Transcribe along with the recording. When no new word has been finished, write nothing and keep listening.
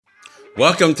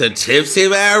Welcome to Tipsy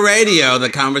Bear Radio, the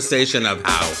conversation of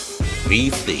how we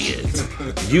see it.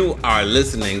 You are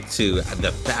listening to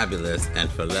the fabulous and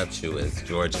voluptuous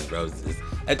George and Roses,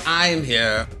 and I am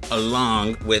here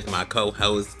along with my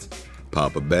co-host,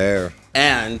 Papa Bear,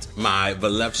 and my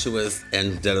voluptuous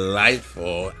and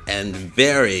delightful and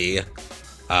very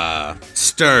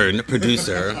stern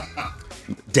producer,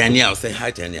 Danielle. Say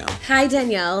hi, Danielle. Hi,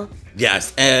 Danielle.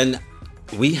 Yes, and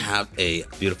we have a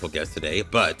beautiful guest today,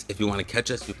 but if you want to catch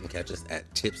us, you can catch us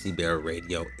at Tipsy Bear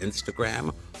Radio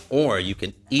Instagram, or you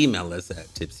can email us at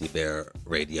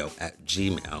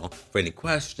tipsybearradio@gmail for any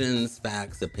questions,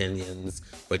 facts, opinions,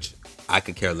 which I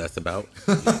could care less about.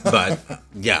 But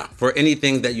yeah, for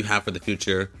anything that you have for the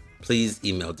future, please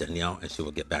email Danielle and she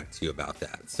will get back to you about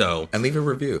that. So, and leave a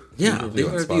review. Yeah, leave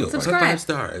a review. Put Subscribe. 5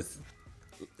 stars.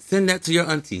 Send that to your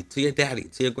auntie, to your daddy,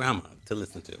 to your grandma to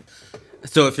listen to.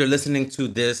 So if you're listening to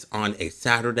this on a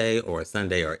Saturday or a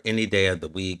Sunday or any day of the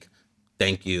week,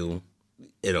 thank you.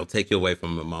 It'll take you away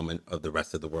from a moment of the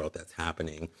rest of the world that's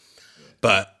happening.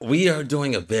 But we are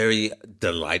doing a very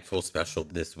delightful special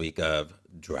this week of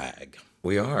drag.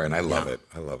 We are, and I love it.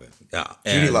 I love it. Yeah.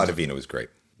 Judy Ladavina was great.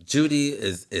 Judy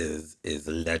is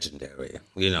legendary,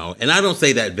 you know, and I don't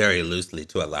say that very loosely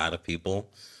to a lot of people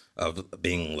of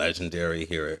being legendary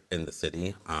here in the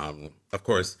city. Of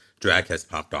course, drag has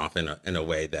popped off in a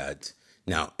way that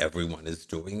now everyone is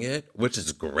doing it, which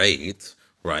is great,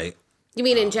 right? You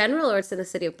mean in general, or it's in the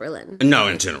city of Berlin? No,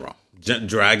 in general.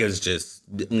 Drag is just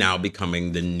now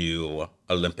becoming the new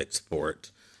Olympic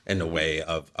sport in a way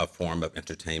of a form of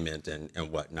entertainment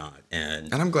and whatnot.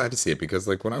 And I'm glad to see it because,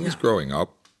 like, when I was growing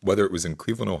up, whether it was in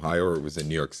Cleveland, Ohio, or it was in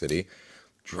New York City,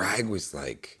 drag was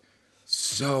like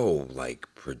so like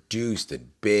produced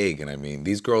and big. And I mean,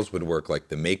 these girls would work like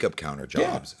the makeup counter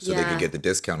jobs so they could get the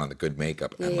discount on the good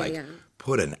makeup and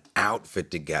put an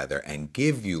outfit together and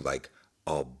give you like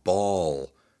a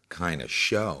ball kind of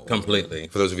show. Completely.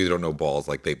 For those of you that don't know balls,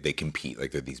 like they compete,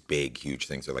 like they're these big, huge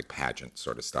things. They're like pageant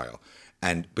sort of style.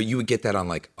 But you would get that on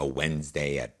like a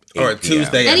Wednesday at 8 or a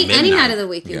Tuesday at midnight. Any night of the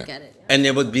week you get it. And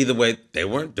it would be the way they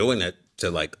weren't doing it to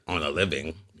like on a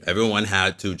living. Everyone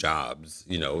had 2 jobs,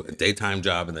 you know, a daytime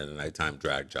job and then a nighttime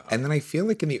drag job. And then I feel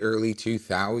like in the early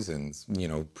 2000s, you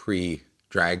know,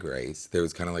 pre-Drag Race, there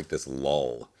was kind of like this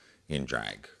lull in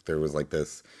drag. There was like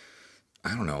this, I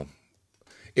don't know.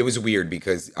 It was weird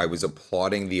because I was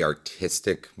applauding the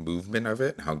artistic movement of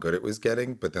it, how good it was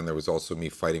getting. But then there was also me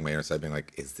fighting my inner side being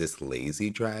like, is this lazy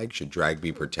drag? Should drag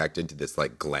be protected to this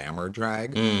like glamour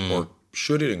drag? Or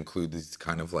should it include these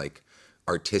kind of like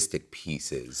artistic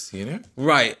pieces, you know?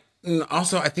 Right. And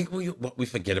also, I think what we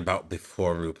forget about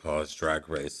before RuPaul's Drag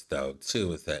Race, though,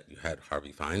 too, is that you had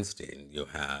Harvey Feinstein. You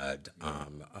had,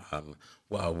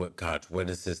 what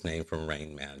is his name from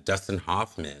Rain Man? Dustin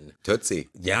Hoffman. Tootsie.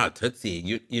 Yeah,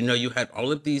 Tootsie. You know, you had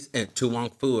all of these, and Tu Wong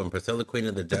Fu and Priscilla Queen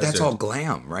of the Desert. But that's all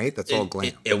glam, right? That's all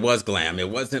glam. It was glam. It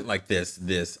wasn't like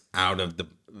this out of the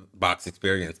box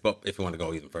experience. But if you want to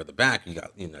go even further back, you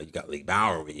got Lee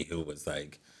Bowery, who was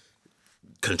like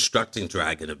constructing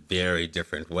drag in a very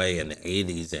different way in the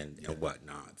 80s and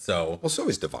whatnot. So so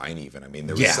is Divine even. I mean,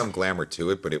 there was some glamour to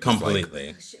it, but it was completely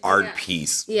like art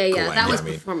piece. Yeah, glamour. that was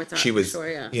performance art. She was, for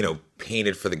sure, you know,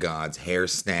 painted for the gods, hair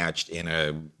snatched in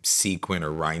a sequin or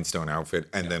rhinestone outfit,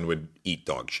 and then would eat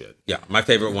dog shit. Yeah, my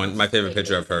favorite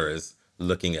picture of her is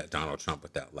looking at Donald Trump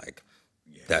with that like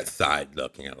that side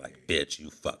looking at like, bitch, you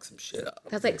fuck some shit up.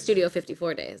 That's like Studio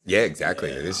 54 days. Yeah, exactly.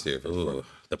 It is Studio 54. Ooh,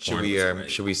 the porn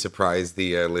Should we surprise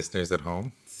the listeners at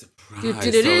home? Surprise. So,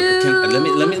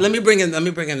 let me bring in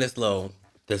this little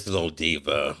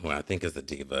diva, who I think is a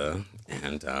diva,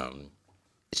 and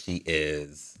she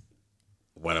is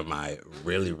one of my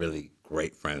really, really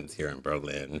great friends here in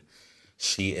Berlin.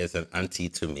 She is an auntie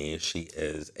to me. She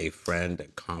is a friend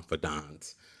and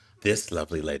confidant. This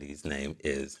lovely lady's name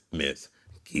is Miss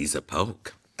Gieza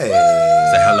Polk. Hey.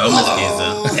 Say hello, Miss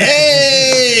Gieza.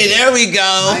 Hey, there we go.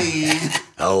 Hi.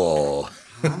 Hello.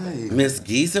 Hi. Miss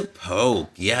Gieza Polk.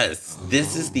 Yes,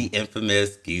 this is the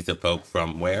infamous Gieza Polk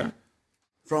from where?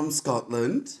 From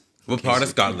Scotland. What part of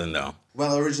Scotland, though?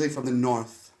 Well, originally from the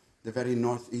north, the very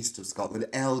northeast of Scotland,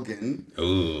 Elgin.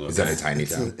 Ooh. Is that a tiny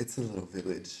town? It's a little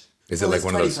village. Is it like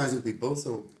one of those? 20,000 people,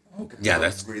 so Yeah, that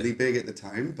that's was really big at the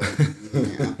time. But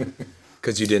yeah,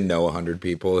 Because you didn't know 100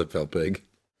 people, it felt big.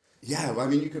 yeah. Well, I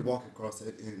mean, you could walk across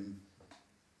it in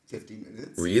 15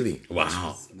 minutes. Really?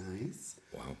 Wow. It's nice.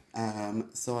 Wow.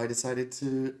 So I decided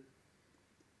to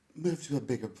move to a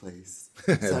bigger place.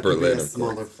 So I could Berlin, be a of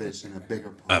smaller course. fish in a bigger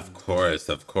pond. Of course.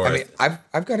 I mean,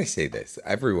 I've got to say this.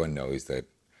 Everyone knows that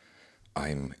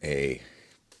I'm a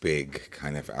big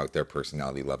kind of out there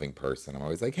personality loving person. I'm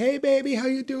always like, hey baby, how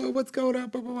you doing? What's going on?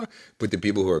 Blah, blah, blah. But the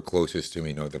people who are closest to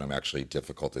me know that I'm actually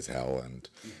difficult as hell. And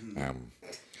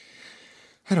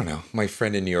I don't know. My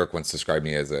friend in New York once described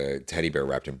me as a teddy bear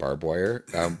wrapped in barbed wire.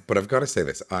 But I've got to say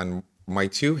this. On my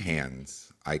two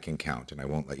hands, I can count, and I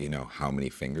won't let you know how many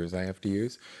fingers I have to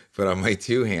use. But on my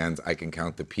two hands, I can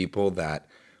count the people that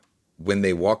when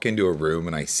they walk into a room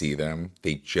and I see them,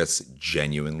 they just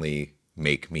genuinely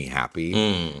make me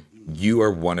happy. You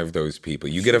are one of those people.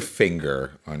 You get a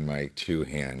finger on my two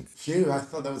hands. Phew, I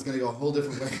thought that was going to go a whole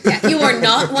different way. Yeah, you are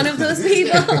not one of those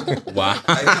people. Wow.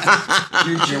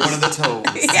 You're one of the toes.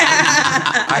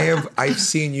 I've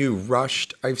seen you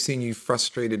rushed. I've seen you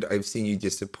frustrated. I've seen you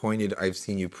disappointed. I've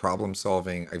seen you problem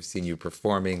solving. I've seen you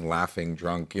performing, laughing,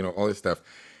 drunk, all this stuff.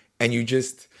 And you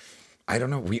just, I don't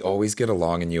know. We always get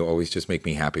along and you always just make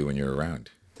me happy when you're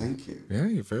around. Thank you. Yeah,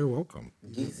 you're very welcome.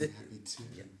 Gieza, Me too.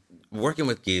 working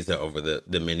with Gieza over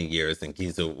the many years, and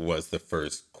Gieza was the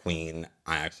first queen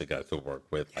I actually got to work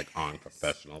with, like on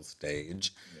professional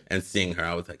stage. And seeing her,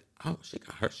 I was like, oh, she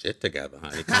got her shit together,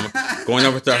 honey. Going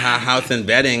over to her house and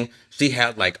vetting, she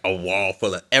had like a wall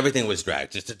full of everything was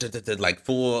drag, just like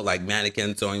full like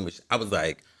mannequin sewing machine. I was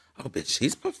like, oh, bitch,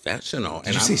 she's professional.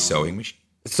 Did you say sewing machine?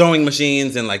 Sewing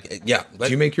machines and like, yeah. Do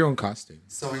you make your own costume?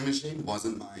 Sewing machine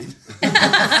wasn't mine.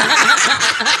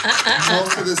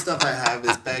 Most of the stuff I have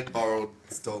is begged, borrowed,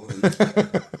 stolen.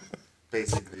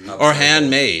 Basically. Or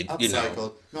handmade,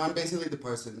 Upcycled. No, I'm basically the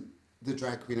person, the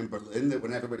drag queen in Berlin, that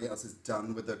when everybody else is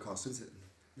done with their costumes,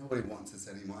 nobody wants this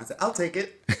anymore. I said, I'll take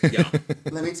it. Yeah.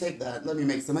 Let me take that. Let me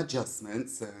make some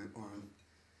adjustments. Or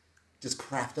just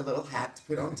craft a little hat to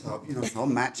put on top. It's all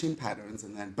matching patterns.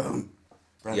 And then, boom,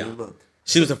 brand new look.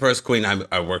 She was the first queen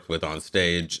I worked with on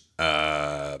stage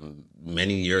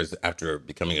many years after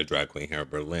becoming a drag queen here in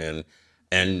Berlin.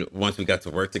 And once we got to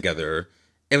work together,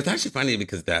 it was actually funny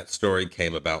because that story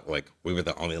came about, like, we were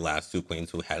the only last two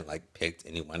queens who had, like, picked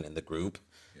anyone in the group.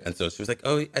 Yeah. And so she was like,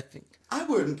 oh, I think... I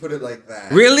wouldn't put it like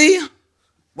that. Really?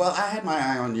 Well, I had my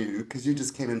eye on you because you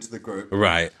just came into the group.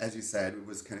 Right. As you said,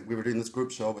 we were doing this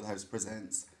group show with House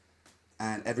Presents.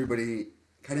 And everybody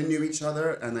kind of knew each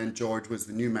other, and then George was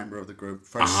the new member of the group.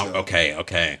 First show.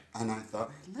 Okay. And I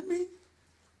thought, hey,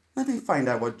 let me find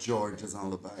out what George is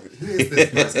all about. Who is this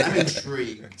person? I'm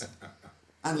intrigued.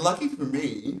 And lucky for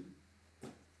me,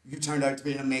 you turned out to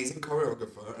be an amazing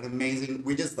choreographer,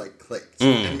 we just like clicked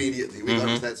immediately. We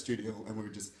got to that studio and we were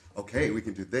just, okay, we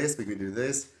can do this, we can do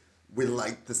this. We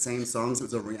liked the same songs. It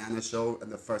was a Rihanna show,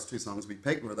 and the first two songs we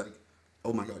picked were like,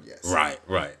 oh my God, yes. Right.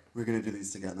 We're going to do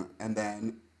these together. And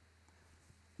then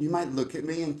you might look at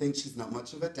me and think she's not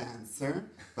much of a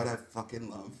dancer, but I fucking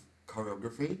love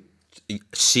choreography.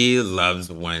 She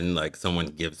loves when, like, someone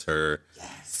gives her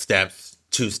steps,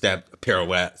 two-step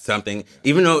pirouette, something.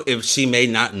 Even though if she may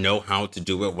not know how to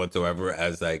do it whatsoever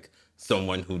as, like,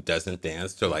 someone who doesn't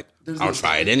dance, so, like, I'll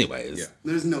try it anyways. Yeah.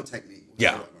 There's no technique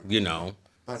whatsoever. Yeah,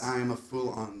 But I am a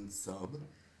full-on sub.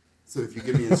 So if you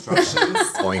give me instructions...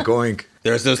 Oink, oink.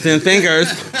 There's those 10 fingers.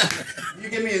 You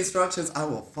give me instructions, I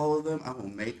will follow them. I will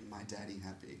make my daddy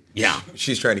happy. Yeah.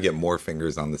 She's trying to get more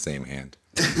fingers on the same hand.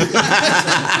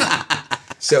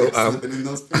 So in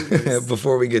those fingers.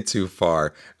 Before we get too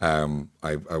far, I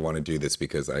want to do this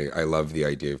because I love the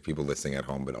idea of people listening at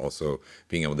home, but also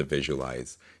being able to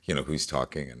visualize, who's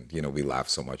talking. And, we laugh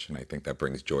so much, and I think that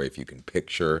brings joy if you can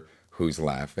picture who's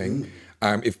laughing.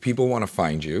 If people want to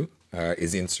find you,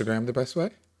 is Instagram the best way?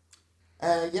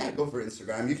 Yeah, go for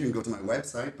Instagram. You can go to my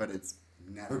website, but it's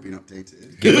never been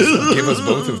updated. Give us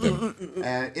both of them.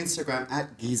 Instagram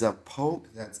at Gieza Poke.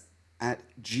 That's at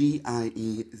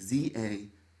GIEZAPOKE.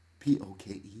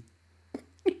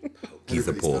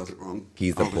 Gieza Poke. Spells it wrong.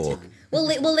 Gieza all the Poke. time.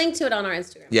 We'll link to it on our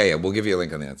Instagram. Yeah, we'll give you a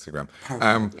link on the Instagram.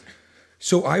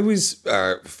 So I was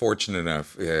fortunate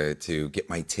enough to get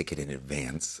my ticket in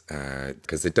advance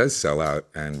because it does sell out,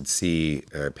 and see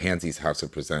Pansy's House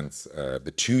of Presents,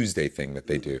 the Tuesday thing that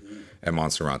they do at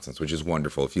Monster Ronsons, which is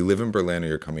wonderful. If you live in Berlin or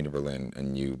you're coming to Berlin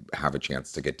and you have a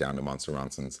chance to get down to Monster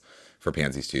Ronsons for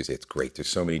Pansy's Tuesday, it's great. There's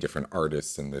so many different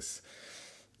artists in this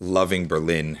loving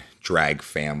Berlin drag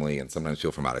family, and sometimes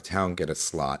people from out of town get a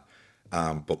slot.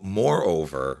 But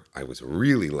moreover, I was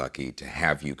really lucky to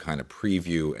have you kind of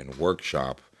preview and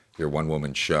workshop your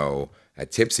one-woman show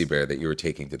at Tipsy Bear that you were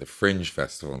taking to the Fringe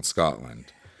Festival in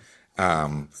Scotland.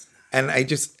 And I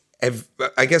guess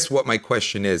what my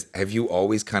question is, have you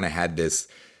always kind of had this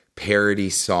parody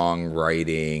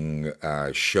songwriting,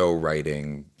 show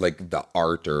writing, like the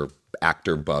art or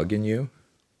actor bug in you?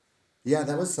 Yeah,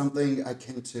 that was something I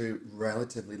came to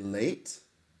relatively late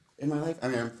in my life. I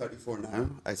mean, I'm 34 now.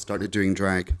 I started doing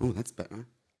drag. Oh, that's better.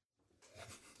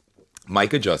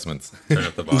 Mic adjustments. Turn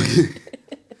up the volume.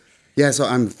 Yeah, so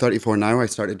I'm 34 now. I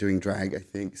started doing drag, I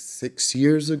think, 6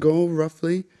 years ago,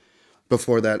 roughly.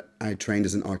 Before that, I trained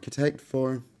as an architect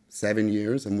for 7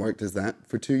 years and worked as that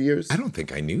for 2 years. I don't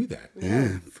think I knew that.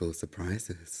 Yeah, full of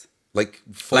surprises. Like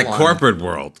Like full-on- corporate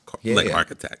world, Yeah, like yeah.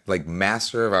 architect. like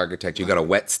master of architecture. You got a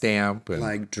wet stamp. And,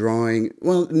 Like drawing.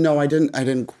 Well, no, I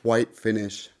didn't quite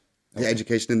finish the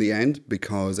education in the end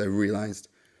because I realized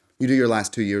you do your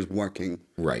last 2 years working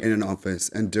Right. in an office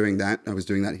and doing that. I was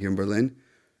doing that here in Berlin,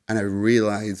 and I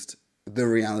realized the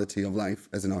reality of life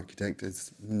as an architect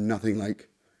is nothing like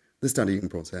the studying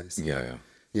process. yeah.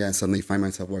 Yeah, suddenly find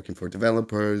myself working for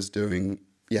developers, doing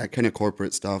kind of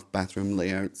corporate stuff, bathroom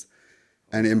layouts,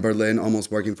 and in Berlin,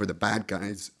 almost working for the bad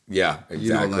guys. Yeah, exactly.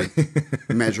 You know, like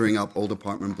measuring up old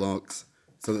apartment blocks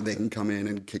so that they can come in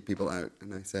and kick people out.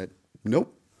 And I said,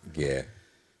 nope. Yeah.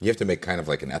 You have to make kind of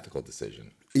like an ethical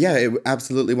decision. Yeah, it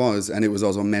absolutely was. And it was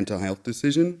also a mental health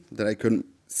decision that I couldn't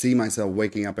see myself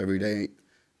waking up every day,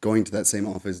 going to that same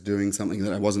office, doing something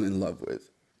that I wasn't in love with.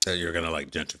 That you're gonna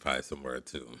like gentrify somewhere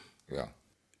too. Yeah.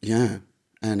 Yeah.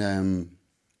 And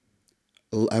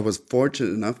I was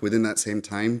fortunate enough within that same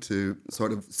time to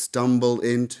sort of stumble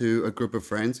into a group of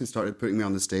friends who started putting me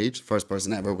on the stage. First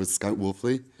person ever was Scout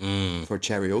Wolfley for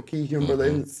karaoke here in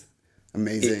Berlin. It's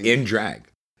amazing. In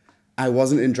drag. I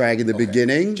wasn't in drag in the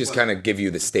beginning. Just kind of give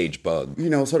you the stage bug. You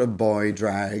know, sort of boy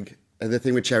drag. And the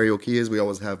thing with karaoke is we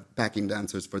always have backing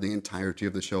dancers for the entirety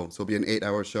of the show. So it'll be an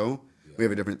 8-hour show. Yeah. We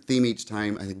have a different theme each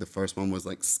time. I think the first one was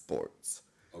like sports.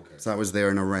 Okay. So I was there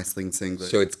in a wrestling singlet.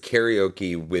 So it's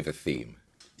karaoke with a theme.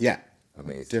 Yeah.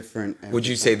 Amazing. Different. Would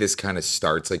you say this kind of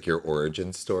starts like your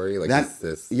origin story? Like That, is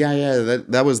this? Yeah.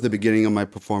 That was the beginning of my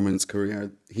performance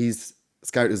career.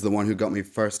 Scout is the one who got me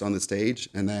first on the stage.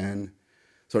 And then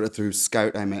sort of through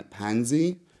Scout, I met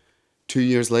Pansy 2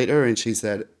 years later. And she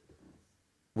said,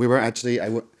 we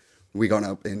got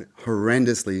up in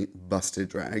horrendously busted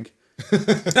drag.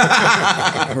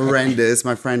 Horrendous.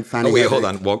 My friend Fanny. Oh wait, hold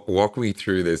on. Walk me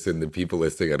through this and the people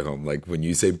listening at home. Like when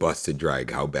you say busted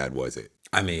drag, how bad was it?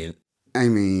 I mean,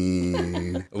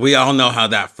 we all know how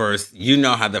that first. You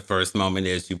know how the first moment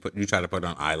is. You try to put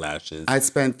on eyelashes. I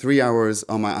spent 3 hours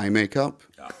on my eye makeup,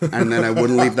 and then I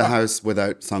wouldn't leave the house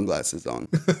without sunglasses on.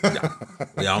 Yeah.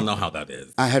 We all know how that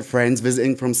is. I had friends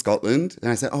visiting from Scotland,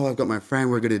 and I said, "Oh, I've got my friend.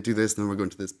 We're going to do this, and then we're going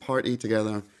to this party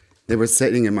together." They were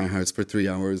sitting in my house for 3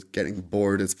 hours, getting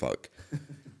bored as fuck.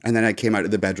 And then I came out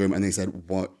of the bedroom, and they said,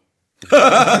 "What?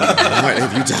 What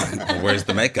have you done?" Where's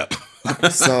the makeup?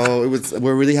 So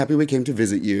we're really happy we came to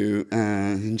visit you.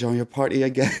 Enjoy your party, I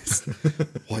guess.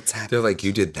 What's happening? They're like,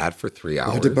 you did that for 3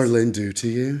 hours. What did Berlin do to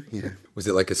you? Yeah. Was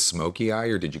it like a smoky eye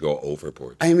or did you go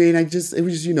overboard? I mean, it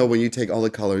was just, when you take all the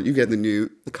color, you get the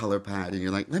color pad and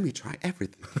you're like, let me try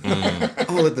everything.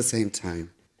 All at the same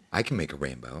time. I can make a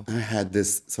rainbow. I had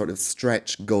this sort of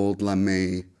stretch gold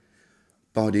lame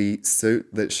body suit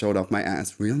that showed off my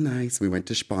ass real nice. We went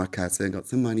to Sparkasse, got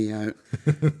some money out,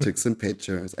 took some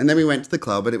pictures. And then we went to the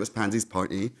club, and it was Pansy's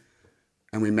party.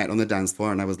 And we met on the dance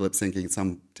floor, and I was lip-syncing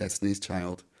some Destiny's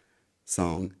Child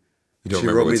song. You don't She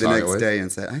remember wrote what me the song it next was? day and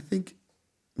said, I think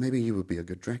maybe you would be a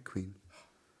good drag queen.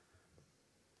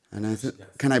 And I said,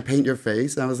 can I paint your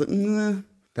face? And I was like, nah.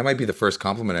 That might be the first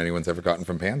compliment anyone's ever gotten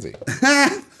from Pansy.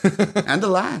 And the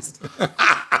last.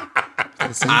 At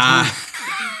the same time.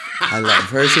 I love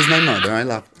her. She's my mother. I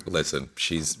love her. Listen,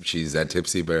 she's at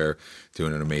Tipsy Bear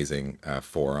doing an amazing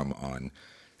forum on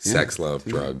sex, love,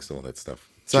 drugs, all that stuff.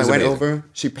 So She's I went amazing. over.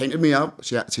 She painted me up.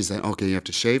 She said, okay, you have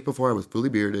to shave before. I was fully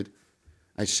bearded.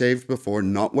 I shaved before,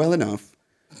 not well enough,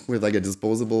 with like a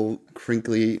disposable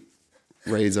crinkly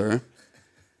razor.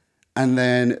 And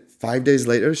then 5 days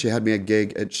later, she had me a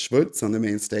gig at Schwutz on the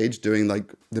main stage doing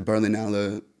like the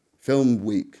Berlinale Film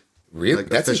Week. Really? Like,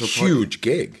 That's a official party. huge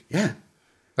gig. Yeah.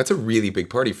 That's a really big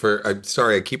party. I'm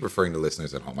sorry, I keep referring to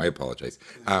listeners at home. I apologize.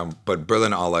 But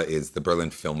Berlinale is the Berlin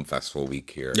Film Festival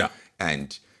week here. Yeah.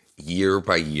 And year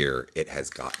by year, it has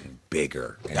gotten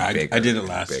bigger and bigger. I did it and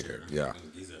last bigger. year.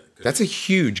 Yeah. That's a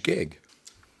huge gig.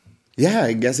 Yeah,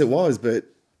 I guess it was. But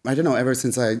I don't know, ever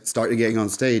since I started getting on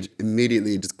stage,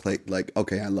 immediately it just clicked like,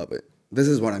 okay, I love it. This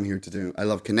is what I'm here to do. I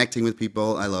love connecting with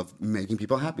people. I love making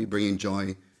people happy, bringing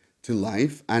joy to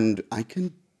life. And I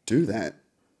can do that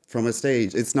from a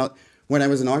stage. It's not, when I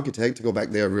was an architect, to go back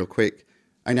there real quick,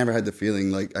 I never had the feeling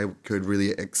like I could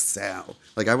really excel.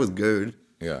 Like I was good.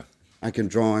 Yeah. I can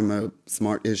draw. I'm a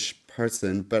smart-ish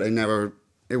person, but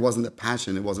it wasn't the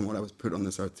passion. It wasn't what I was put on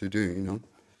this earth to do, you know?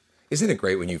 Isn't it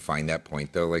great when you find that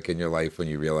point, though, like in your life, when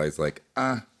you realize, like,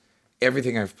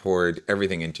 everything I've poured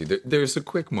everything into, there's a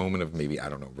quick moment of maybe, I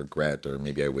don't know, regret or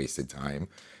maybe I wasted time,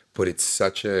 but it's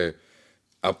such a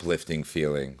uplifting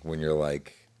feeling when you're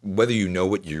like, whether you know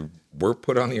what you were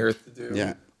put on the earth to do,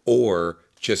 Yeah. or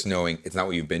just knowing it's not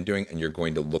what you've been doing and you're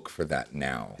going to look for that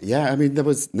now. Yeah, I mean, that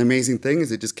was the amazing thing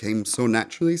is it just came so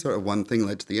naturally. Sort of one thing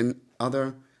led to the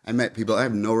other. I met people. I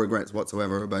have no regrets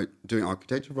whatsoever about doing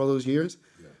architecture for all those years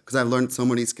because I've learned so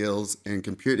many skills in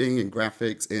computing, in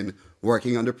graphics, in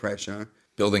working under pressure,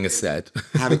 Building a set.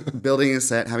 building a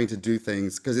set, having to do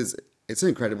things because it's an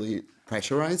incredibly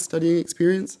pressurized studying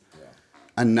experience.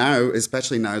 And now,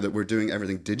 especially now that we're doing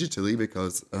everything digitally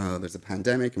because there's a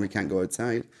pandemic and we can't go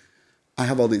outside, I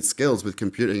have all these skills with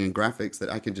computing and graphics that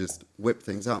I can just whip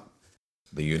things up.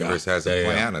 The universe has a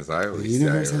plan, as I always The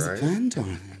universe say, has right? a plan,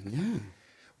 darling. Yeah.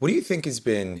 What do you think has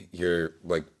been your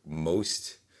like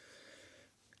most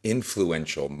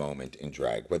influential moment in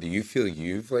drag? Whether you feel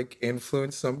you've like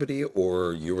influenced somebody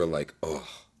or you were like, oh,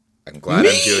 I'm glad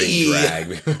I'm doing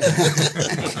drag.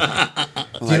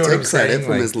 Well, Do you know I what take I'm saying? credit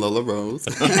from Like- Miss Lola Rose.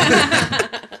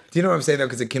 Do you know what I'm saying though?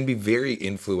 Because it can be very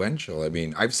influential. I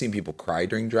mean, I've seen people cry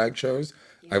during drag shows.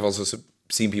 I've also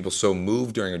seen people so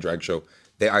moved during a drag show,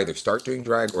 they either start doing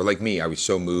drag or like me, I was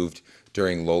so moved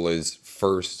during Lola's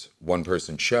first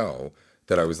one-person show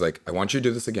that I was like, I want you to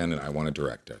do this again and I want to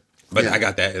direct it. But Yeah. I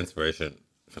got that inspiration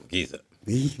from Gieza.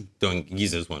 Doing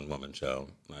Gieza's one woman show.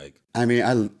 Like, I mean,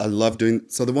 I love doing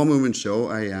so. The one woman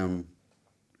show,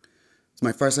 it's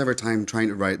my first ever time trying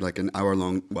to write like an hour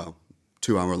long, well,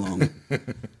 2 hour long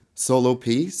solo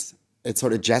piece. It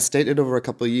sort of gestated over a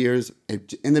couple of years.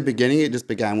 In the beginning, it just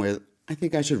began with, I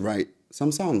think I should write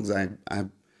some songs. I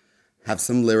have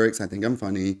some lyrics. I think I'm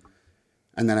funny.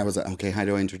 And then I was like, okay, how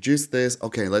do I introduce this?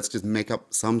 Okay, let's just make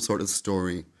up some sort of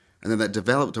story. And then that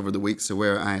developed over the weeks to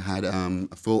where I had a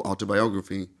full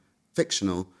autobiography,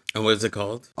 fictional and what is it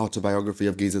called? autobiography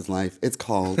of Gieza's life. It's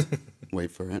called,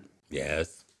 wait for it,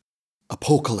 Yes.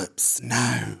 Apocalypse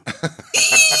Now,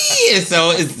 Yeah,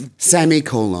 so it's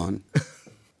semicolon,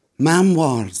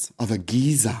 Memoirs of a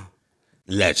Gieza,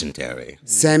 legendary.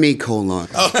 semicolon,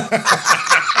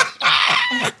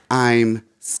 I'm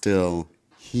still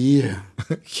here.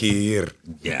 Here.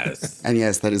 Yes. And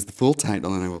yes, that is the full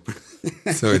title, and I will.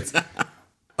 So it's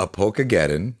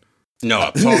Apocageddon.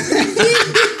 No,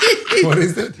 What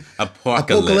is it?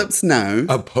 Apocalypse Now.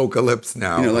 Apocalypse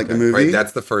Now. You know, like the movie? Right,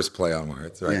 that's the first play on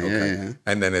words, right? Yeah, okay. yeah.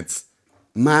 And then it's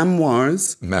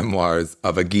Memoirs Memoirs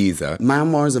of a Gieza.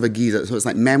 of a Gieza. So it's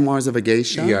like Memoirs of a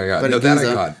Geisha. Yeah, yeah. But No, a that I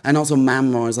Gieza, got. and also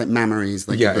memoirs, like memories.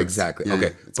 Like Yeah, the books. exactly. Yeah,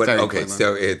 Okay. it's But very okay, clever.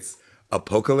 so it's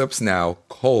Apocalypse Now,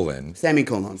 Semicolon.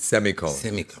 semicolon.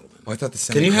 Semicolon. Oh, I thought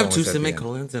the Can you semicolon have two was at the end.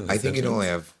 semicolons in a I think you can sentence? only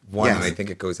have one, Yes. and I think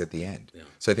it goes at the end.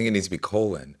 So I think it needs to be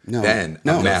colon. No, Then a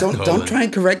no, math don't colon. try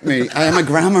and correct me. I am a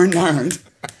grammar nerd.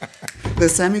 The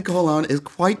semicolon is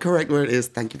quite correct where it is.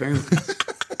 Thank you very much.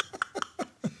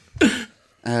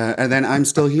 And then I'm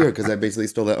still here because I basically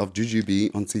stole that off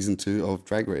Jujubee on season 2 of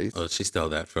Drag Race. Oh, she stole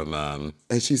that from. And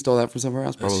she stole that from somewhere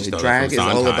else, she probably. stole that Drag from is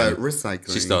all Sondheim. about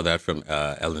recycling. She stole that from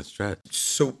Ellen Stretch.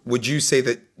 So would you say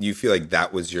that you feel like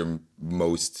that was your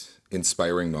most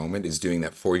inspiring moment, is doing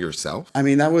that for yourself? I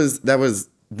mean, that was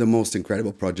the most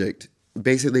incredible project.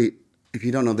 Basically, if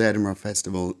you don't know the Edinburgh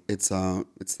Festival, it's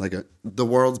like the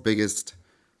world's biggest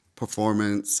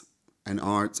performance and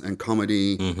arts and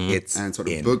comedy It's and sort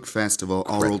of book festival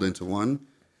all rolled into one.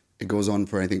 It goes on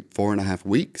for I think 4.5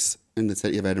 weeks in the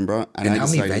city of Edinburgh. And how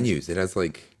many venues? It has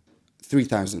like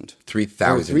 3,000.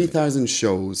 3,000. 3,000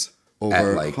 shows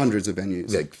over like- hundreds of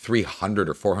venues. like 300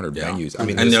 or 400 venues. I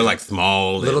mean, and there's they're like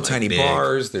small, little and, like, tiny big.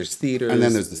 bars. There's theaters. And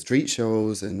then there's the street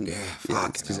shows and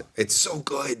Fuck, it's so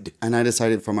good. And I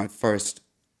decided for my first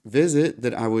visit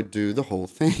that I would do the whole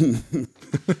thing,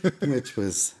 which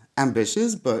was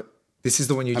ambitious but This is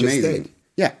the one you just amazing. did.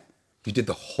 Yeah, You did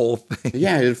the whole thing.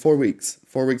 yeah. I did 4 weeks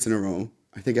in a row.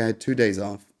 I think I had 2 days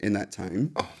off in that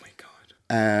time. Oh my god.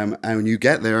 And when you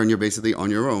get there and you're basically on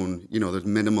your own, you know, there's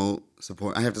minimal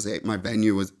support. I have to say, my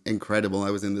venue was incredible.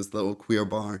 I was in this little queer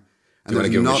bar. And you wanna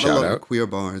there's give 'em a not a shout lot out? of queer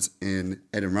bars in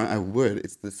Edinburgh. I would.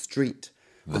 It's the street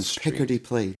on Picardy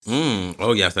Place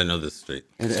Oh yes, I know this street.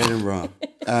 in Edinburgh.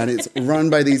 And it's run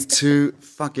by these two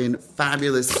fucking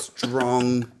fabulous,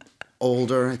 strong,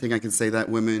 older, I think I can say that,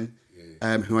 women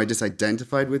who I just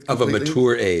identified with Of a completely.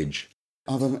 mature age.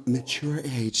 Of a mature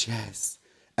age, yes.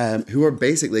 Who are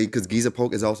basically, because Gieza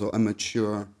Polk is also a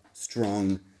mature,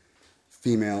 strong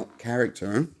female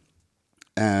character.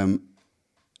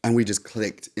 And we just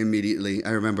clicked immediately.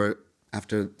 I remember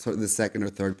after sort of the second or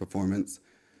third performance,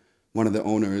 one of the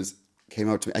owners came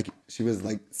out to me. She was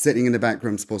like sitting in the back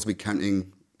room, supposed to be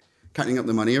counting up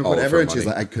the money or All of whatever. her And she's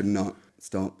money. like, I could not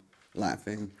stop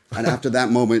laughing. And after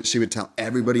that moment, she would tell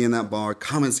everybody in that bar,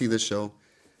 come and see the show.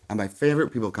 And my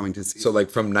favorite people coming to see. So like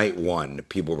from night one,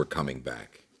 people were coming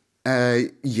back.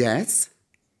 Yes.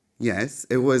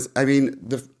 It was, I mean,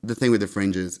 the thing with the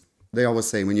Fringe is, they always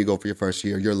say when you go for your first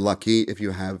year, you're lucky if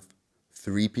you have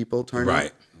 3 people turn up.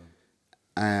 Right.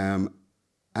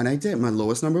 And I did. My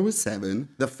lowest number was 7.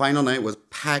 The final night was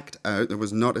packed out. There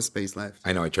was not a space left.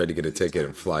 I know. I tried to get a ticket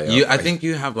and fly out. I think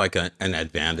you have like an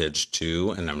advantage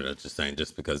too, and I'm not just saying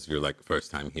just because you're like first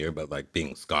time here, but like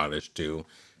being Scottish too,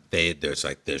 there's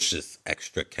just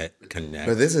extra connect.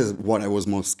 But this is what I was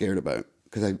most scared about,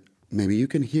 because maybe you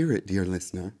can hear it, dear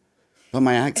listener, but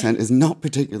my accent is not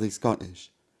particularly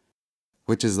Scottish,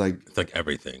 which is like It's like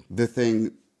everything. the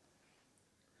thing.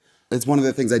 It's one of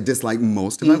the things I dislike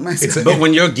most about myself. But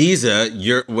when you're Gieza,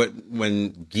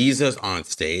 when Gieza's on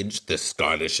stage, the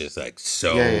Scottish is like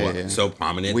so so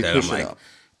prominent We that I'm push it like,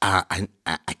 up.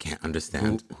 I can't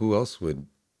understand. Who else would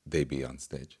they be on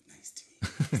stage? Nice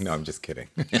tea. No, I'm just kidding.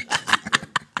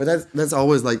 But that's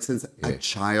always like since a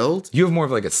child. You have more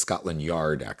of like a Scotland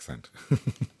Yard accent.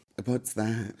 What's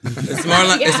that?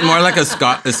 It's more like a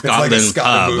Scotland Scotland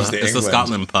pub. moves to It's a England.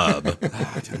 Scotland pub.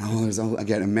 I don't know. I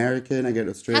get American. I get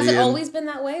Australian. Has it always been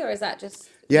that way, or is that just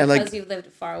Yeah, because like, you've lived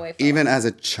far away from Even it? as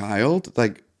a child,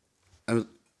 like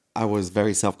I was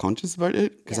very self-conscious about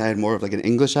it because I had more of like an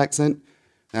English accent.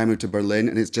 Then I moved to Berlin,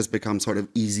 and it's just become sort of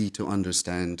easy to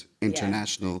understand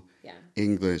international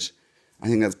English. I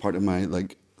think that's part of my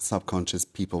like subconscious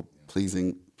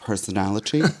people-pleasing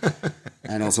personality.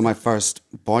 And also my first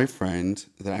boyfriend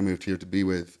that I moved here to be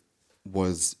with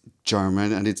was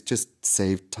German, and it's just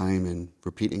saved time in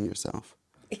repeating yourself.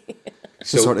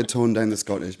 So sort of tone down the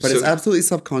Scottish. But it's absolutely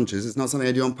subconscious. It's not something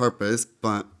I do on purpose,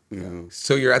 but you know.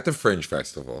 So you're at the Fringe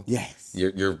Festival. Yes.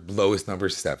 Your lowest number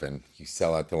 7. You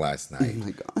sell out the last night. Oh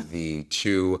my God. The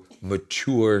 2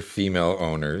 mature female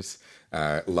owners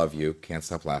love you. Can't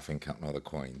stop laughing, counting all the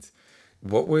coins.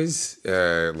 What was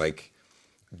like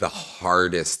the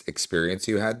hardest experience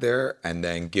you had there? And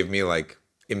then give me like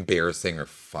embarrassing or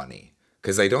funny,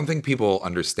 because I don't think people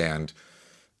understand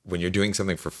when you're doing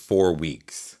something for 4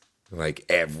 weeks, like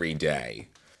every day.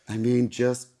 I mean,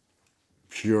 just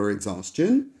pure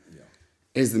exhaustion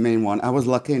is the main one. I was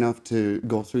lucky enough to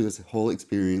go through this whole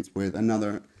experience with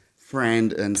another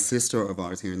friend and sister of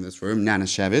ours here in this room, Nana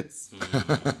Shevitz.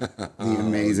 The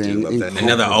amazing, love that name.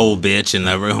 Another old bitch in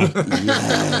the room.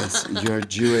 yes, your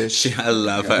Jewish I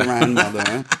love her.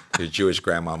 grandmother. Your Jewish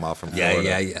grandmama from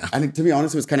Florida. Yeah. And to be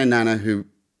honest, it was kind of Nana who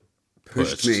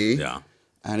pushed me Yeah.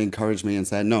 and encouraged me and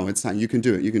said, no, it's time. You can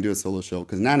do it. You can do a solo show.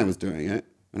 Because Nana was doing it.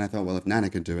 And I thought, well, if Nana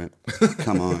could do it,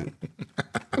 come on.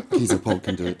 Gieza Polk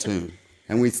can do it too.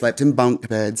 And we slept in bunk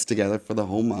beds together for the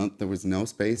whole month. There was no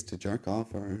space to jerk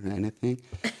off or anything.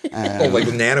 Oh,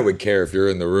 like Nana would care if you're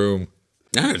in the room.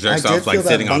 Nana jerks I did off like feel that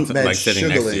sitting on bunk bed like sitting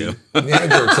next to you. Nana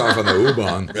jerks off on the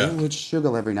U-Bahn. I would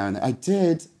sugar every now and then. I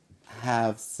did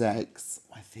have sex,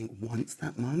 I think, once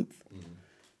that month.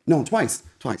 No, twice.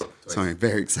 Sorry,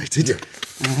 very excited.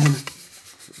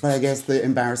 But I guess the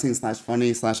embarrassing /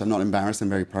 funny / I'm not embarrassed, I'm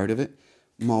very proud of it,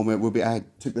 moment would be I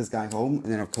took this guy home,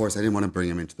 and then of course I didn't want to bring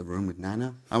him into the room with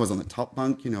Nana. I was on the top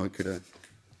bunk, you know, it could have.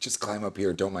 Just climb up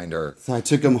here. Don't mind her. So I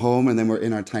took him home, and then we're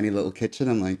in our tiny little kitchen.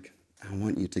 I'm like, I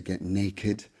want you to get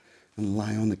naked and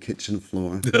lie on the kitchen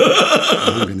floor. And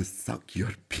I'm going to suck your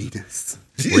penis.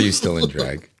 Were you still in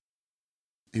drag?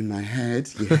 In my head,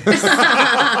 yes.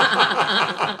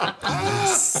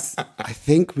 Yes. I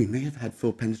think we may have had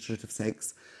full penetrative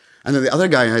sex. And then the other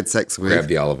guy I had sex with. Grab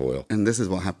the olive oil. And this is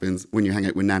what happens when you hang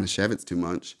out with Nana Shevitz too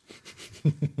much.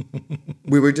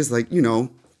 We were just like, you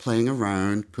know, playing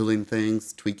around, pulling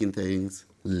things, tweaking things,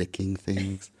 licking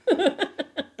things.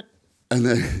 And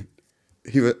then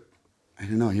he would, I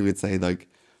don't know, he would say like,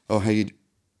 oh, how you,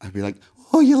 I'd be like,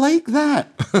 oh, you like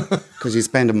that? Because you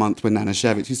spend a month with Nana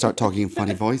Shevitz, you start talking in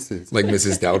funny voices. Like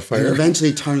Mrs. And Doubtfire? eventually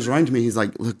he turns around to me, he's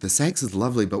like, look, the sex is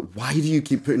lovely, but why do you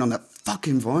keep putting on that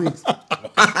fucking voice? Oh,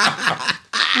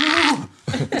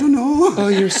 I don't know. Oh,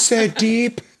 you're so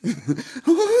deep.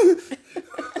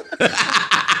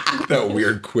 That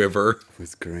weird quiver. It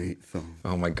was great, Phil.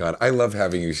 Oh my God. I love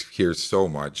having you here so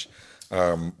much.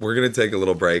 We're going to take a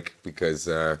little break because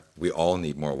we all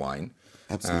need more wine.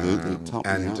 Absolutely. Top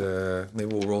me And up.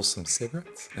 maybe we'll roll some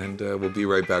cigarettes and we'll be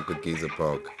right back with Gieza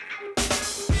Polk.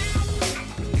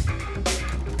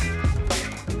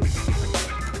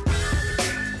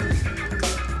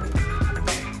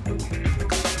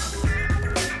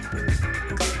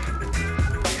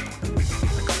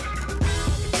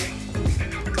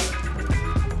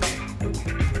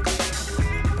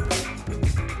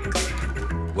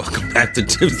 Welcome back to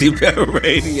Gypsy Bear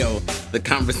Radio, the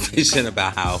conversation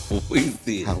about how we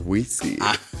see. How we see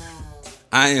it.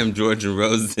 I am George and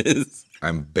Rose's.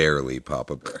 I'm barely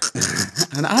Papa Bear.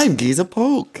 And I'm Gieza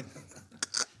Polk.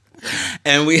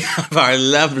 And we have our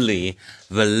lovely,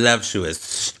 voluptuous,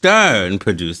 stern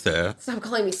producer, Stop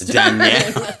calling me Stern.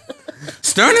 Danielle.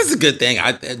 Stern is a good thing.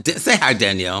 Say hi,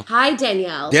 Danielle. Hi,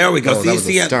 Danielle. There we go. Oh, that was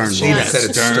a stern she one. that Said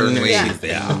it stern sternly. ladies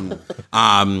there.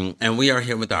 And we are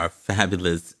here with our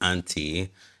fabulous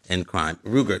auntie in crime,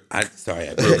 Ruger. I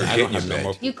don't have no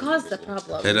more. You caused the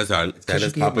problem. That is you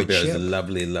gave Papa me Bear's chip.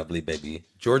 lovely, lovely baby.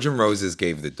 George and Roses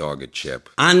gave the dog a chip.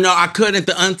 I know I couldn't.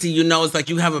 The auntie, it's like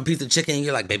you have a piece of chicken and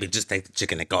you're like, baby, just take the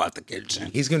chicken and go out the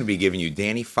kitchen. He's going to be giving you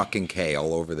Danny fucking K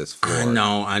all over this floor.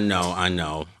 I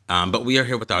know. But we are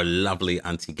here with our lovely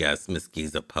auntie guest, Miss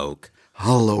Gieza Polk.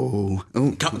 Hello.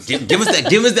 Oh, Come, give us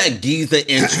that Gieza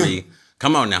entry.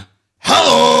 Come on now.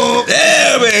 Hello.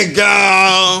 There we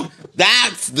go.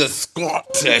 That's the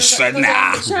Scottish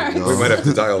now. Sure. We might have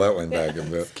to dial that one back a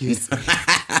bit.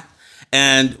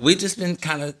 And we just been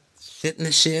kind of shitting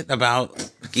the shit about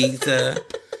Gieza.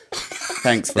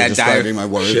 thanks for That describing my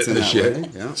words shit in in the that shit. way.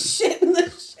 Yeah. Shit in the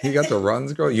shit. You got the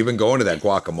runs, girl? You've been going to that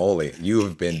guacamole. You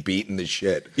have been beating the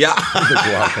shit. Yeah. The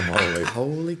guacamole.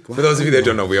 Holy For those of you that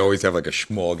don't know, we always have like a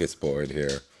smorgasbord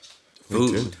here.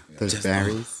 Food. There's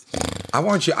berries. I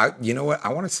want you know what?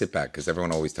 I want to sit back because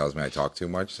everyone always tells me I talk too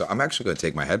much. So I'm actually going to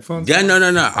take my headphones. Yeah, no.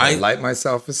 I light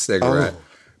myself a cigarette Oh.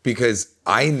 because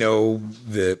I know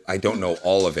I don't know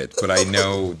all of it, but I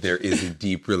know there is a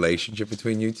deep relationship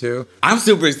between you two. I'm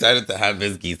super excited to have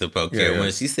Miss Gieza Polk here. Yeah.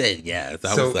 When she said yes,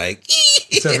 I So- was like,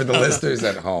 So for the listeners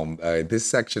at home, this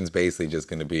section's basically just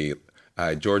going to be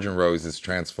George and Rose is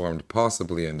transformed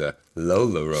possibly into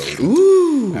Lola Rose.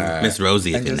 Ooh. Miss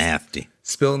Rosie and is just- nasty.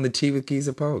 Spilling the tea with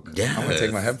Gieza Polk. Yes, I'm going to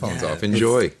take my headphones yes. off.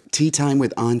 Enjoy. Tea time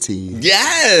with Auntie.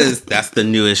 Yes, that's the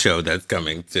newest show that's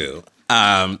coming too.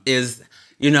 Gieza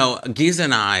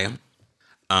and I,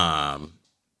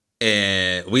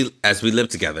 as we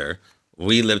lived together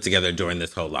during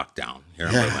this whole lockdown here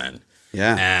in Berlin.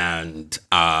 Yeah. And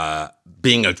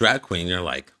being a drag queen, you're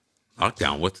like,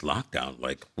 lockdown? What's lockdown?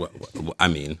 Like,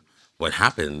 what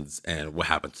happens and what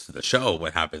happens to the show?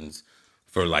 What happens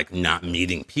for like not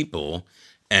meeting people?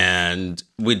 And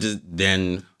we just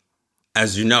then,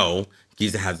 as you know,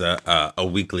 Gieza has a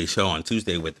weekly show on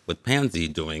Tuesday with Pansy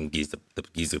doing the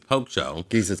Gieza Polk show.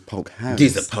 Gieza's Polk House.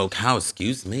 Gieza Polk House,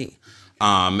 excuse me.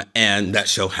 And that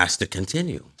show has to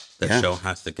continue. Show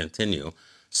has to continue.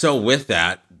 So with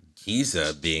that,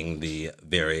 Gieza being the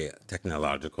very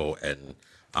technological and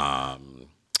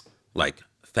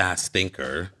fast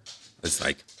thinker, it's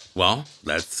like, well,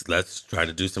 let's try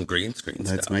to do some green screen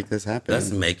stuff. Let's make this happen.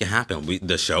 Let's make it happen.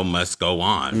 The show must go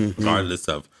on, regardless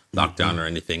of lockdown or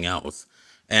anything else.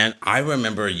 And I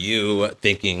remember you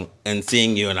thinking and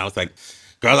seeing you, and I was like,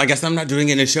 girl, I guess I'm not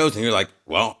doing any shows. And you're like,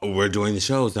 well, we're doing the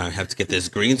shows. And I have to get this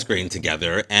green screen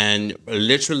together and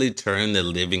literally turn the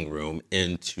living room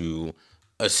into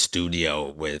a studio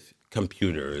with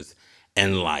computers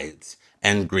and lights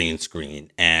and green screen.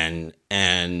 And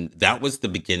that was the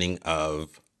beginning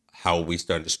of how we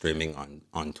started streaming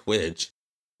on Twitch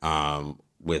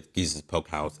with Gieza's Polk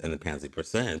House and the Pansy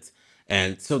Presents.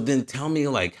 And so then tell me,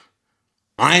 like,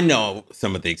 I know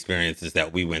some of the experiences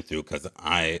that we went through because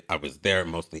I was there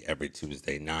mostly every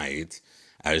Tuesday night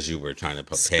as you were trying to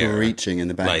prepare. Screeching in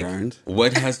the background.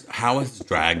 Like, how has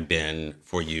drag been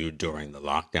for you during the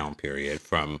lockdown period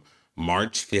from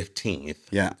March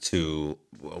 15th to,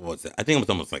 what was it? I think it was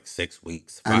almost like 6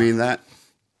 weeks. I mean, that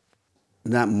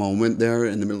moment there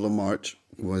in the middle of March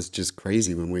was just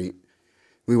crazy when we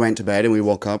went to bed and we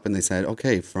woke up and they said,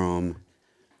 okay, from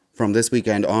this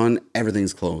weekend on,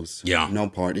 everything's closed. Yeah. No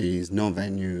parties, no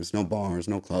venues, no bars,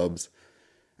 no clubs.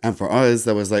 And for us,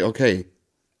 that was like, okay,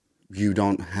 you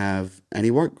don't have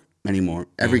any work anymore.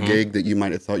 Every gig that you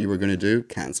might have thought you were going to do,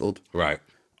 canceled. Right.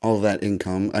 All of that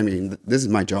income. I mean, this is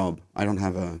my job. I don't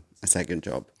have a second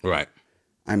job. Right.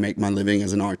 I make my living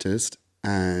as an artist.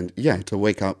 And yeah, to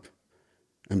wake up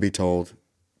and be told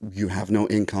you have no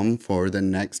income for the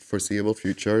next foreseeable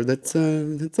future, that's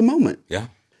a moment. Yeah.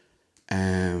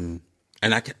 Um,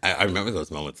 And I remember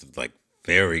those moments like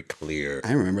very clear.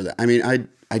 I remember that. I mean,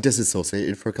 I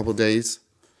disassociated for a couple of days.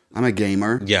 I'm a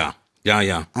gamer. Yeah.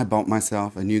 I bought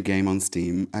myself a new game on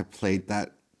Steam. I played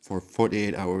that for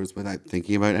 48 hours without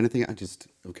thinking about anything.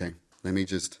 Let me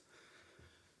just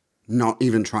not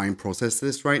even try and process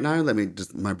this right now. Let me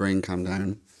just, my brain calm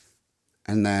down.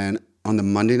 And then on the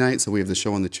Monday night, so we have the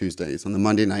show on the Tuesdays. On the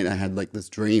Monday night, I had like this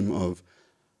dream of,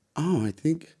 I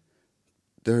think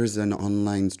there's an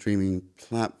online streaming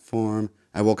platform.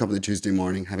 I woke up the Tuesday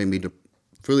morning having been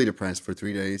fully depressed for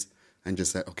 3 days and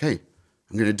just said, okay,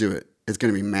 I'm going to do it. It's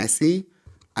going to be messy.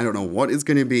 I don't know what it's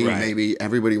going to be. Right. Maybe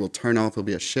everybody will turn off. It'll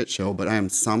be a shit show. But I am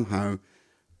somehow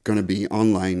going to be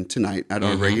online tonight at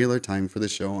our regular time for the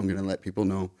show. I'm going to let people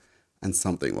know, and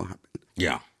something will happen.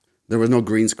 Yeah. There was no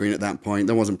green screen at that point.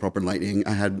 There wasn't proper lighting.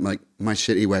 I had like my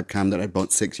shitty webcam that I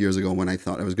bought 6 years ago when I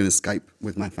thought I was going to Skype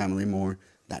with my family more.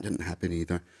 That didn't happen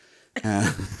either.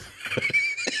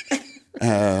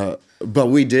 But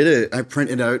we did it. I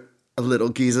printed out a little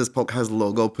Gieza's Podcast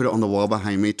logo, put it on the wall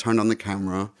behind me, turned on the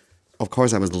camera. Of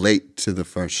course, I was late to the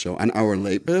first show, an hour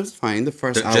late, but it was fine. The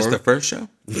first hour. Just the first show?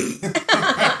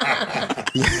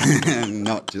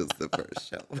 Not just the first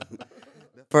show.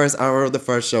 The first hour of the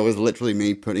first show was literally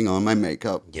me putting on my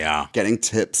makeup. Yeah. Getting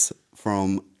tips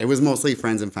from, it was mostly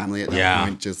friends and family at that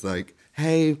point. Just like,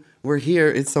 hey, we're here.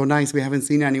 It's so nice. We haven't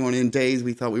seen anyone in days.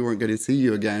 We thought we weren't going to see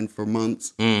you again for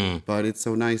months. But it's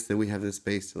so nice that we have this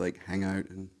space to like hang out.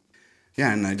 And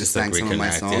I just sang some of my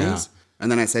songs. Yeah.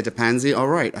 And then I said to Pansy, all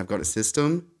right, I've got a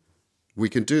system. We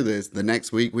can do this. The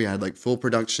next week we had like full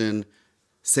production,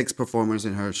 6 performers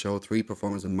in her show, 3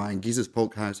 performers in mine. Gieza's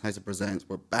Podcast, Gieza Presents.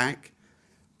 We're back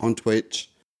on Twitch.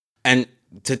 And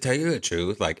to tell you the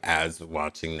truth, like as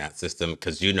watching that system,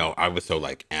 because I was so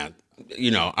like, I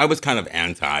was kind of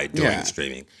anti doing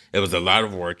streaming. It was a lot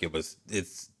of work.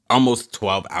 It's almost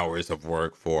 12 hours of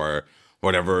work for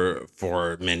whatever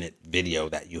 4-minute video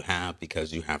that you have,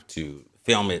 because you have to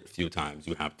film it a few times.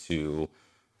 You have to,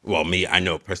 I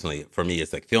know personally, for me,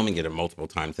 it's like filming it multiple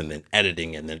times and then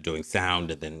editing and then doing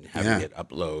sound and then having it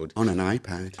upload. On an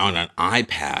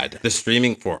iPad. The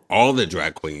streaming for all the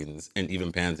drag queens and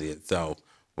even Pansy itself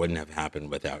wouldn't have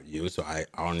happened without you. So I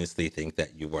honestly think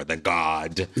that you are the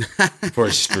god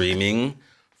for streaming.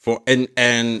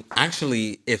 And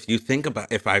actually, if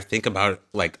I think about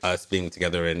like us being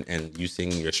together and you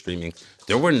seeing your streaming,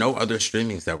 there were no other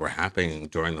streamings that were happening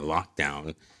during the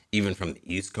lockdown, even from the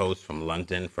East Coast, from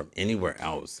London, from anywhere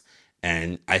else.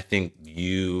 And I think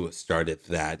you started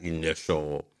that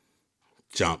initial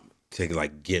jump to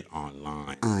like get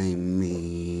online. I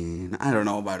mean, I don't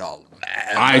know about all of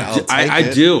that. I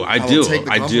do.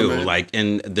 Compliment. Like,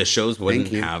 and the shows wouldn't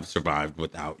have survived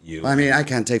without you. I mean, I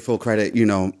can't take full credit.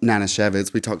 Nana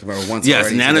Shevitz, we talked about her once Yes,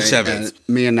 already. Nana today, Shevitz. And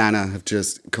me and Nana have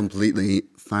just completely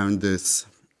found this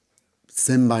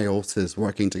symbiosis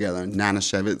working together. Nana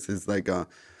Shevitz is like a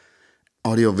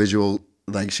audiovisual,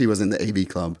 like she was in the AV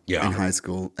club in high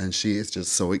school, and she is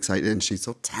just so excited and she's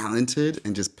so talented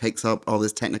and just picks up all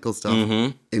this technical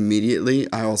stuff immediately.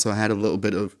 I also had a little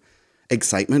bit of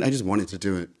excitement. I just wanted to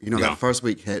do it. That first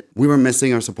week hit, we were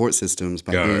missing our support systems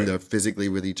by being there physically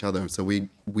with each other. So we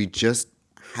just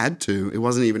had to. It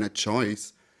wasn't even a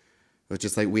choice. It was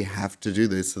just like, we have to do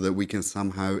this so that we can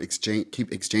somehow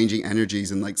keep exchanging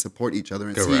energies and like support each other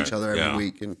and see each other every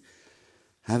week and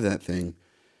have that thing.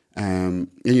 And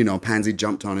Pansy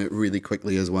jumped on it really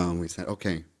quickly as well. And we said,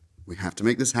 okay, we have to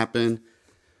make this happen.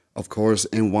 Of course,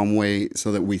 in one way,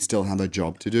 so that we still have a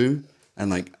job to do. And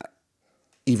like,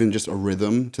 even just a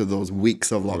rhythm to those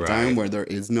weeks of lockdown where there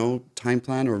is no time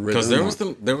plan or rhythm. Because there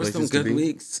was some good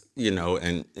weeks,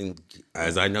 and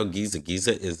as I know,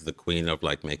 Gieza is the queen of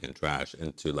like making trash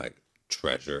into like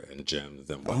treasure and gems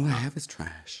and whatnot. All I have is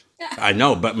trash. I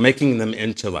know, but making them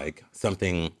into like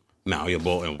something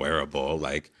malleable and wearable.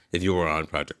 Like if you were on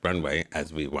Project Runway,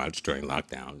 as we watched during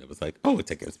lockdown, it was like, oh,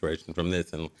 take inspiration from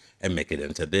this and make it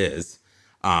into this.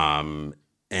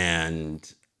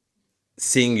 And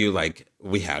seeing you, like,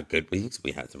 we had good weeks,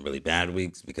 we had some really bad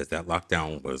weeks, because that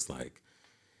lockdown was like,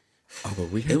 but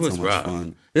we had so much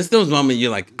fun. It's those moments you're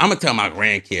like, I'm gonna tell my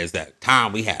grandkids that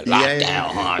time we had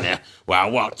lockdown on where I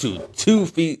walked 2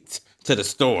 feet to the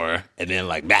store and then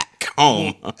like back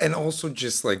home. And also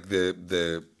just like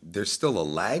there's still a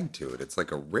lag to it. It's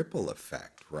like a ripple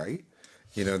effect, right?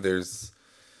 There's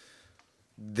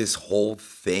this whole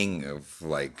thing of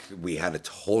like, we had a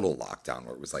total lockdown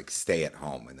where it was like stay at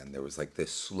home, and then there was like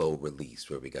this slow release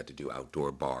where we got to do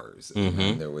outdoor bars, and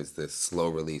then there was this slow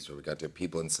release where we got to have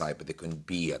people inside but they couldn't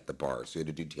be at the bar, so we had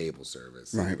to do table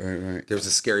service. Right. There was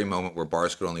a scary moment where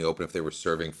bars could only open if they were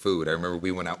serving food. I remember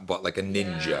we went out and bought like a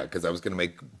ninja because I was going to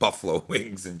make buffalo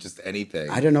wings and just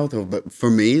anything. I don't know though, but for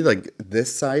me, like,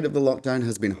 this side of the lockdown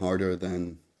has been harder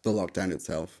than the lockdown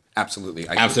itself. Absolutely.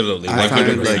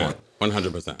 100%.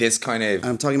 100%. This kind of...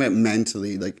 I'm talking about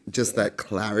mentally, like, just that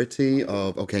clarity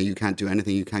of, okay, you can't do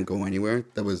anything, you can't go anywhere.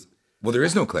 That was... Well, there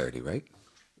is no clarity, right?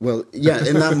 Well, yeah,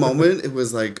 in that moment, it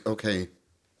was like, okay,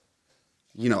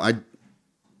 I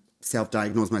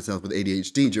self-diagnosed myself with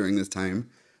ADHD during this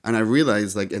time. And I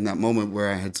realized, like, in that moment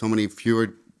where I had so many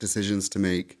fewer decisions to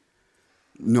make,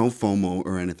 no FOMO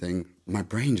or anything, my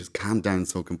brain just calmed down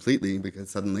so completely because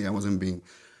suddenly I wasn't being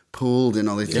pulled in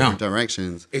all these different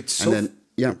directions. It's and then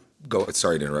Yeah. Go.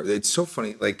 Sorry to interrupt. It's so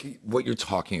funny. Like what you're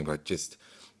talking about, just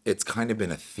it's kind of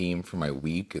been a theme for my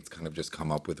week. It's kind of just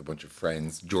come up with a bunch of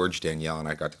friends. George, Danielle, and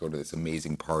I got to go to this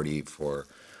amazing party for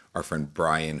our friend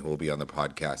Brian, who will be on the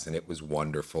podcast, and it was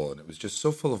wonderful, and it was just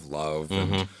so full of love,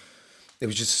 and it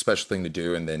was just a special thing to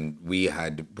do. And then we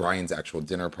had Brian's actual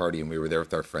dinner party, and we were there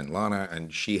with our friend Lana,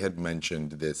 and she had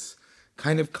mentioned this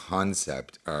kind of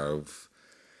concept of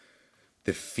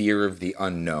the fear of the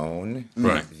unknown,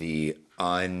 Right. the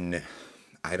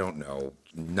I don't know,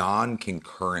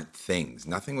 non-concurrent things.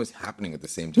 Nothing was happening at the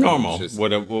same time. It was Normal. just-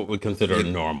 What we consider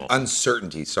normal.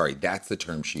 Uncertainty. Sorry, that's the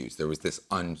term she used. There was this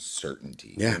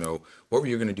uncertainty. Yeah. You know, what were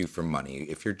you going to do for money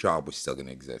if your job was still going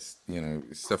to exist? You know,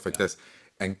 stuff like this.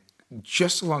 And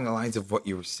just along the lines of what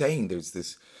you were saying, there's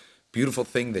this beautiful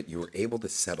thing that you were able to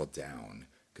settle down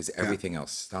because everything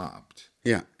else stopped.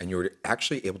 Yeah. And you were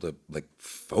actually able to like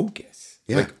focus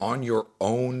Yeah. on your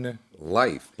own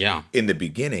life. Yeah. In the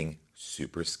beginning,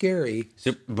 super scary.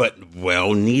 But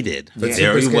well needed. But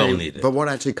Very super well scary. needed. But what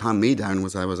actually calmed me down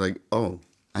was I was like, oh,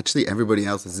 actually everybody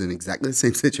else is in exactly the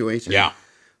same situation. Yeah.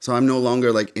 So I'm no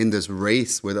longer like in this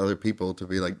race with other people to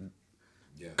be like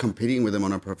competing with them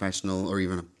on a professional or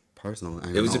even a personal. I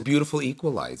It don't was a know. beautiful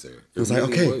equalizer. It was like,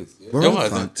 okay, was. Yeah. we're It all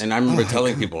was. fucked. And I remember Oh,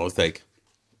 telling people, I was like,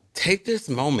 take this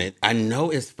moment. I know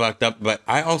it's fucked up, but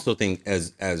I also think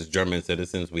as German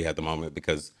citizens, we had the moment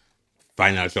because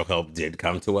financial help did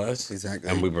come to us. Exactly.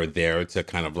 And we were there to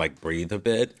kind of like breathe a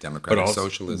bit. Democratic but also,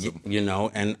 socialism. You know,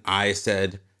 and I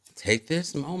said, take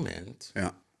this moment.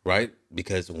 Yeah. Right?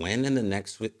 Because when in the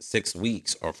next 6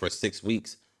 weeks or for 6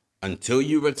 weeks until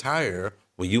you retire,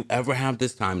 will you ever have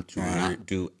this time to not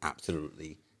do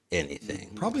absolutely anything?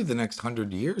 Probably the next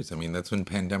 100 years. I mean, that's when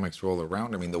pandemics roll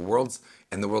around. I mean, the world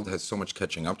has so much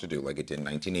catching up to do. Like it did in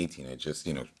 1918. It just,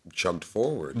 chugged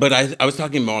forward. But I was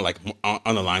talking more like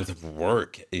on the lines of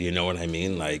work. You know what I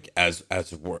mean? Like as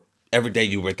work, every day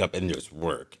you wake up and there's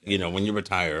work. You know, when you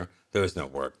retire, there's no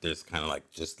work. There's kind of like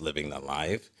just living the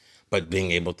life. But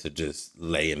being able to just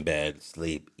lay in bed,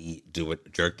 sleep, eat, do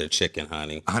it, jerk the chicken,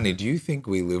 honey. Honey, do you think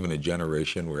we live in a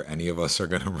generation where any of us are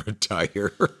going to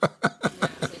retire?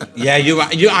 Yeah, you're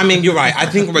right. You're right. I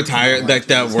think retire, like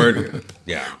that word.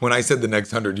 Yeah, When I said the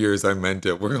next 100 years, I meant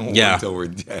it. We're going to Yeah. wait until we're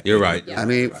dead. you're right. Yeah. I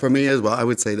mean, for me as well, I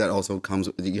would say that also comes,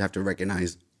 you have to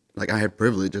recognize, like I had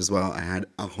privilege as well. I had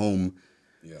a home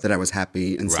that I was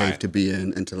happy and safe Right. to be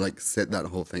in and to like sit that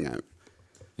whole thing out.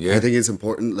 Yeah. I think it's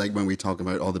important, like when we talk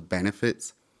about all the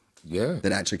benefits Yeah.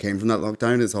 that actually came from that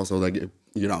lockdown, it's also like, And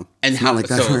it's not like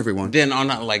that for everyone. Then on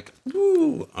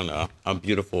a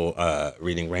beautiful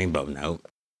reading rainbow note,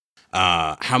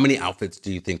 how many outfits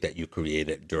do you think that you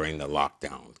created during the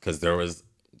lockdown? Because there was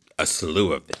a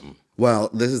slew of them. Well,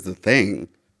 this is the thing.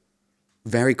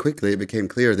 Very quickly, it became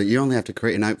clear that you only have to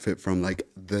create an outfit from like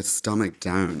the stomach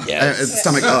down. Yes.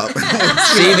 Stomach up.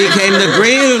 She became the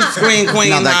green screen queen,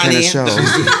 Not that kind honey. of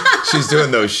show. She's doing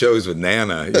those shows with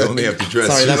Nana. You only have to dress.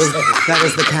 Sorry, that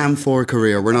was the Cam 4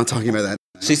 career. We're not talking about that.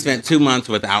 She spent 2 months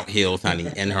without heels, honey,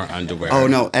 in her underwear. Oh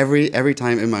no! Every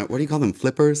time in my, what do you call them?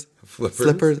 Flippers?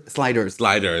 Flippers? Sliders.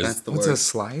 Sliders. That's the What's word. a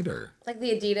slider? Like the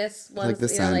Adidas ones. Like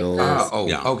the you know, sandals. the-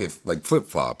 Yeah. Okay, like flip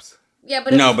flops. yeah,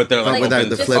 but No, it's- but they're like without open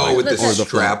the to- flip. Oh, with the Or the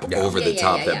strap flip. over Yeah, the yeah,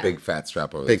 top, yeah, that yeah. big fat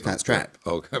strap over Big the top. fat strap.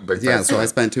 Okay, big Yeah, fat so I strap.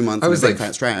 spent 2 months I with was a big like-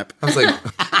 fat strap. I was like,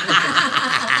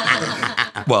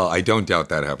 well, I don't doubt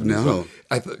that happened. No.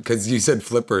 Because you said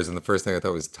flippers, and the first thing I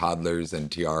thought was toddlers and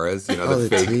tiaras. You know, Oh, the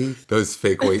the fake, teeth. those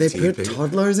fake weight They teeth. put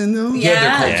toddlers in those? Yeah.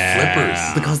 They're called Yeah.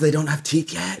 flippers. Because they don't have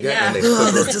teeth yet? Yeah. and they Oh,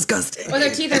 flip that's around. disgusting. Or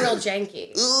their teeth are real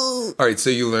janky. All right, so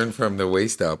you learned from the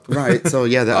waist up. Right, so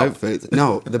yeah, the outfits.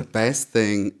 No, the best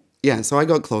thing. Yeah, so I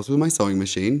got close with my sewing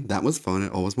machine. That was fun. I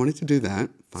always wanted to do that.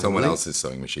 Someone Finally. else's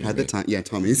sewing machine. At you the mean. time. Yeah,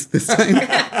 Tommy's this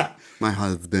time. My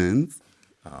husband's.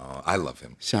 Oh, I love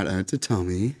him. Shout out to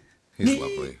Tommy. He's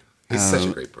lovely. He's such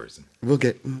a great person. We'll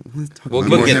get about We'll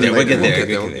more get him there. We'll later. get there.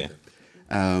 We'll We'll get get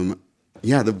there.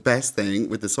 Yeah, the best thing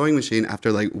with the sewing machine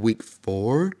after like week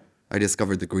 4, I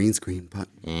discovered the green screen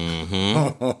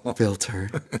button filter,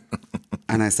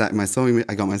 and I sat in my sewing.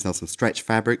 I got myself some stretch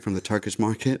fabric from the Turkish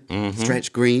market,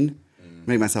 stretch green.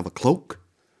 Made myself a cloak.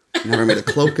 Never made a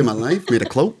cloak in my life. Made a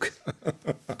cloak.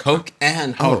 Coke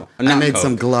and I made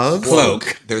some gloves.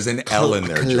 cloak. There's an L in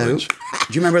there, Cloak. George. Do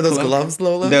you remember those gloves,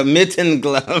 Lola? The mitten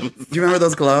gloves. Do you remember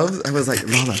those gloves? I was like,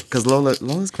 Lola, because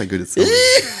Lola's quite good at sewing.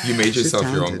 You made She's yourself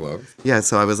your own talented. gloves. Yeah,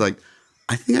 so I was like,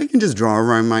 I think I can just draw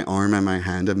around my arm and my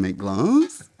hand and make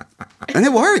gloves. And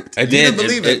it worked. I You did. didn't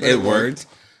believe It but worked.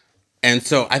 And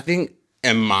so I think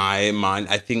in my mind,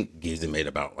 I think Gieza made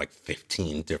about like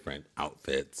 15 different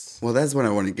outfits. Well, that's what I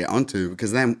want to get onto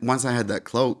because then once I had that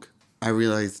cloak, I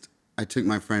realized I took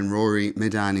my friend Rory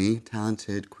Medani,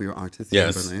 talented queer artist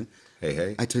Yes. in Berlin.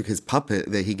 Hey. I took his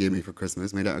puppet that he gave me for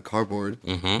Christmas, made out of cardboard.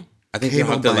 I think you'll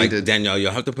have to, like, Cable-binded. Danielle,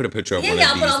 you'll have to put a picture of Yeah, one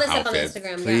yeah, of I'll these put all this up on outfits.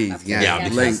 Instagram. Please, absolutely. yeah.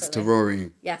 because- Links to definitely.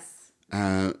 Rory. Yes.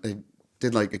 I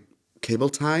did like a cable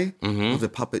tie of the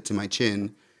puppet to my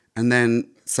chin, and then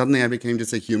suddenly I became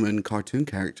just a human cartoon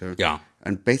character. Yeah.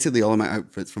 And basically all of my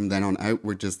outfits from then on out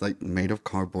were just like made of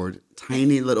cardboard,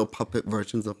 tiny little puppet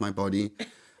versions of my body,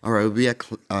 or I would be a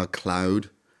cloud,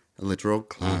 a literal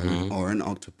cloud, or an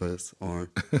octopus,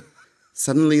 or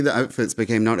suddenly the outfits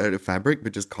became not out of fabric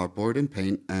but just cardboard and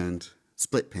paint and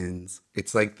split pins.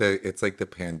 It's like the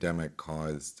pandemic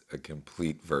caused a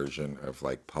complete version of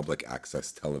like public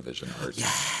access television art.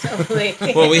 Totally.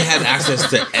 Well, we had access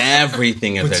to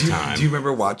everything at that time. Do you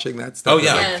remember watching that stuff? Oh,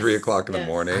 yeah. At like Yes. 3:00 in the Yes.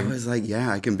 I morning. was like, yeah,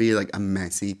 I can be like a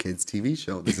messy kids TV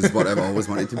show. This is what I've always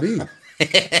wanted to be.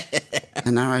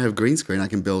 And now I have green screen. I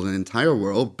can build an entire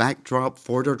world. Backdrop,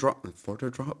 forder drops. Forder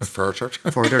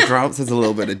drops is a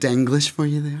little bit of Denglish for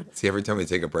you there. See, every time we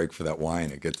take a break for that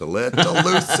wine, it gets a little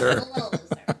looser.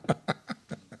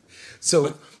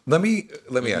 So let me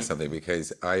ask something,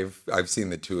 because I've seen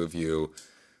the two of you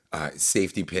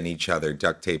safety pin each other,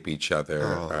 duct tape each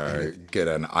other, get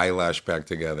an eyelash back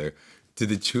together. Do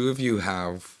the two of you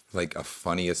have like a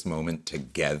funniest moment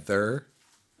together?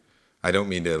 I don't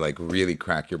mean to like really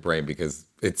crack your brain, because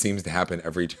it seems to happen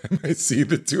every time I see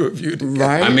the two of you together.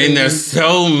 Right? I mean, there's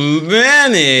so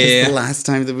many. The last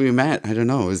time that we met, I don't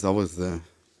know, it was always the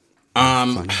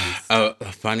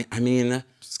Funny. I mean,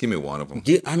 Just give me one of them.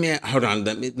 Hold on.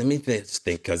 Let me think,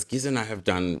 because Gieza and I have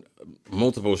done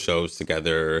multiple shows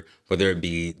together, whether it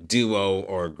be duo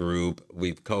or group.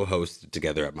 We've co-hosted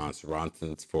together at Monster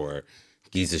Ronson's for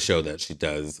Gieza's show that she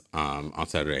does on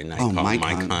Saturday night called Mike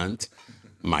Mike Hunt. Hunt.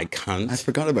 Mike Hunt. I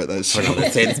forgot about that show. Hold on,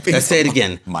 let's say it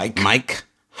again. Mike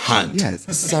Hunt. Yes,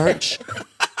 search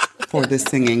for the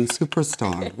singing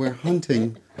superstar. We're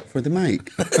hunting for the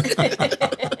mic.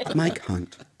 Mic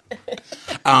hunt.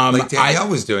 Like Danielle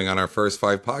was doing on our first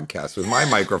 5 podcasts with my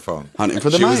microphone. Hunting for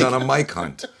the She was mic. on a mic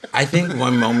hunt. I think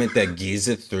one moment that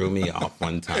Gieza threw me off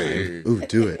one time. Ooh,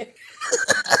 do it.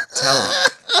 Tell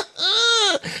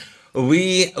him.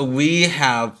 We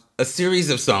have a series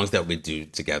of songs that we do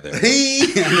together.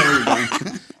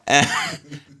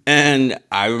 And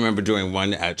I remember doing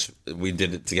one we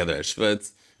did it together at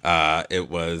Schwitz. It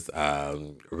was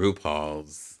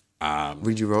RuPaul's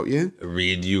Read You Wrote You?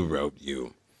 Read You Wrote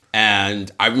You.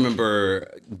 And I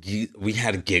remember we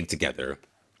had a gig together,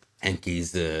 and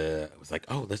Gieza was like,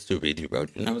 oh, let's do Read You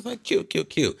Wrote You. And I was like, cute, cute,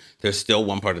 cute. There's still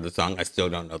one part of the song. I still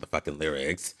don't know the fucking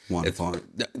lyrics. One part.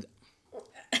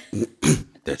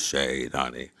 The shade,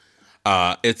 honey.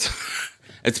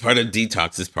 It's part of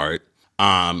Detox's part.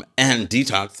 And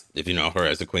Detox, if you know her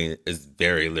as a queen, is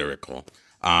very lyrical.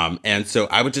 And so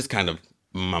I would just kind of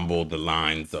mumble the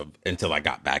lines until I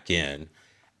got back in.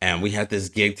 And we had this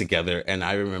gig together, and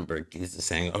I remember Gieza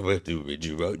saying, oh, we'll do Read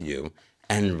You Wrote You.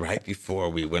 And right before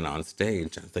we went on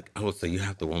stage, I was like, oh, so you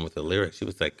have the one with the lyrics? She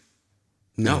was like,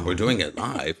 no, we're doing it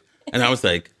live. And I was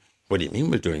like, what do you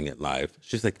mean we're doing it live?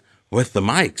 She's like, with the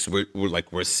mics,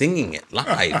 we're singing it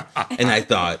live. And I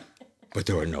thought, but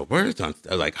there were no words on.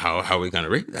 I was like, how are we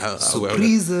gonna read? I was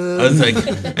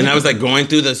like going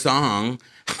through the song,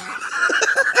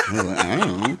 I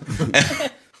don't know.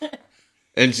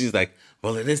 and she's like,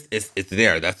 well, it's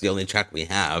there. That's the only track we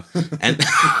have. And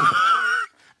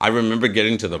I remember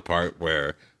getting to the part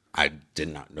where I did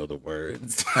not know the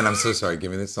words. And I'm so sorry.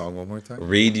 Give me this song one more time.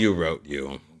 Read You Wrote You.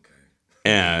 Okay.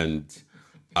 And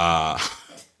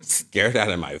scared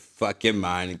out of my fucking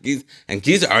mind. And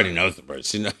Gieza already knows the words.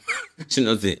 She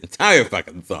knows the entire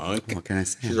fucking song. What can I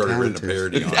say? She's I'm already written a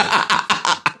talented. parody on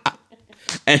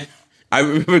it. And I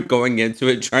remember going into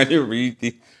it, trying to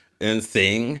read and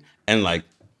sing, and like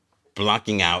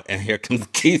blocking out. And here comes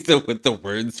Gieza with the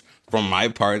words from my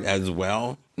part as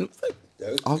well. And it was like,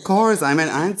 Of course, I'm an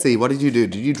auntie. What did you do?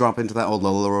 Did you drop into that old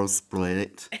Lola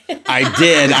split? I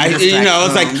did.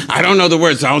 It's like, I don't know the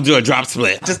words, so I'll do a drop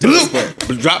split. Just do a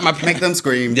split. Drop my... Make them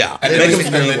scream. Yeah. And Make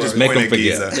then them just make point them at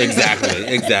forget. Gieza.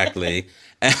 Exactly.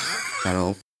 That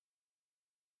old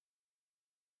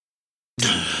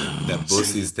That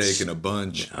pussy's taking a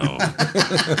bunch. Oh.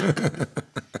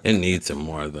 It needs some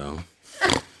more, though.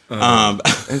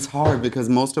 It's hard because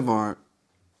a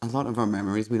lot of our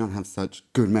memories, we don't have such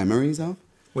good memories of.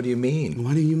 What do you mean?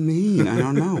 What do you mean? I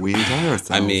don't know. We enjoy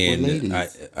ourselves. I mean, we're ladies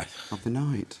I- of the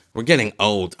night. we're getting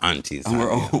old aunties. And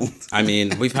we're aren't we? old. I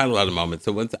mean, we've had a lot of moments.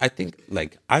 So I think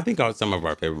some of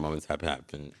our favorite moments have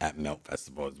happened at Melt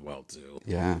Festival as well, too.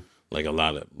 Yeah. Like a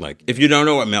lot of, like, if you don't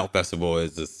know what Melt Festival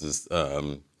is, this is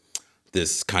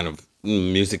this kind of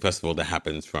music festival that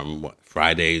happens from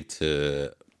Friday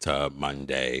to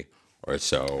Monday or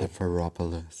so.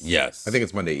 Ferropolis. Yes. I think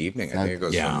it's Monday evening. I think it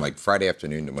goes Yeah. from like Friday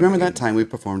afternoon to Monday. Remember that evening. time we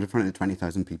performed in front of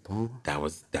 20,000 people? That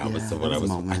was that what was I a was.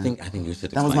 moment. I think you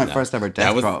should. That was explain my first ever That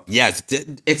death was drop. yes.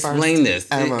 Explain this.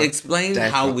 ever Explain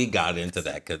death how drop. we got into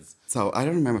that because So I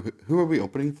don't remember who were we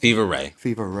opening for? Fever Ray.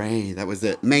 Fever Ray. That was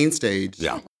it. Main stage.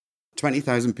 Yeah.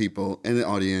 20,000 people in the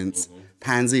audience.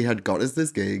 Pansy had got us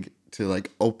this gig to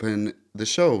like open the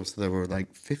show. So there were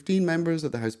like 15 members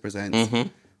of the House Presents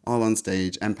all on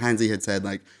stage. And Pansy had said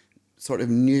like sort of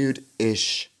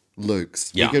nude-ish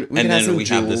looks. Yeah. We could and have then some we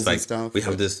have jewels this and like stuff. we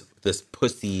have this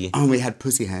pussy Oh, we had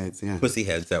pussy heads, yeah. pussy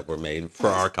heads that were made for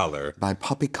our color. By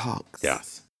Poppy Cox.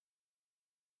 Yes.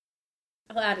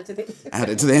 I'll add it to the Instagram. Add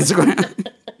it to the Instagram.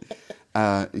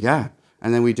 Yeah.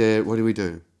 And then we did, what did we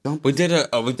do? We did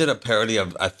a parody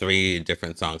of 3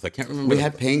 different songs. I can't remember. We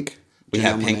had Pink. we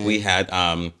had Janelle Pink. Monáe, We had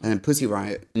and then Pussy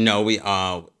Riot. no. We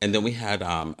and then we had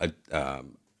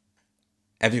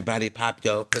everybody pop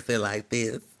your pussy like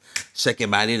this, shake your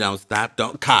body, don't stop,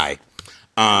 don't Kai.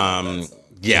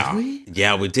 Yeah, Did we?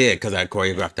 yeah, we did because I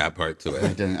choreographed that part to it. I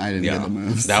didn't Yeah, get the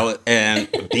moves. that was and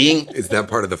being Is that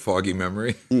part of the foggy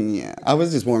memory? Yeah. I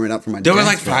was just warming up for my there was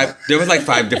death like drop. 5. There was like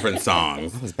 5 different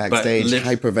songs. I was backstage lit-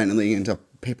 hyperventilating into a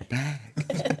paper bag.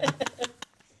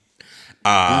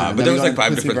 but then there we was like got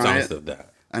 5 Pussy different Riot. songs of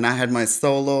that. And I had my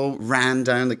solo, ran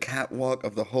down the catwalk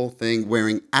of the whole thing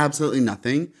wearing absolutely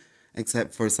nothing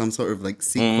except for some sort of like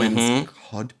sequins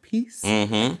cod piece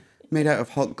made out of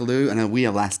hot glue and a wee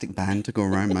elastic band to go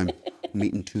around my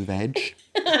meat and 2 veg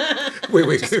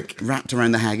Wait. wrapped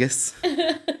around the haggis.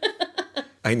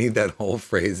 I need that whole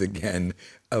phrase again.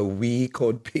 A wee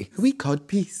cod piece. A wee cod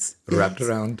piece. Wrapped Yes.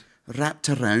 around. Wrapped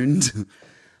around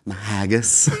my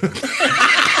haggis.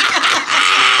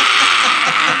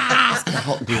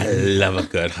 Hot glue. I love a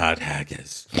good hot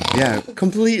haggis. Yeah,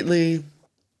 completely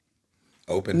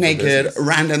Open for naked, business.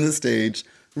 ran down the stage,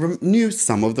 knew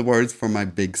some of the words for my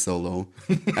big solo.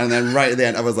 And then right at the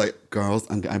end, I was like, girls,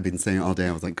 I've been saying it all day.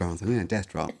 I was like, girls, I'm in a death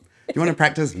drop. You want to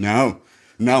practice? No,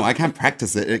 I can't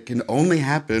practice it. It can only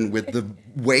happen with the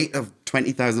weight of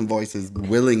 20,000 voices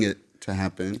willing it to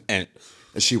happen. And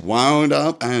She wound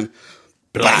up and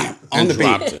bam, on and the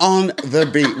dropped beat. it. On the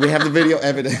beat. We have the video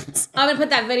evidence. I'm gonna put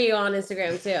that video on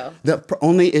Instagram too. The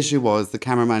only issue was the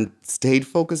cameraman stayed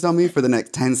focused on me for the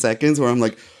next 10 seconds where I'm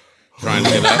like, trying to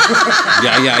get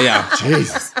up. Yeah.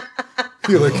 Jesus.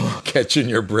 You're like catching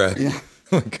your breath. Yeah.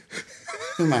 Like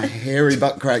My hairy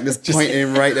butt crack just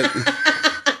pointing right at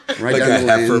right like a down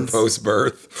the heifer lens.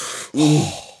 post-birth.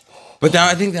 But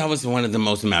I think that was one of the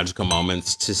most magical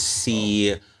moments to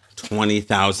see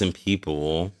 20,000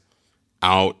 people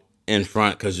out in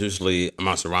front. Because usually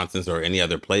Monster Ronson's or any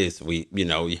other place,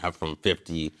 you have from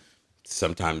 50,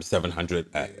 sometimes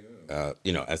 700,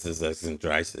 SSX and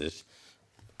Dreißig.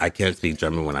 I can't speak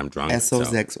German when I'm drunk.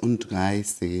 S01E11.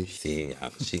 See,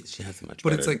 she has a much But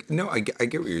better. it's like, no, I get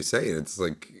what you're saying. It's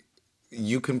like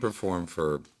you can perform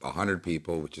for 100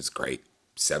 people, which is great.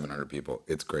 700 people,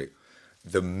 it's great.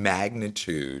 The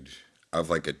magnitude of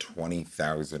like a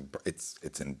 20,000, it's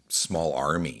a small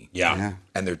army. yeah.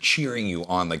 And they're cheering you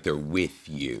on like they're with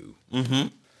you. Mm-hmm.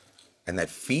 And that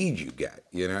feed you get,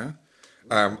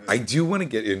 I do want to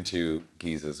get into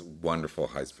Gieza's wonderful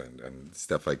husband and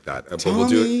stuff like that. But we'll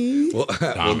do it.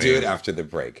 We'll do it after the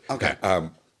break. Okay.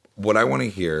 What I want to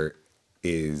hear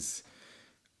is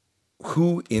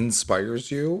who inspires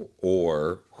you,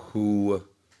 or who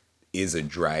is a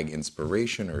drag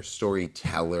inspiration or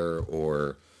storyteller,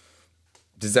 or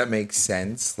does that make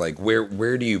sense? Like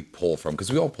where do you pull from?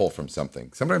 Because we all pull from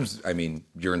something. Sometimes,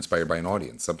 you're inspired by an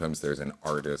audience. Sometimes there's an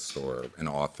artist or an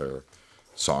author,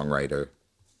 songwriter.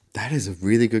 That is a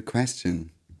really good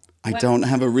question. I don't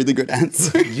have a really good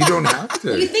answer. You don't have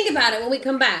to. You think about it when we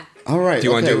come back. All right. Do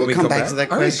you want to do it when we we'll come back to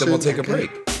that All right, question. then we'll take a Okay.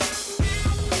 break.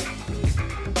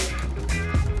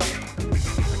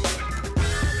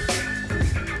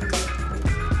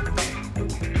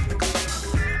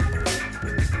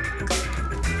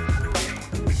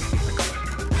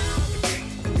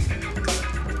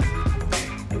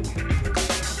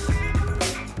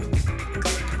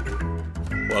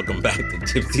 Welcome back to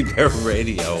Gypsy Bear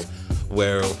Radio,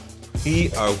 where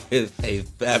we are with a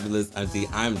fabulous auntie.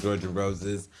 I'm Georgia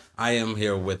Roses. I am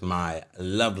here with my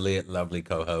lovely, lovely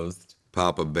co-host.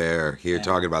 Papa Bear here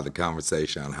talking about the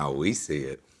conversation on how we see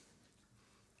it.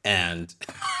 And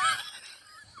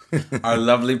our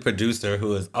lovely producer,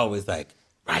 who is always like,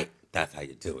 right, that's how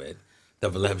you do it. The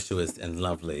voluptuous and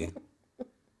lovely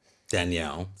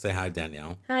Danielle. Say hi,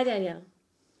 Danielle. Hi, Danielle.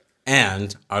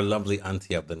 And our lovely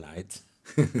auntie of the night,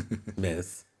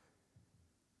 Miss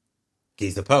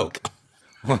Gieza Poke.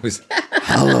 What was?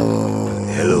 Hello.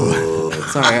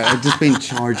 Sorry, I've just been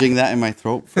charging that in my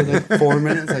throat for like 4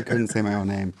 minutes. I couldn't say my own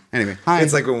name. Anyway, hi.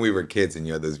 It's like when we were kids and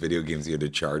you had those video games you had to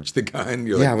charge the gun.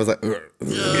 You're Yeah, I like, was like,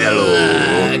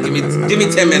 Give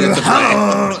me 10 minutes to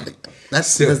play.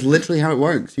 that's literally how it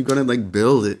works. You gotta like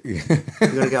build it. You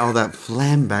gotta get all that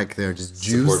phlegm back there, just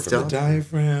support juiced from up. the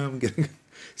diaphragm.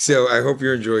 So I hope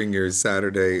you're enjoying your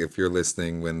Saturday if you're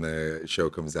listening when the show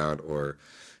comes out, or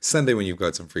Sunday when you've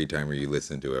got some free time or you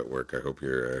listen to it at work. I hope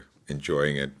you're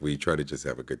enjoying it. We try to just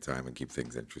have a good time and keep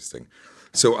things interesting.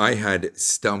 So I had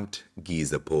stumped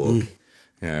Gieza Poke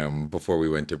before we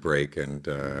went to break, and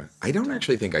I don't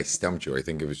actually think I stumped you. I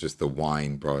think it was just the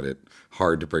wine brought it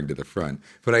hard to bring to the front.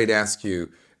 But I'd ask you,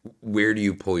 where do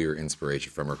you pull your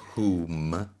inspiration from, or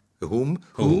whom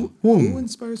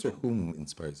inspires, or whom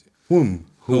inspires you?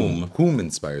 Whom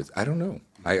inspires? I don't know.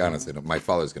 I honestly don't. My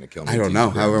father's going to kill me. I don't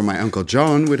know. However, my Uncle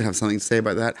John would have something to say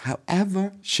about that.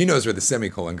 However, She knows where the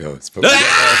semicolon goes. But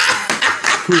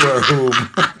who or whom?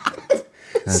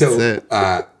 that's So, it.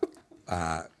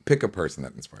 Pick a person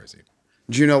that inspires you.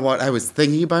 Do you know what? I was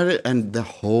thinking about it, and the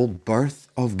whole birth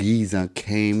of Gieza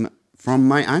came from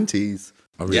my aunties.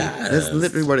 Yeah. That's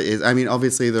literally what it is. I mean,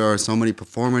 obviously, there are so many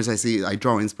performers. I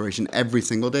draw inspiration every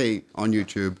single day on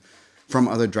YouTube from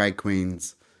other drag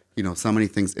queens. You know, so many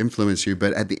things influence you.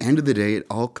 But at the end of the day, it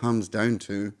all comes down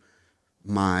to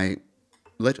my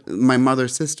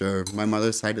mother's sister, my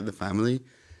mother's side of the family.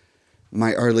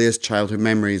 My earliest childhood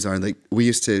memories are like, we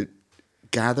used to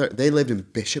gather. They lived in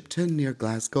Bishopton near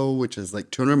Glasgow, which is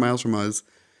like 200 miles from us.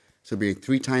 So it'd be a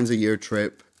 3 times a year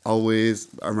trip. Always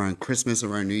around Christmas,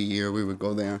 around New Year, we would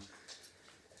go there.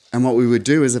 And what we would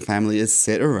do as a family is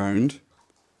sit around,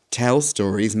 tell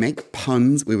stories, make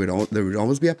puns. There would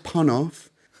always be a pun off.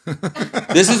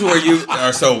 This is where you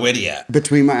are so witty at.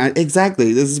 Between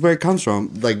exactly, this is where it comes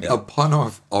from. Like A pun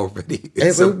off already. it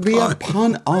It's a would be a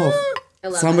pun off. I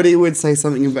love Somebody would say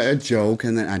something about a joke,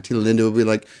 and then Auntie Linda would be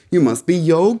like, "You must be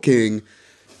yoking,"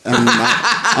 and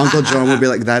my Uncle John would be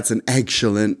like, "That's an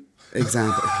excellent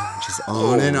example." Just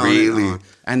on and on really? and on.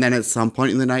 And then at some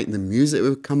point in the night, the music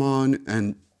would come on,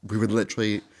 and we would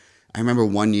literally. I remember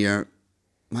one year,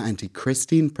 my auntie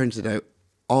Christine printed out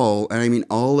all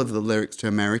of the lyrics to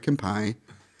American Pie,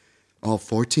 all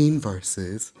 14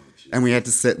 verses, and we had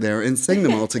to sit there and sing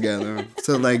them all together.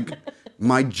 So like,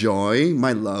 my joy,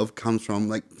 my love comes from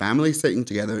like family sitting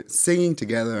together, singing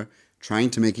together, trying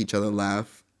to make each other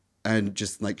laugh, and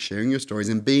just like sharing your stories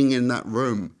and being in that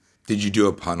room. Did you do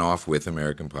a pun off with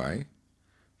American Pie?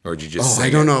 Or did you just sing I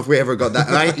don't it? know if we ever got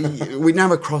that. We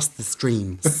never crossed the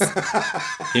streams.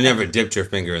 You never dipped your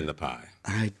finger in the pie.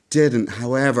 I didn't.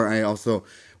 However, I also,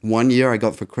 one year I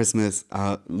got for Christmas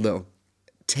a little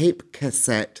tape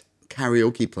cassette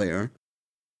karaoke player,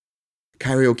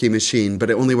 karaoke machine,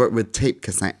 but it only worked with tape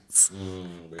cassettes.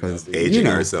 Because, Aging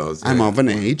ourselves, I'm yeah. of an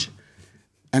age.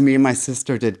 And me and my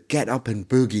sister did Get Up and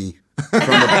Boogie from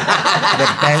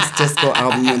the best disco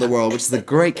album in the world, which is a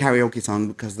great karaoke song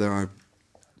because there are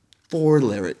 4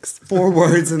 lyrics, 4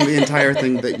 words in the entire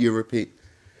thing that you repeat.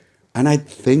 And I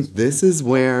think this is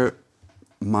where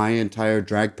my entire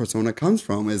drag persona comes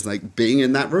from, is like being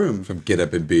in that room. From Get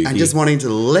Up and Be. And just wanting to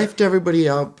lift everybody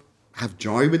up, have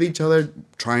joy with each other,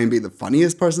 try and be the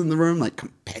funniest person in the room, like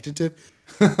competitive.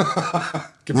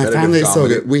 My family is so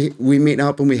good. We meet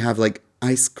up and we have like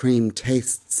ice cream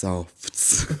taste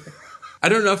softs. I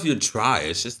don't know if you'd try.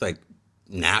 It's just like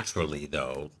naturally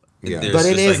though. Yeah. There's But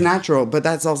it just, is like, natural. But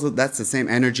that's the same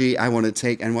energy I want to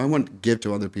take and I want to give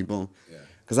to other people.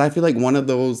 Because I feel like one of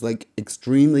those like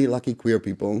extremely lucky queer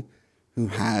people who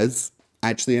has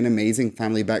actually an amazing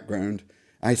family background.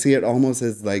 I see it almost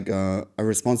as like a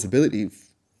responsibility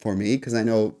for me, because I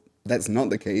know that's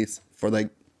not the case for like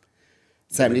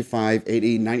 75,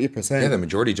 80, 90% Yeah, the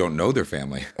majority don't know their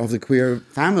family. of the queer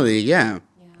family. Yeah.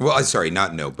 Well, I'm sorry,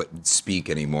 not know, but speak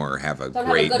anymore, have a Don't have a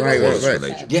great good Right, close right.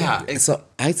 relationship. yeah. So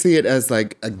I see it as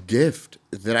like a gift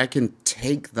that I can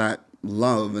take that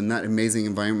love and that amazing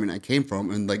environment I came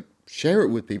from and like share it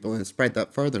with people and spread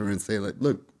that further and say like,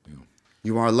 look,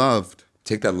 you are loved.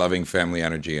 Take that loving family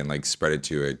energy and like spread it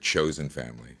to a chosen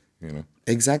family, you know?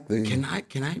 Exactly. Can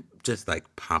I just like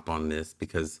pop on this,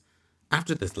 because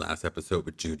after this last episode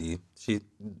with Judy, she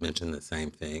mentioned the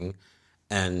same thing,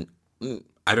 and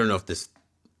I don't know if this,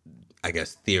 I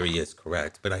guess, theory is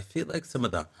correct, but I feel like some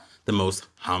of the most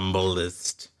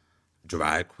humblest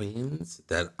drag queens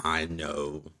that I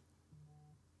know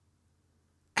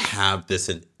have this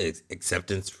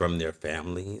acceptance from their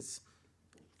families,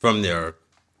 from their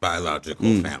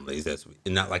biological families,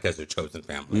 not like as a chosen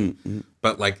family,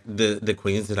 but like the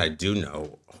queens that I do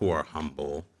know who are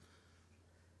humble,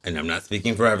 and I'm not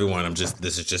speaking for everyone.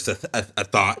 This is just a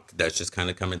thought that's just kind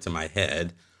of come into my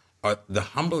head. Are the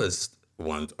humblest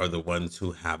ones are the ones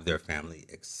who have their family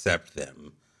accept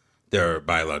them, their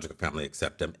biological family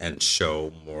accept them, and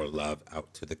show more love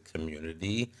out to the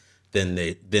community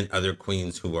than other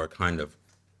queens who are kind of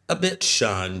a bit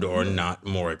shunned or not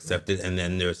more accepted. And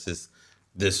then there's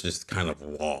this just kind of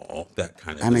wall that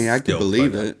kind of. I mean, I could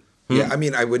believe it. Yeah, I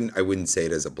mean, I wouldn't say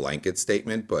it as a blanket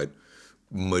statement, but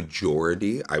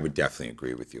majority, I would definitely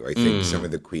agree with you. I think some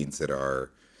of the queens that are,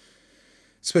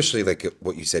 especially like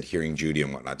what you said, hearing Judy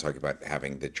and whatnot, talking about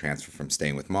having the transfer from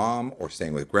staying with mom or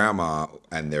staying with grandma,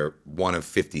 and they're one of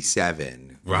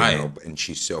 57, right? You know, and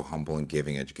she's so humble and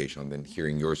giving, educational, and then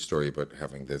hearing your story about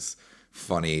having this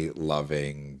funny,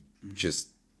 loving, just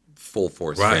full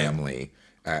force family.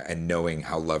 And knowing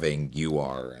how loving you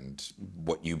are and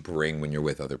what you bring when you're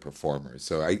with other performers.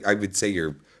 So I would say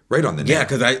you're right on the nail. Yeah,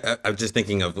 because I was just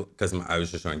thinking of, because I was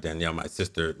just showing Danielle, my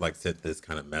sister, like, sent this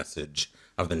kind of message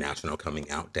of the National Coming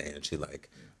Out Day, and she,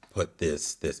 like, put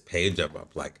this page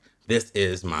up, like, this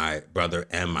is my brother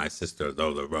and my sister,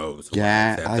 Lola Rose. Who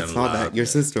Yeah, I saw that. Your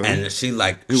sister. And she,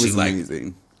 like,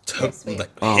 amazing.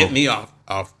 Hit me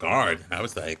off guard. I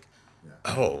was like,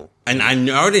 oh, and I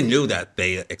already knew that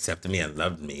they accepted me and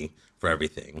loved me for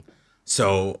everything.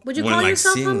 So Would you when call like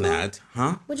yourself seeing humble? that,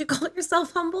 huh? Would you call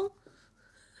yourself humble?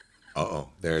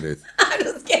 There it is. I'm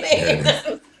just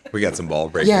kidding. We got some ball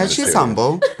breaking. Yeah, she's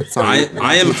humble. Sorry,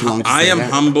 I am too long to I say am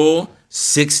that. humble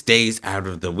 6 days out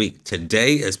of the week.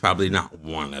 Today is probably not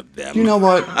one of them. You know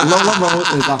what? Lola Rose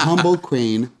is a humble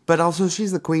queen, but also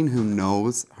she's a queen who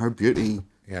knows her beauty.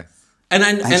 Yes.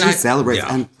 And she celebrates,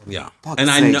 Yeah, and yeah. fuck's And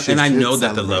I sake, know, she and I should know that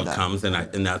the celebrate love that. comes,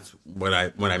 and that's what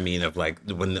I mean of, like,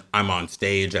 when I'm on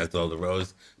stage as Lola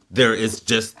Rose, there is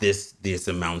just this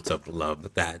amount of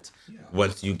love that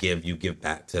once you give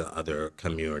back to other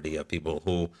community of people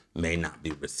who may not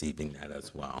be receiving that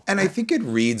as well. And I think it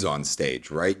reads on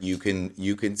stage, right? You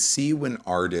can see when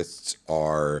artists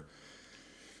are,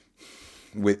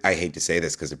 I hate to say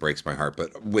this because it breaks my heart,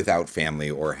 but without family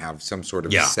or have some sort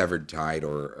of severed tide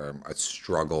or a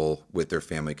struggle with their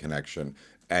family connection,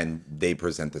 and they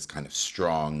present this kind of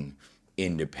strong,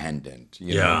 independent,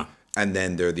 you know? And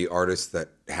then they're the artists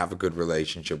that have a good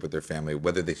relationship with their family,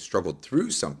 whether they struggled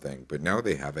through something, but now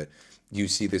they have it. You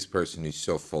see this person who's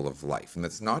so full of life. And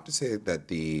that's not to say that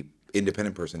the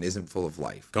independent person isn't full of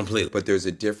life. Completely. But there's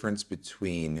a difference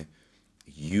between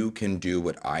you can do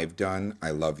what I've done. I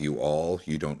love you all.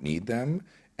 You don't need them.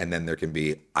 And then there can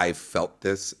be, I felt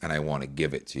this and I want to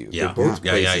give it to you. Yeah. They're both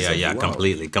places of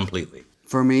love. Completely.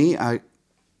 For me, I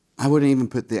wouldn't even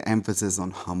put the emphasis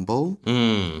on humble.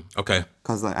 Okay.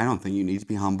 Because I don't think you need to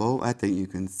be humble. I think you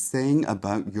can sing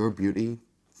about your beauty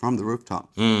from the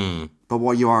rooftops. But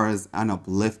what you are is an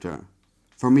uplifter.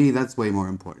 For me, that's way more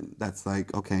important. That's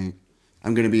like, okay,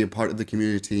 I'm going to be a part of the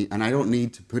community, and I don't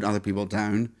need to put other people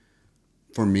down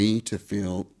for me to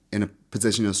feel in a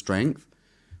position of strength.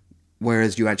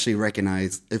 Whereas you actually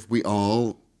recognize if we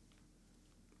all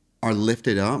are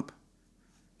lifted up,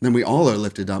 then we all are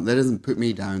lifted up. That doesn't put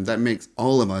me down. That makes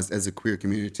all of us as a queer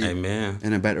community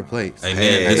in a better place. Amen.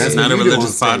 Hey, This is not a what you do on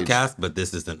religious stage. podcast, but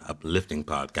this is an uplifting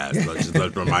podcast.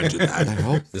 Let's remind you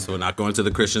that. This will not go into the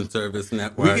Christian Service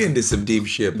Network. We get into some deep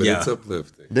shit, but it's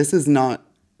uplifting. This is not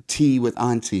tea with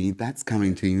Auntie. That's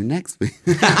coming to you next week.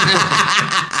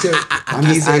 So, I'm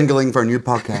just angling for a new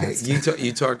podcast.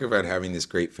 you talk about having this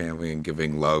great family and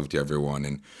giving love to everyone,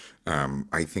 and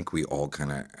I think we all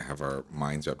kind of have our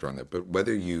minds wrapped around that. But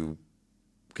whether you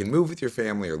can move with your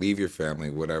family or leave your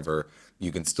family, whatever,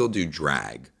 you can still do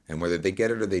drag. And whether they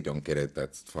get it or they don't get it,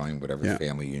 that's fine, whatever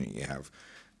family unit you have.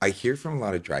 I hear from a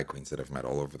lot of drag queens that I've met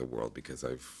all over the world because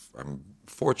I'm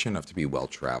fortunate enough to be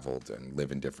well-traveled and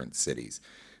live in different cities.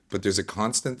 But there's a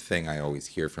constant thing I always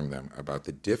hear from them about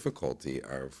the difficulty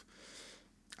of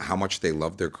how much they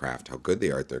love their craft, how good they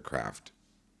are at their craft,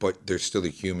 but there's still a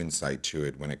human side to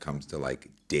it when it comes to like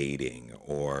dating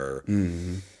or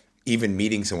even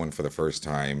meeting someone for the first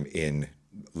time in,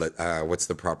 what's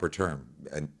the proper term?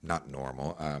 Not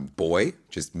normal. Boy,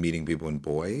 just meeting people in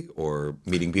boy or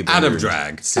meeting people Out in of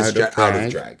drag. Out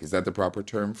of drag. Is that the proper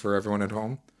term for everyone at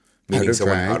home? Meeting of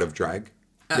someone drag. out of drag?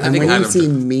 And when you say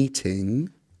meeting,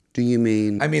 do you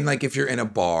mean I mean, like if you're in a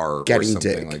bar or Getting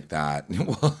something dick. like that.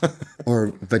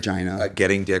 or vagina?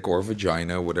 Getting dick or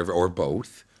vagina, whatever, or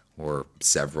both, or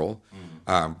several.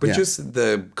 But Yeah. just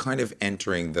the kind of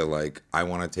entering the like, I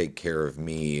want to take care of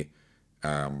me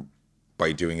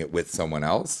by doing it with someone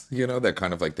else, you know, that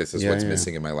kind of like, this is what's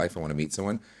missing in my life. I want to meet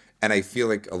someone. And I feel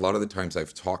like a lot of the times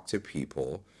I've talked to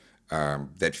people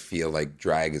that feel like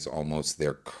drag is almost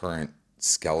their current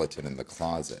skeleton in the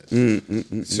closet.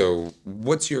 So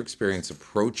what's your experience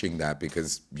approaching that?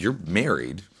 Because you're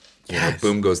married. You know,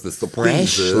 boom goes the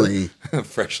Freshly.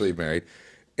 freshly married.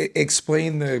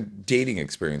 Explain the dating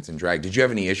experience in drag. Did you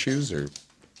have any issues or?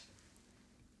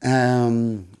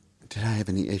 Did I have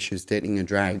any issues dating in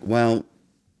drag? Well,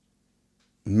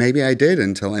 maybe I did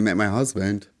until I met my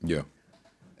husband. Yeah.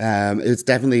 It's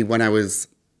definitely when I was,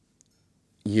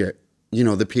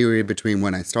 the period between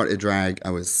when I started drag, I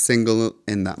was single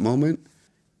in that moment.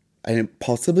 And it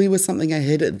possibly was something I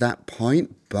hid at that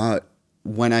point, but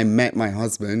when I met my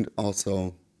husband,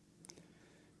 also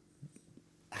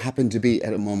happened to be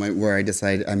at a moment where I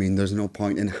decided, there's no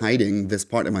point in hiding this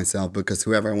part of myself because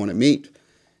whoever I want to meet,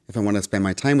 if I want to spend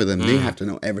my time with them, they have to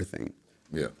know everything.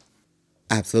 Yeah.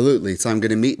 Absolutely. So I'm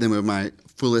going to meet them with my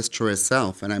fullest, truest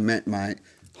self. And I met my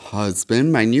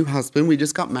husband, my new husband. We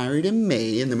just got married in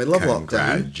May in the middle of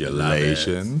lockdown.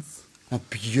 Congratulations. A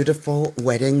beautiful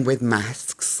wedding with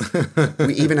masks.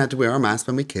 We even had to wear our masks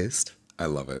when we kissed. I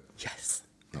love it. Yes.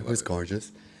 It was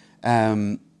gorgeous.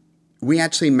 We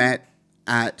actually met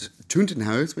at Toonton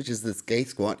House, which is this gay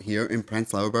squat here in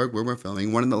Prenzlauer Berg where we're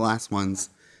filming. One of the last ones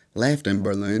left in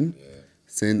Berlin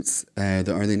since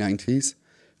the early 90s.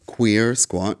 Queer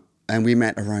squat. And we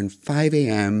met around 5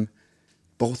 a.m.,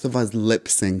 both of us lip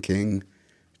syncing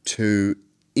to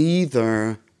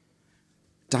either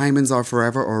Diamonds Are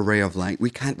Forever or Ray of Light. We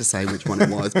can't decide which one it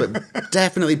was, but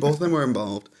definitely both of them were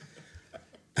involved.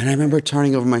 And I remember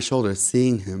turning over my shoulder,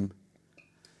 seeing him,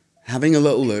 having a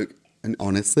little look. And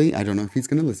honestly, I don't know if he's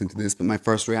going to listen to this, but my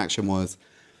first reaction was,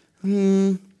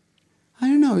 I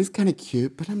don't know, he's kind of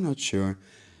cute, but I'm not sure.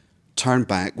 Turned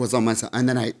back, was on myself. And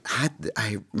then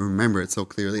I remember it so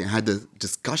clearly. I had this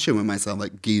discussion with myself,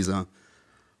 like, Gieza,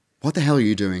 what the hell are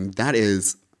you doing? That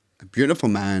is a beautiful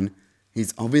man.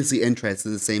 He's obviously interested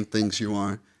in the same things you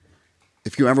are.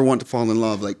 If you ever want to fall in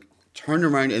love, like, turn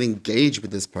around and engage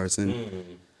with this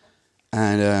person.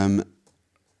 And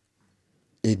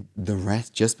the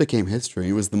rest just became history.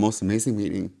 It was the most amazing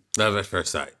meeting. Love at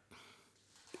first sight.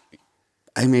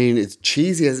 As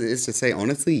cheesy as it is to say,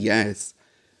 honestly, yes.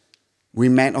 We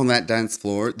met on that dance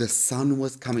floor. The sun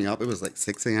was coming up. It was like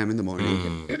 6 a.m. in the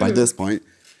morning by this point.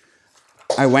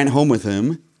 I went home with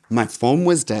him. My phone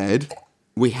was dead.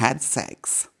 We had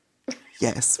sex.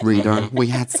 Yes, reader, we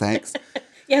had sex.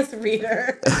 Yes,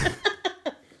 reader.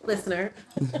 Listener.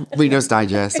 Reader's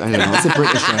Digest. I don't know. It's a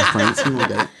British reference. You will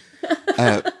get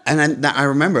it. And then I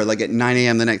remember, like, at 9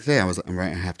 a.m. the next day, I was like,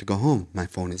 right, I have to go home. My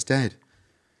phone is dead.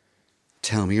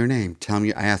 Tell me your name.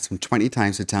 I asked him 20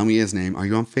 times to tell me his name. Are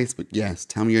you on Facebook? Yes.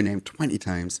 Tell me your name 20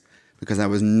 times. Because I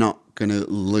was not going to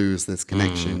lose this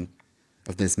connection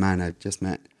of this man I just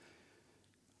met.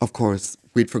 Of course,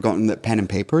 we'd forgotten that pen and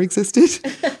paper existed,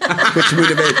 which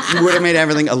would have made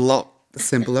everything a lot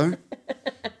simpler.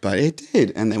 But it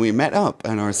did. And then we met up.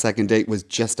 And our second date was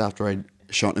just after I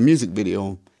shot a music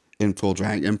video in full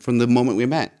drag. And from the moment we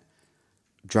met,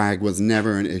 drag was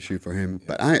never an issue for him.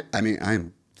 But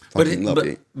I'm fucking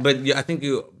lovely. But yeah, I think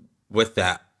with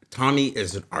that, Tommy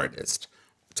is an artist.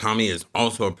 Tommy is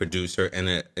also a producer and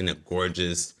a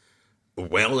gorgeous,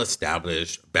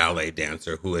 well-established ballet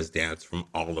dancer who has danced from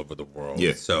all over the world.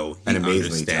 Yeah. So he and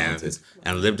amazingly understands talented.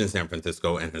 and lived in San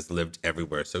Francisco and has lived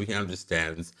everywhere. So he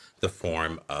understands the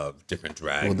form of different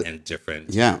drag and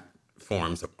different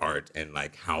forms of art and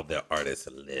like how the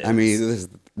artist lives. I mean,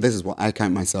 this is what I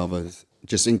count myself as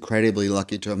just incredibly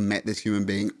lucky to have met this human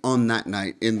being on that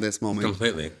night in this moment.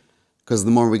 Completely. Because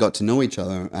the more we got to know each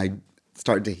other, I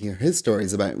started to hear his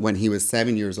stories about when he was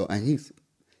 7 years old. And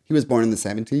he was born in the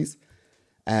 70s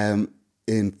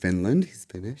in Finland. He's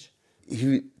Finnish.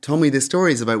 He told me the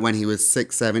stories about when he was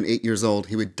 6, 7, 8 years old.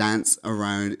 He would dance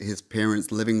around his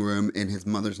parents' living room in his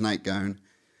mother's nightgown.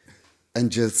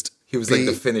 And just... He was like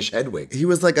the Finnish Hedwig. He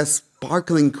was like a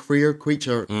sparkling queer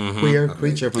creature from the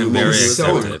moment he was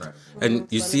accepted. born.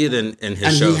 And you see it in his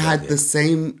And show. he had the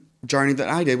same journey that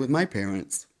I did with my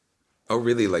parents. Oh,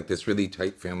 really? Like this really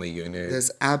tight family unit?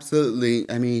 There's absolutely...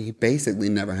 he basically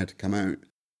never had to come out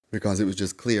because it was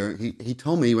just clear. He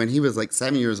told me when he was like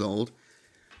 7 years old,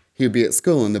 he would be at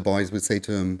school and the boys would say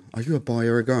to him, are you a boy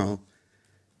or a girl?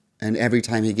 And every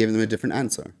time he gave them a different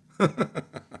answer.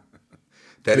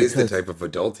 That is the type of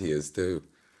adult he is, too.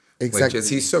 Exactly. Like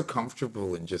he's so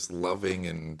comfortable and just loving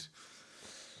and...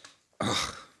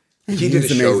 He did a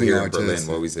show here in Berlin.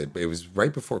 What was it? It was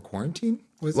right before quarantine,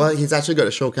 was it? He's actually got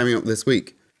a show coming up this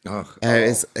week.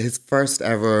 It's his first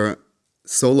ever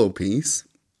solo piece.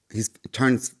 He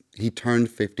turned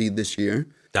 50 this year.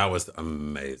 That was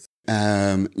amazing.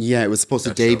 It was supposed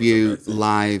to debut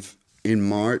live in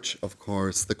March. Of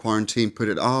course, the quarantine put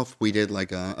it off. We did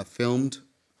like a filmed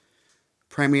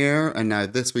premiere, and now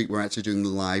this week we're actually doing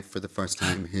live for the first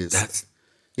time.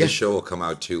 The show will come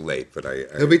out too late, but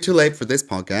It'll be too late for this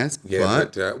podcast. Yeah,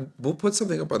 but we'll put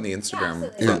something up on the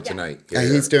Instagram from tonight.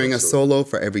 And he's doing a solo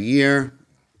for every year.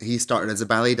 He started as a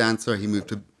ballet dancer. He moved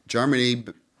to Germany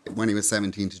when he was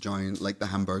 17 to join like the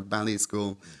Hamburg Ballet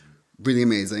School. Really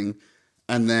amazing.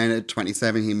 And then at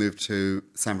 27, he moved to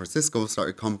San Francisco,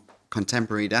 started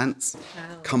contemporary dance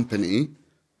company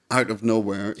out of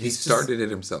nowhere. He started it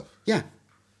himself. Yeah.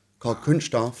 Called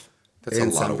Kunststoff That's in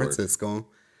a lot San of work. Francisco.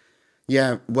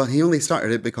 Yeah, well, he only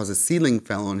started it because a ceiling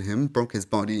fell on him, broke his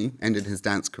body, ended his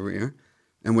dance career.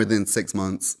 And within 6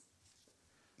 months,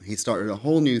 he started a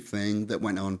whole new thing that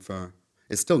went on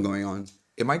it's still going on.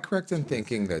 Am I correct in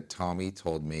thinking that Tommy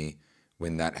told me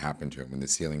when that happened to him, when the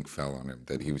ceiling fell on him,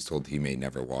 that he was told he may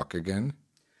never walk again?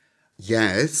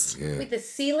 Yes. Yeah. Wait, the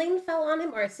ceiling fell on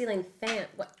him or a ceiling fan?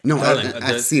 What? No, Ceiling,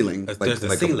 a ceiling. There's a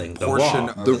like a ceiling, the portion wall,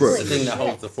 of the roof. the thing that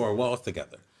holds the four walls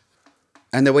together.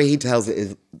 And the way he tells it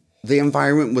is the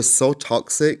environment was so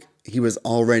toxic, he was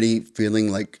already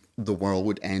feeling like the world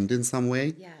would end in some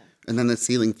way. Yeah. And then the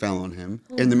ceiling fell on him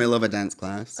in the middle of a dance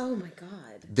class. Oh my God.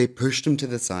 They pushed him to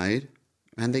the side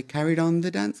and they carried on the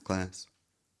dance class.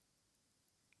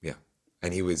 Yeah.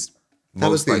 And he was That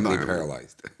was most the likely environment.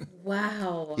 paralyzed.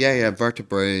 Wow. Yeah,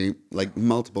 vertebrae, like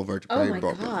multiple vertebrae Oh my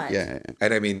broken. God. Yeah.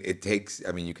 And I mean,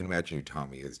 you can imagine who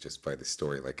Tommy is just by the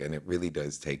story. And it really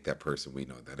does take that person we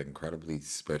know, that incredibly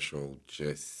special,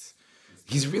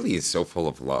 he really is so full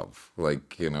of love.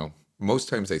 Most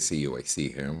times I see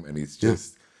him and he's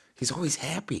always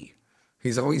happy.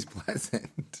 He's always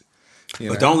pleasant.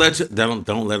 But don't let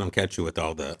him catch you with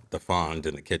all the fond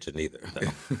in the kitchen either.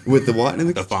 With the what?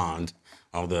 The fond,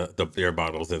 all the beer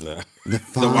bottles and the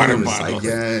fond, water bottles.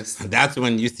 yes. That's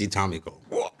when you see Tommy go,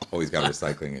 whoa. Oh, he's got a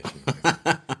recycling issue.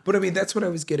 But I mean, that's what I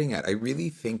was getting at. I really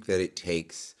think that it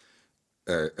takes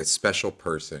a special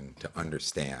person to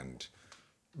understand.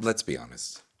 Let's be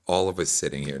honest. All of us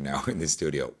sitting here now in the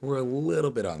studio, we're a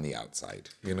little bit on the outside.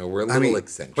 We're a little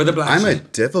eccentric. For the black I'm a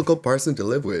sheep. difficult person to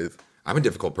live with. I'm a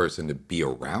difficult person to be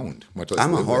around. Much less I'm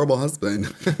a live with. horrible husband.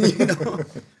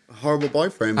 A horrible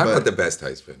boyfriend. I'm but not the best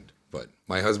husband, but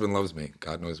my husband loves me.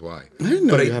 God knows why. I didn't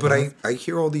know you have But a husband. I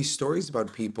hear all these stories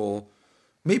about people.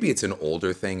 Maybe it's an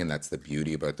older thing, and that's the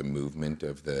beauty about the movement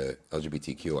of the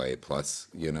LGBTQIA plus,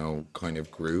 kind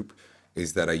of group.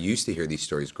 Is that I used to hear these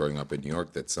stories growing up in New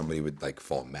York that somebody would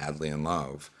fall madly in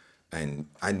love, and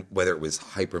whether it was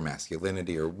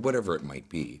hypermasculinity or whatever it might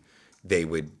be, they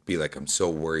would be like, I'm so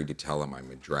worried to tell him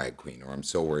I'm a drag queen, or I'm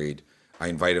so worried. I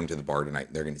invite him to the bar tonight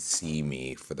and they're going to see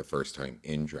me for the first time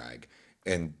in drag.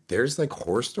 And there's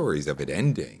horror stories of it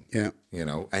ending. Yeah.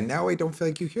 And now I don't feel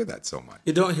like you hear that so much.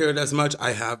 You don't hear it as much.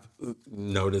 I have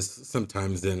noticed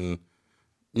sometimes in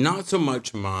not so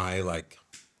much my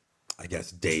I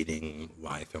guess dating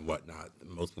life and whatnot.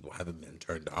 Most people haven't been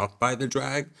turned off by the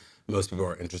drag. Most people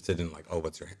are interested in oh,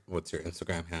 what's your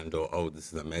Instagram handle? Oh,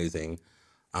 this is amazing.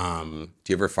 Do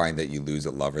you ever find that you lose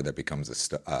a lover that becomes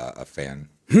a fan?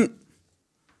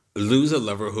 Lose a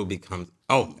lover who becomes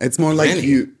it's more like many.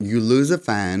 you lose a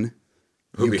fan,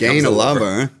 you becomes gain a a lover.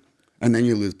 lover, and then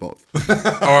you lose both. Or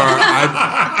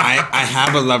I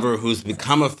have a lover who's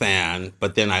become a fan,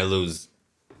 but then I lose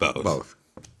both. Both.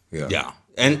 Yeah. Yeah.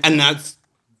 And that's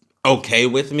okay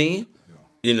with me.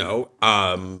 Am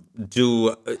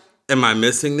I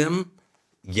missing them?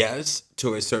 Yes,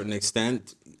 to a certain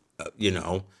extent.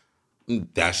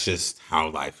 That's just how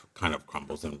life kind of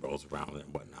crumbles and rolls around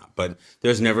and whatnot. But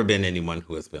there's never been anyone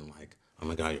who has been like, oh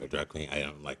my God, you're a drag queen. I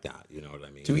don't like that. You know what I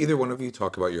mean? Do either one of you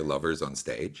talk about your lovers on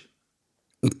stage?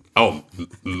 Oh,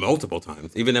 multiple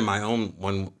times. Even in my own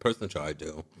one-person show, I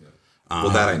do. Well,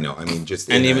 that I know. I mean, just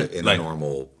and in, even, a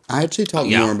normal... I actually talk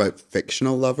Yeah. more about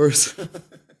fictional lovers.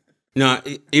 No,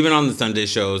 even on the Sunday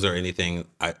shows or anything,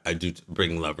 I do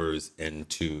bring lovers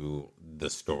into the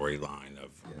storyline of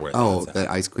where Oh, that's that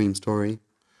at. ice cream story.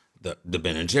 The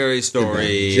Ben and Jerry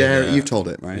story. Jerry, you've told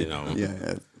it, right?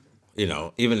 Yeah. Yeah.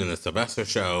 Even in the Sylvester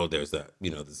show, there's the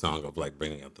song of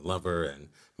bringing out the lover and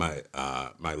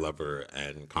my lover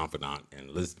and confidant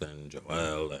in Lisbon,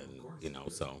 Joelle, and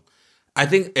so I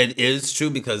think it is true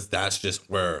because that's just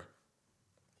where,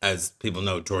 as people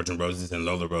know, George and Roses and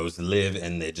Lola Rose live,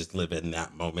 and they just live in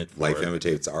that moment. Life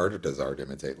imitates art, or does art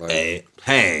imitate life?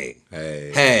 Hey,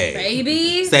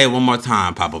 Baby. say it one more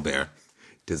time, Papa Bear.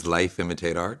 Does life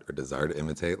imitate art, or does art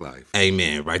imitate life?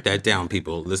 Amen. Write that down,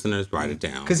 people. Listeners, write it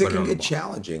down. Because it Put can on the get wall.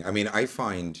 challenging. I mean, I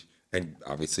find, and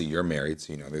obviously you're married,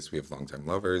 so you know this. We have longtime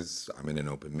lovers. I'm in an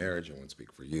open marriage. I won't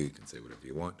speak for you. You can say whatever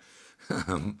you want.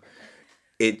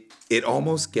 It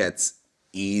almost gets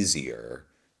easier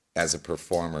as a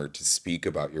performer to speak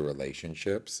about your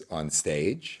relationships on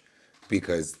stage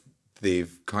because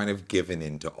they've kind of given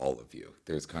into all of you.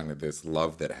 There's kind of this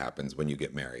love that happens when you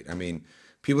get married. I mean,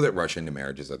 people that rush into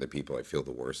marriages are the people I feel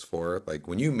the worst for. Like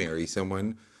when you marry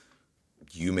someone,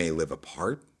 you may live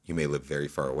apart. You may live very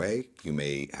far away. You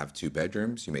may have 2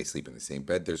 bedrooms. You may sleep in the same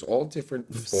bed. There's all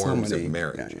different forms of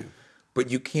marriage. Yeah.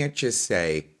 But you can't just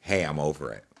say, hey, I'm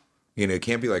over it. You know, it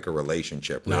can't be like a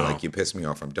relationship where like you piss me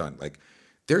off, I'm done. Like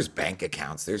there's bank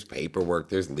accounts, there's paperwork,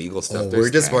 there's legal stuff. We're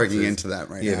just working into that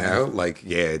right now. You know, like,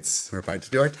 yeah, we're about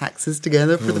to do our taxes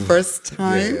together for the first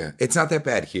time. Yeah. It's not that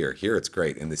bad here. Here it's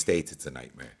great. In the States, it's a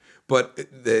nightmare.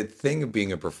 But the thing of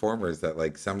being a performer is that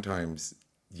like sometimes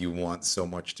you want so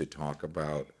much to talk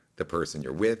about the person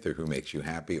you're with or who makes you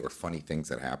happy or funny things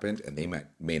that happened, and they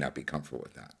may not be comfortable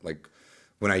with that. Like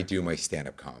when I do my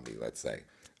stand-up comedy, let's say,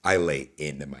 I lay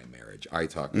into my marriage. I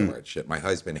talk about shit. My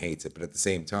husband hates it, but at the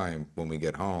same time, when we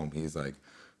get home, he's like,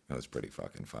 "That was pretty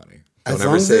fucking funny." Don't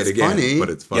ever say it again, but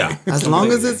it's funny. Yeah. As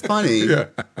long as it's funny. Yeah.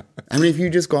 I mean, if you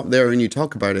just go up there and you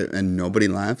talk about it and nobody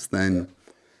laughs, then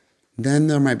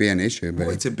there might be an issue. But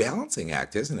well, it's a balancing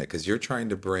act, isn't it? Because you're trying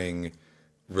to bring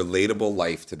relatable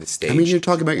life to the stage. I mean, you're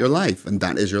talking about your life, and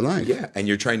that is your life. Yeah, and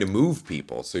you're trying to move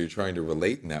people, so you're trying to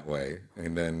relate in that way.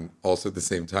 And then also at the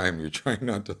same time, you're trying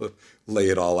not to lay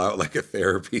it all out like a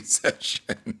therapy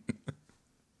session.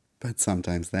 But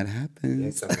sometimes that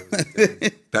happens. Yeah,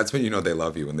 that's when you know they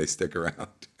love you, when they stick around.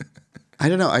 I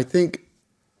don't know. I think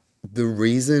the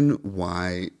reason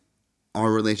why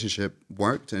our relationship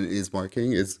worked and is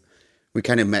working is we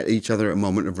kind of met each other at a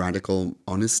moment of radical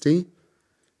honesty.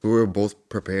 We were both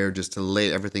prepared just to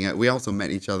lay everything out. We also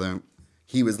met each other.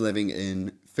 He was living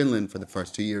in Finland for the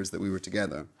first 2 years that we were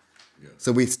together. Yeah.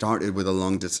 So we started with a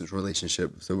long distance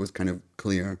relationship. So it was kind of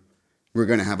clear we're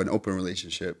going to have an open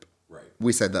relationship. Right.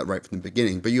 We said that right from the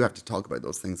beginning, but you have to talk about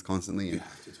those things constantly and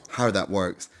how that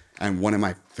works. And one of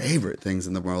my favorite things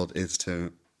in the world is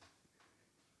to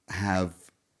have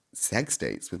sex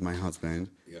dates with my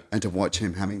husband and to watch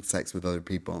him having sex with other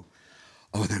people.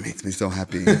 Oh, that makes me so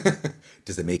happy.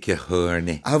 Does it make you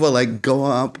horny? I will like go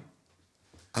up.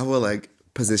 I will like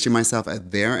position myself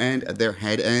at their end, at their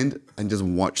head end, and just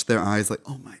watch their eyes like,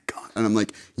 oh my God. And I'm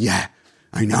like, yeah,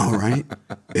 I know, right?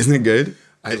 Isn't it good?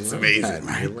 It's amazing,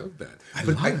 right? I love that.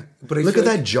 But look at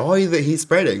that joy that he's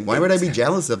spreading. Why would I be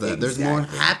jealous of that? There's more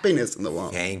happiness in the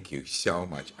world. Thank you so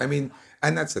much. I mean,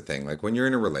 and that's the thing. Like when you're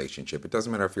in a relationship, it doesn't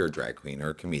matter if you're a drag queen or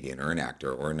a comedian or an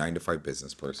actor or a 9-to-5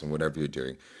 business person, whatever you're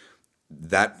doing.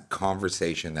 That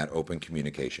conversation, that open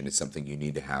communication is something you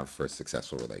need to have for a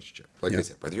successful relationship. Like I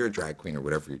said, whether you're a drag queen or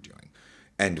whatever you're doing.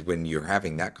 And when you're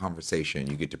having that conversation,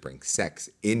 you get to bring sex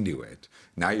into it.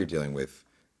 Now you're dealing with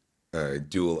a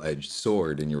dual-edged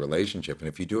sword in your relationship. And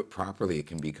if you do it properly, it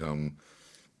can become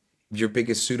your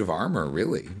biggest suit of armor,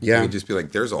 really. Yeah. You can just be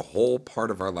like, there's a whole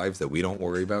part of our lives that we don't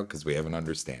worry about because we have an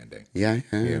understanding. Yeah.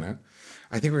 You know?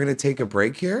 I think we're going to take a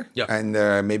break here and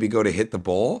maybe go to hit the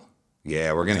bowl.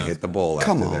 Yeah, we're going to hit the bowl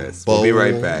after this. Bowl. We'll be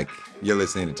right back. You're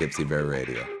listening to Tipsy Bear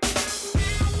Radio.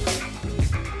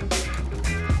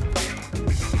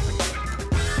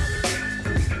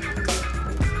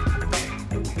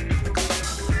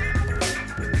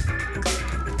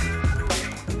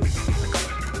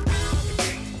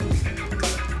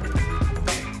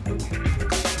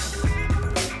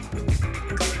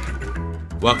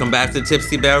 Welcome back to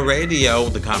Tipsy Bear Radio,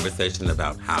 the conversation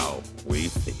about how we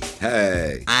feel.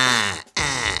 Hey.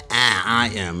 I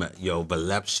am your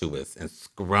voluptuous and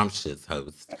scrumptious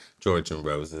host, George and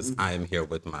Roses. I am here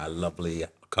with my lovely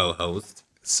co-host.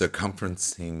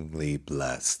 Circumferencingly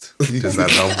blessed. Does that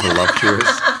help?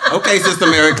 Voluptuous? Okay, Sister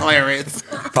Mary Clarence.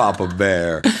 Papa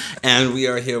Bear. And we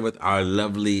are here with our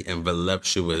lovely and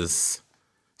voluptuous,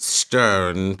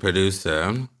 stern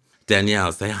producer,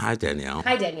 Danielle. Say hi, Danielle.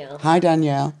 Hi, Danielle. Hi,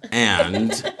 Danielle.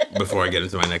 And before I get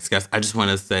into my next guest, I just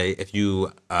want to say, if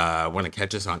you want to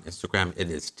catch us on Instagram, it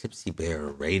is Tipsy Bear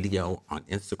Radio on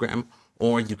Instagram,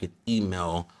 or you can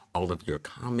email all of your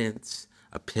comments,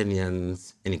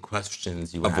 opinions, any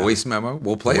questions you have. A voice memo?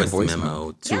 We'll play a voice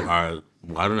memo. To our,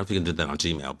 well, I don't know if you can do that on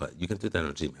Gmail, but you can do that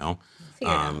on Gmail.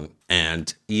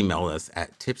 And email us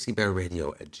at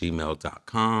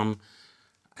tipsybearradio@gmail.com.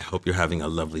 I hope you're having a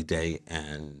lovely day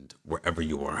and wherever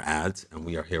you are at. And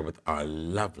we are here with our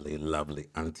lovely, lovely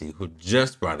auntie who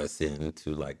just brought us in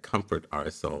to like comfort our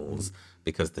souls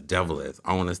because the devil is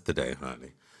on us today,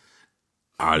 honey.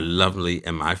 Our lovely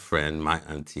and my friend, my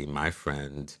auntie, my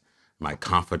friend, my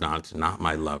confidant, not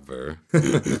my lover,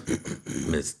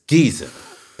 Miss Gieza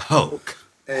Poke.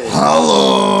 Hey.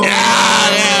 Hello. Yeah,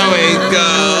 there we go.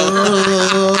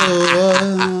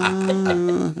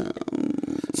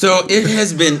 So it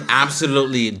has been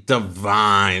absolutely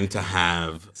divine to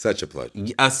have Such a pleasure.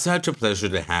 such a pleasure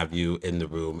to have you in the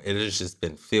room. It has just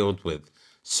been filled with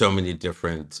so many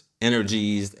different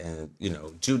energies, and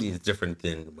Judy is different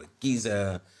than with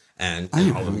Gieza and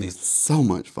all of these. So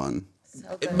much fun.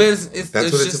 So good. But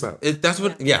That's what it's about. That's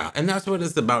what, yeah, and that's what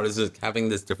it's about. Is just having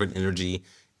this different energy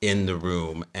in the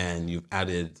room, and you've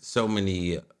added so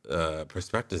many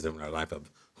perspectives in our life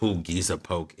of who Gieza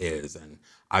Polk is, and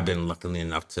I've been lucky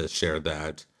enough to share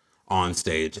that on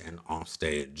stage and off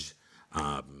stage,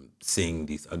 seeing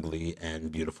these ugly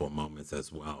and beautiful moments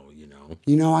as well.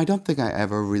 I don't think I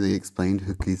ever really explained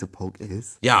who Gieza Polk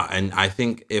is. Yeah, and I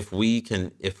think if we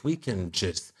can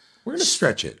just. We're gonna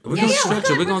stretch it. We're gonna yeah, stretch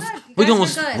we're it. good, We're gonna we're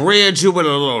good. spread you with a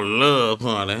little love,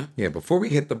 honey. Yeah, before we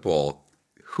hit the ball,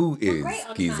 who is great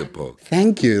on Gieza time. Polk?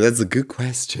 Thank you. That's a good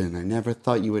question. I never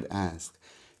thought you would ask.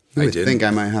 You I would didn't. think I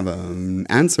might have an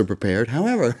answer prepared.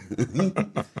 However,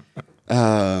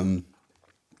 but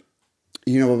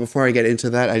before I get into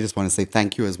that, I just want to say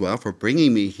thank you as well for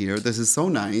bringing me here. This is so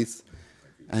nice.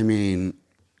 I mean,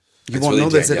 you It's won't really know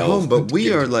this at Danielle. home, but we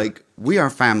are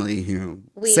family here.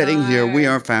 We Sitting here, we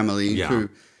are. are family Yeah. through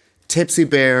Tipsy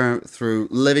Bear, through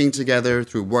living together,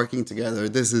 through working together.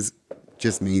 This is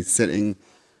just me sitting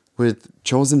with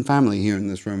chosen family here in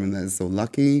this room, and that is so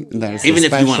lucky. And that is so Even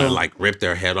if you want to special. rip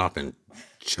their head off and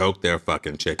choke their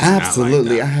fucking chicken. out like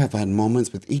Absolutely. I that. have had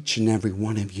moments with each and every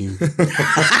one of you where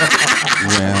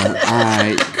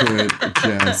I could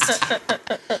just.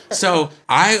 So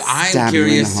I'm Stab you in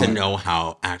the curious to heart. know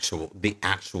how the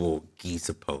actual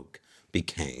Gieza Polk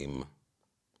became.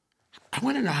 I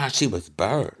want to know how she was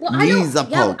birthed. Well, Gieza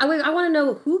Polk. I want to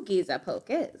know who Gieza Polk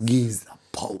is. Gieza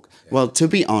Polk. Well, to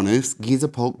be honest,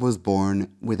 Gieza Polk was born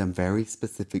with a very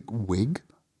specific wig.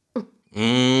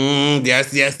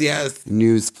 Yes.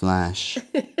 Newsflash.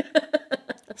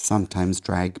 Sometimes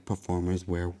drag performers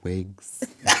wear wigs.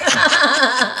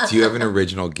 Do you have an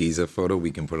original Gieza photo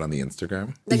we can put on the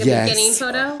Instagram? Like a beginning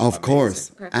photo? Of course.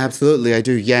 Perfect. Absolutely, I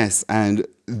do, yes. And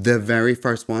the very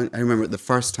first one, I remember the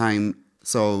first time,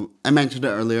 so I mentioned it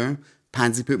earlier,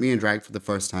 Pansy put me in drag for the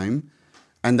first time.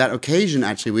 And that occasion,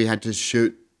 actually, we had to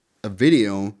shoot a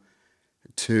video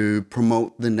to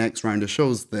promote the next round of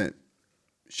shows that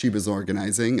she was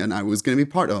organizing and I was going to be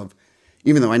part of.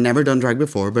 Even though I'd never done drag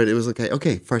before, but it was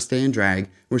okay, first day in drag,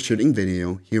 we're shooting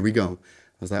video, here we go.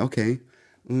 I was like, okay,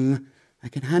 I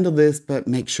can handle this, but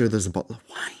make sure there's a bottle of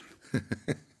wine.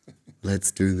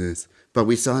 Let's do this. But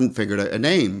we still hadn't figured out a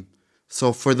name.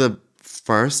 So for the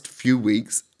first few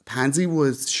weeks, Pansy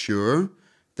was sure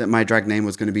that my drag name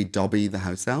was going to be Dobby the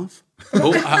House Elf.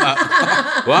 Oh,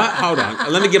 what? Hold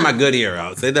on. Let me get my good ear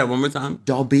out. Say that one more time.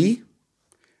 Dobby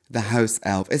the House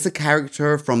Elf. It's a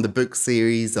character from the book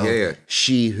series of Yeah.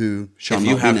 She Who Shall If Not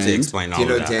you Be have to Named. explain Do all you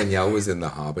know of that. Danielle was in The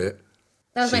Hobbit?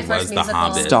 That was She my first was the musical.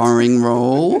 Hobbit. Starring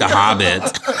role. The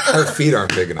Hobbit. Her feet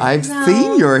aren't big enough. I've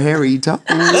seen your hairy toes.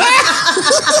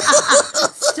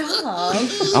 Stop.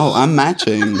 Oh, I'm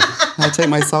matching. I take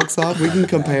my socks off. We can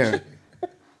compare.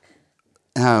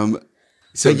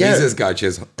 So but yeah. Gieza's got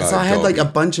you. So I had like a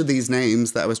Dobby. bunch of these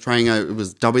names that I was trying out. It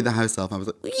was Dobby the House Elf. I was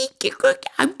like,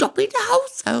 I'm Dobby the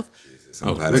House Elf.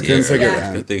 Oh, glad We I couldn't did. figure it Yeah.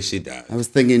 out. Good thing she died. I was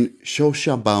thinking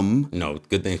Shosha Bum. No,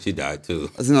 good thing she died too.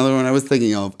 That's another one I was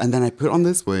thinking of. And then I put on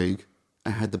this wig. I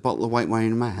had the bottle of white wine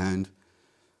in my hand.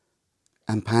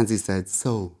 And Pansy said,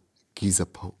 so, Gieza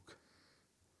Polk,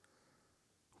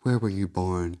 where were you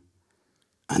born?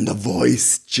 And the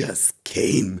voice just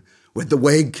came with the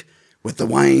wig, with the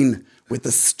wine, with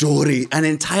the story. An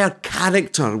entire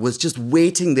character was just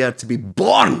waiting there to be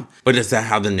born. But is that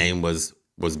how the name was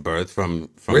birthed from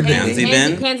Where'd the Pansy name-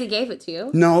 then? Pansy gave it to you.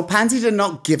 No, Pansy did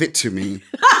not give it to me.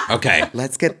 Okay.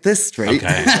 Let's get this straight.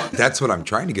 Okay. That's what I'm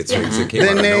trying to get straight. 'cause it came The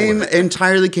out of name nowhere.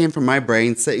 entirely came from my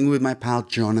brain, sitting with my pal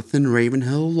Jonathan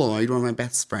Ravenhill Lloyd, one of my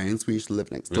best friends. We used to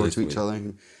live next door Really to each sweet. other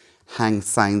and hang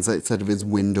signs outside of his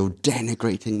window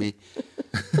denigrating me.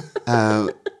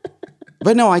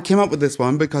 But no, I came up with this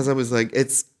one because I was like,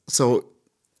 if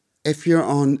you're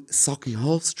on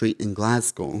Sauchiehall Street in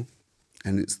Glasgow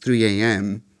and it's 3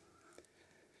 a.m.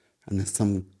 and there's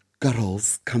some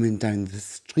girls coming down the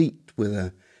street with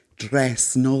a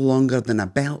dress no longer than a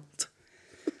belt,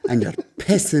 and you're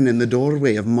pissing in the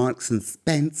doorway of Marks and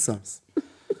Spencer's,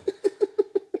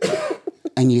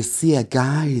 and you see a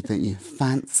guy that you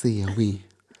fancy a wee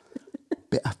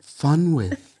bit of fun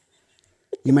with,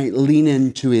 you might lean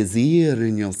into his ear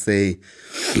and you'll say,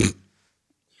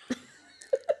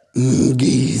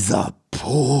 Gieza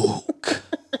Polk,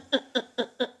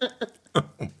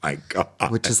 My God.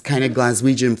 which is kind of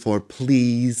Glaswegian for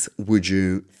please would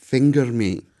you finger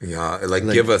me. Yeah, like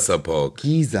give us a poke.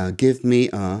 Gieza, give me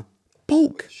a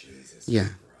poke. Yeah.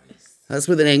 That's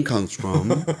where the name comes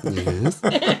from. Yes.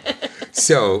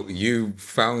 So you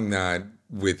found that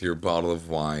with your bottle of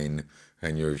wine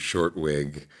and your short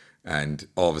wig, and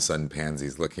all of a sudden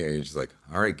Pansy's looking at you, she's like,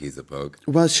 all right, Gieza poke.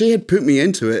 Well, she had put me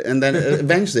into it, and then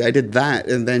eventually I did that,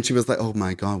 and then she was like, oh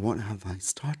my God, what have I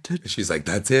started? She's like,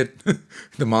 that's it.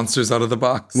 The monster's out of the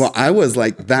box. Well, I was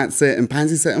like, that's it. And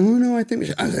Pansy said, oh no, I think we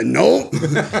should. I said, no,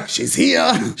 she's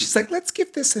here. She's like, let's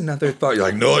give this another thought. You're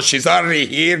like, no, she's already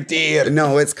here, dear.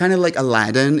 No, it's kind of like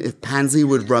Aladdin. If Pansy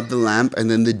would rub the lamp and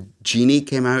then the genie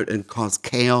came out and caused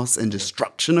chaos and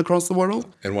destruction across the world.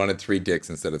 And wanted 3 dicks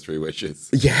instead of 3 wishes.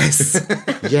 Yes.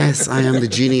 Yes, I am the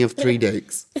genie of 3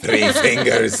 dicks. 3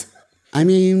 fingers. I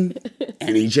mean,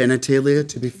 any genitalia,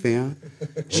 to be fair.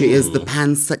 She is the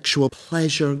pansexual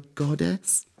pleasure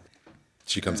goddess.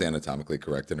 She comes anatomically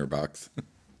correct in her box.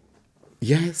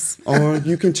 Yes, or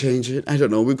you can change it. I don't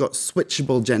know. We've got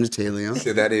switchable genitalia.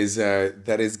 So that is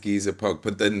Gieza poke.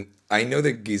 But then I know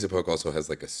that Gieza poke also has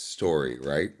like a story,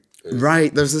 right?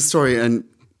 Right, there's a story, and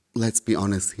let's be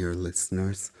honest here,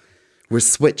 listeners. We're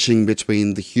switching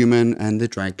between the human and the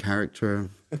drag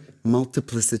character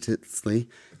multiplicitously,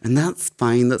 and that's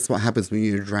fine. That's what happens when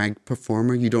you're a drag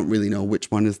performer. You don't really know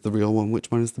which one is the real one, which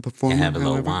one is the performer. And have a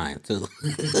little however. wine too.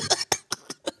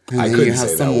 And I then couldn't you have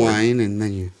say some that word. wine, and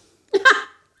then you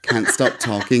can't stop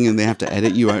talking, and they have to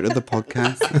edit you out of the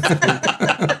podcast.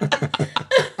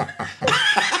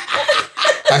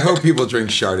 I hope people drink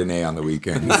Chardonnay on the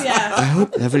weekends. I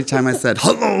hope every time I said,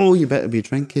 hello, you better be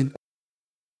drinking.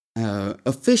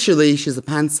 Officially, she's a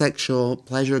pansexual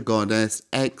pleasure goddess,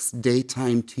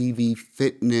 ex-daytime TV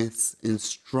fitness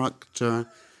instructor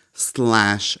 /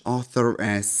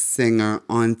 authoress, singer,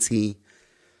 auntie.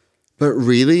 But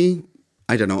really,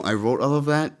 I don't know, I wrote all of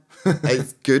that.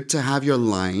 It's good to have your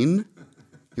line.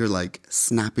 Your like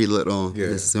snappy little,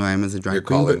 this is who I am as a drag Your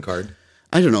queen. calling but card.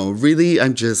 I don't know, really,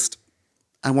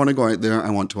 I want to go out there. I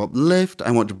want to uplift.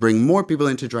 I want to bring more people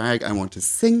into drag. I want to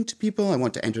sing to people. I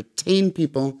want to entertain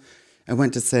people. I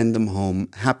want to send them home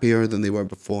happier than they were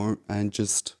before, and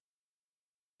just,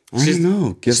 I don't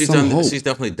know, give some hope. She's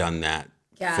definitely done that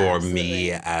Yeah, for absolutely.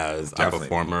 me as Definitely. a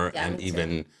performer, Yeah, and me too.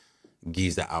 even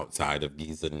Gieza outside of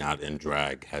Gieza, not in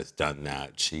drag, has done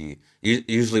that. She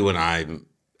usually when I'm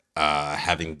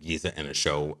having Gieza in a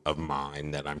show of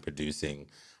mine that I'm producing,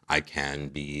 I can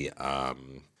be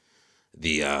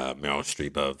the Meryl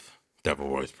Streep of Devil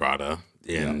Wears Prada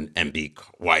and be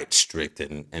quite strict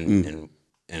and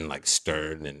like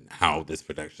stern in how this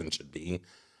production should be.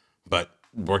 But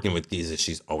working with Gieza,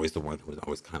 she's always the one who's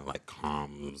always kind of like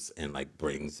calms and like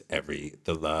brings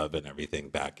the love and everything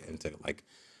back into like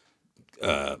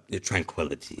the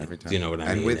tranquility. Every time. Do you know what I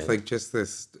and mean? with like just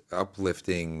this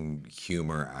uplifting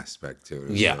humor aspect to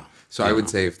it. as Yeah. well. So I would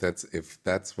say if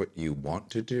that's what you want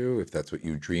to do, if that's what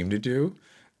you dream to do,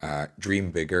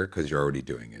 dream bigger because you're already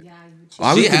doing it. Yeah, you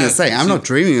I was She going to has- say, I'm not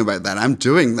dreaming about that. I'm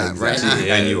doing that right Exactly.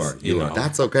 now. And Yes, you are. You are.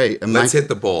 That's okay. And Let's hit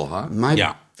the bowl, huh? my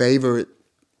Yeah. favorite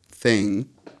thing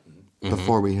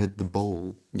before we hit the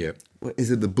bowl. Yeah. What, is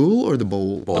it the bowl or the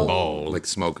bowl? bowl. Like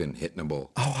smoking, hitting a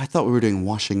bowl. Oh, I thought we were doing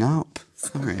washing up.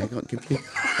 Sorry, I got confused.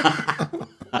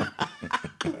 I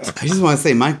just want to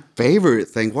say my favorite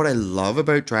thing, what I love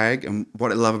about drag and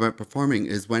what I love about performing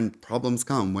is when problems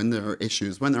come, when there are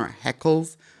issues, when there are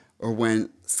heckles, or when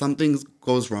something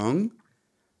goes wrong.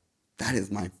 That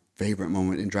is my favorite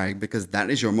moment in drag because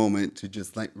that is your moment to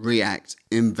just like react,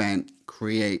 invent,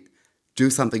 create, do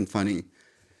something funny.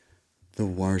 The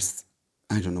worst.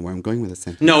 I don't know where I'm going with this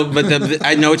sentence. No, but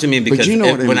I know what you mean because you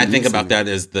know what I when I mean, think so- about that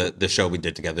is the show we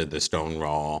did together, the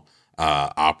Stonewall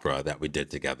opera that we did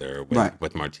together Right.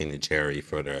 with Martina Cherry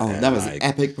for the. Oh, and, that was an like,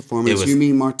 epic performance. was- You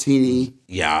mean Martini?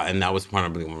 Yeah, and that was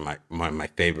probably one of my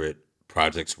favorite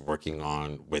projects working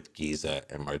on with Gieza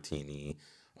and Martini,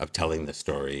 of telling the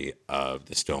story of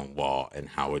the Stonewall and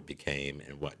how it became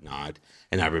and whatnot.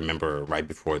 And I remember right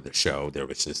before the show, there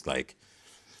was just like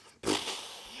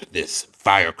this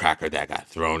firecracker that got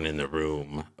thrown in the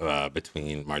room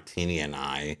between Martini and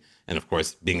I. And of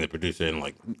course, being the producer and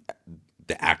like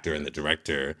the actor and the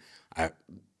director, I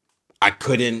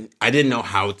didn't know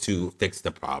how to fix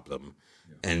the problem.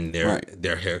 And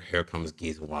here comes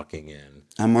Gieza walking in.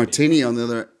 And Martini on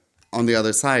the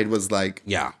other side was like,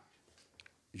 Yeah.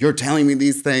 you're telling me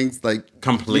these things, like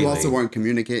Completely. You also weren't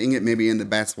communicating it maybe in the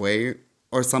best way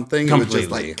or something. It was just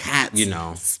Completely. like cats, You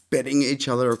know. spitting at each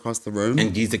other across the room.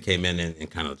 And Gieza came in and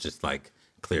kind of just like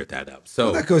cleared that up.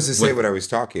 So That goes to say what I was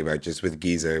talking about, just with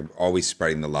Gieza always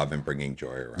spreading the love and bringing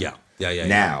joy around. Yeah.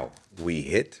 Now, we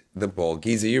hit the bowl.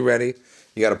 Giza, you ready?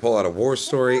 You got to pull out a war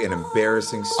story, an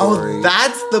embarrassing story. Oh,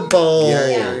 that's the bowl.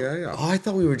 Yeah. Oh, I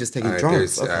thought we were just taking All right,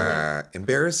 drugs. there's Okay.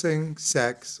 embarrassing,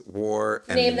 sex, war,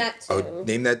 and Name that tune. Oh,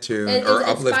 name that tune, And or is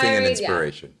uplifting and inspired,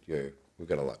 inspiration. Yeah, we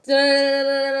got a lot.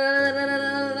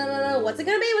 What's it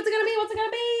gonna be? What's it gonna be? What's it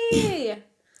gonna be?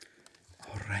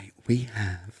 All right, we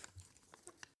have.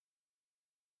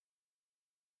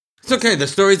 It's okay. The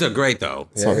stories are great, though.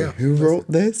 Sorry, who wrote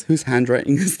this? Whose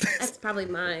handwriting is this? That's probably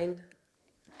mine.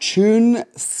 Tune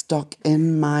stuck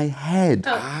in my head.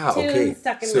 Ah, Tune okay.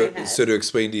 stuck in so, my head. so to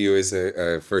explain to you as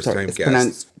a first-time It's guest,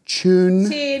 pronounced tune.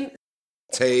 Teen.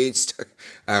 taste.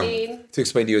 Teen. To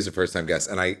explain to you as a first-time guest,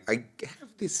 and I have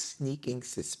this sneaking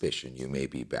suspicion you may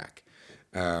be back.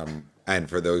 And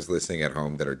for those listening at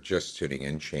home that are just tuning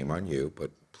in, shame on you, but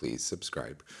please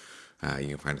subscribe. You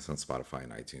can find us on Spotify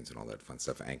and iTunes and all that fun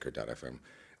stuff, anchor.fm.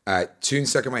 Tune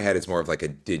Stuck in My Head is more of like a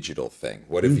digital thing.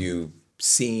 What have you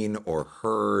seen or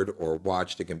heard or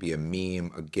watched? It can be a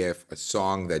meme, a GIF, a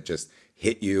song that just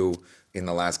hit you in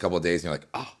the last couple of days, and you're like,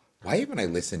 oh, why haven't I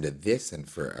listened to this in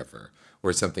forever?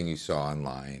 Or something you saw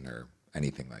online or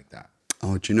anything like that.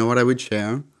 Oh, do you know what I would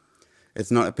share?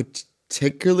 It's not a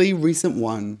particularly recent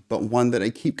one, but one that I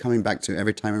keep coming back to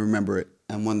every time I remember it,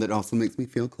 and one that also makes me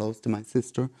feel close to my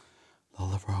sister,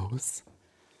 Lola Rose.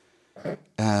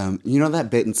 You know that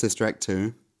bit in Sister Act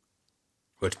 2?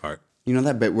 Which part? You know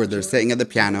that bit where they're sitting at the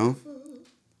piano?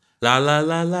 La la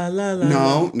la la la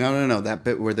la. No. That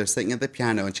bit where they're sitting at the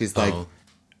piano and she's like,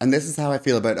 and this is how I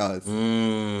feel about us.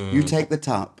 You take the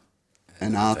top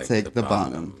and I'll take the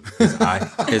bottom. His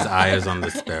eye is on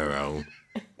the sparrow.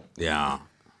 Yeah.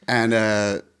 And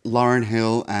Lauryn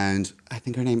Hill and I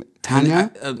think her name,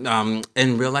 Tanya?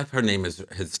 In real life, her name is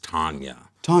Tanya.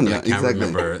 Tanya, I can't exactly.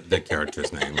 remember the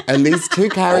character's name. And these two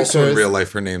characters. Also in real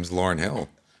life, her name's Lauryn Hill.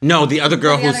 No, the other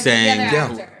girl The who other- the sang. other Yeah.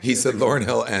 actor. He said Lauryn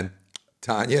Hill and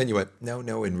Tanya, and you went,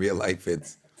 no, in real life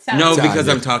it's... No, Tanya. because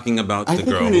I'm talking about I the think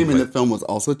girl. her name who in the played- film was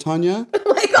also Tanya,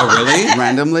 Oh, really?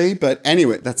 randomly. But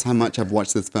anyway, that's how much I've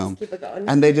watched this film. Keep it going.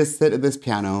 And they just sit at this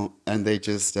piano and they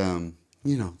just,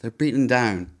 they're beaten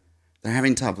down. They're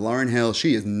having tough. Lauryn Hill,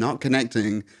 she is not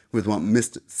connecting with what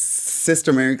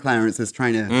Sister Mary Clarence is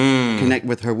trying to connect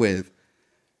with her with.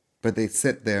 But they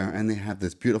sit there and they have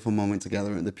this beautiful moment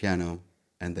together at the piano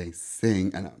and they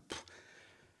sing. And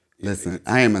listen,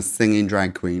 I am a singing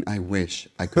drag queen. I wish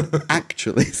I could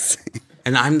actually sing.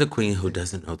 And I'm the queen who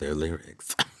doesn't know their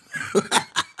lyrics.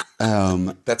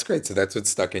 That's great. So that's what's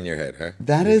stuck in your head, huh?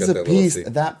 That You've is got a that little piece,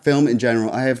 scene. that film in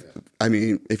general.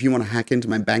 If you want to hack into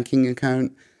my banking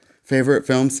account, favorite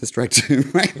film, Sister Act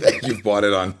 2, right there. You've bought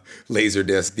it on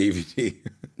Laserdisc DVD.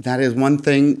 That is one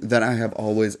thing that I have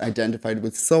always identified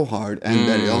with so hard. And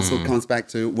that it also comes back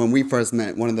to when we first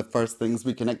met, one of the first things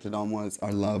we connected on was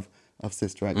our love of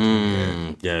Sister Act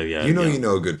 2. Yeah. You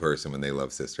know a good person when they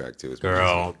love Sister Act 2.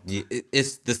 Girl,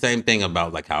 it's the same thing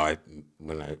about like how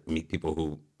when I meet people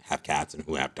who have cats and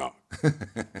who have dogs.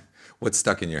 What's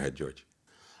stuck in your head, George?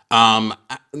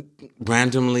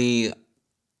 Randomly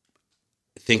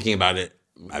thinking about it,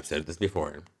 I've said this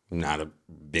before. I'm not a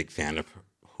big fan of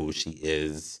who she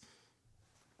is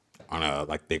on a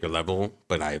like bigger level,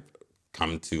 but I've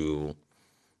come to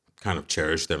kind of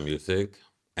cherish their music,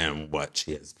 and what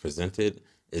she has presented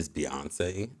is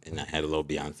Beyonce. And I had a little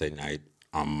Beyonce night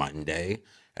on Monday,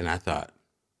 and I thought,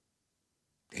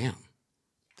 damn,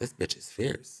 this bitch is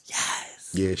fierce.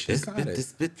 Yes. Yeah, she's This got bitch, it.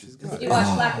 this bitch is Did you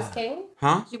watch Black is King?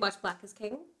 Huh? Did you watch Black is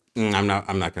King? I'm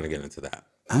not gonna get into that.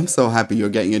 I'm so happy you're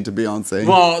getting into Beyonce.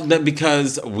 Well,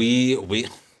 because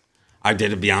I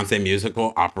did a Beyonce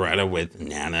musical operetta with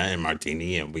Nana and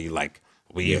Martini, and we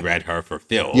read her for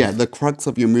Phil. Yeah, the crux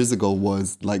of your musical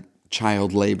was like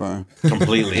child labor.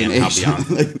 completely, and how Asia.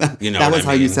 Beyonce, Like that, you know, that what was I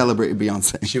how you mean? celebrated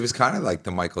Beyonce. She was kind of like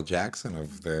the Michael Jackson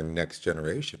of the next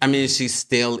generation. I mean, she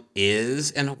still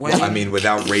is in a way. I mean,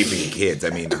 without raping kids. I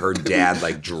mean, her dad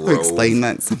like drove. Explain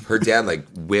that. Her dad like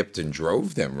whipped and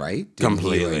drove them, right? Didn't he,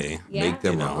 Completely. like, Yeah. make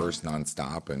them You know. rehearse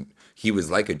nonstop, and he was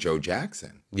like a Joe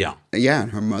Jackson. yeah, Yeah,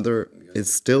 and her mother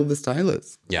is still the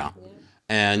stylist. yeah.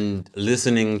 And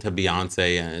listening to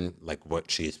Beyonce and like what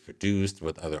she's produced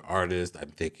with other artists,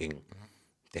 I'm thinking,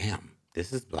 damn,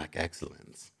 this is Black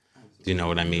excellence. Do you know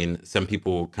what I mean? Some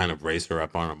people kind of raise her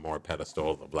up on a more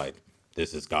pedestal of like,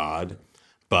 this is God.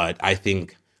 But I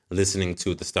think listening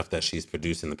to the stuff that she's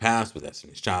produced in the past with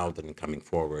Destiny's Child and coming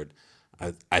forward,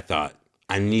 I thought,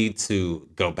 I need to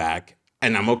go back,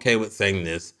 and I'm okay with saying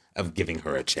this, of giving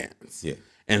her a chance. Yeah.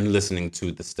 And listening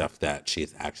to the stuff that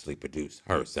she's actually produced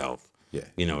herself. Yeah.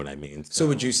 You know what I mean? So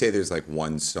would you say there's like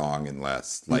one song in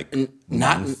less like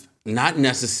not month? not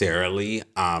necessarily,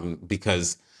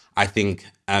 because I think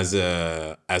as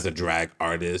a drag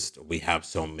artist, we have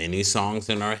so many songs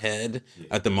in our head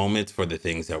at the moment for the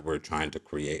things that we're trying to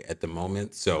create at the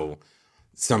moment. So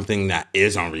something that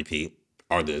is on repeat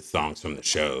are the songs from the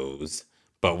shows.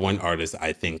 But one artist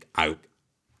I think I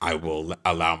will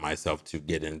allow myself to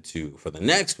get into for the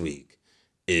next week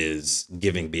is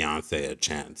giving Beyonce a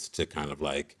chance to kind of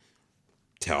like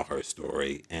tell her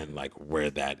story and like where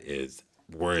is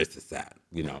this at?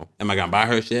 You know, am I gonna buy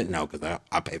her shit? No, because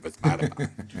I pay for Spotify.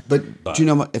 But do you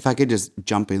know what? If I could just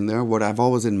jump in there, what I've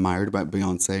always admired about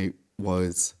Beyonce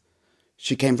was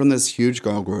she came from this huge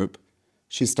girl group.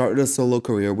 She started a solo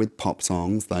career with pop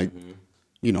songs like,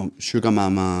 you know, Sugar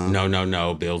Mama.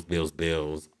 No, bills.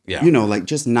 Yeah, You know, like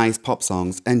just nice pop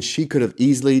songs. And she could have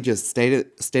easily just stayed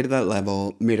at that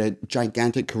level, made a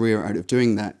gigantic career out of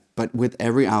doing that. But with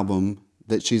every album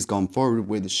that she's gone forward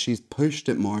with, she's pushed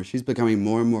it more. She's becoming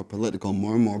more and more political,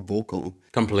 more and more vocal.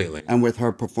 completely. And with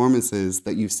her performances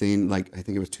that you've seen, like I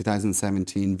think it was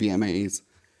 2017 VMAs,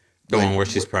 The one where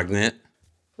she's pregnant.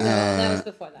 No, that was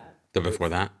before that. The before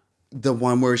that. the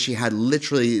one where she had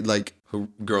literally like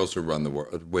Girls Who Run the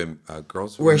World. Women,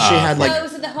 girls who where she had No, like it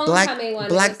was the black homecoming one. It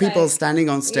black was people like- standing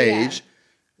on stage,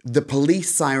 the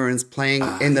police sirens playing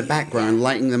in the background,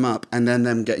 lighting them up, and then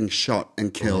them getting shot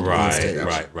and killed on stage.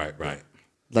 Right.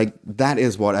 Like that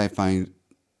is what I find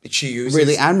She uses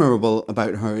really admirable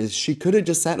about her is she could have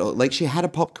just settled. Like she had a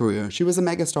pop career, she was a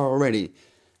megastar already,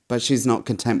 but she's not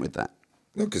content with that.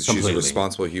 No, because she's a Completely.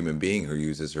 responsible human being who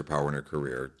uses her power in her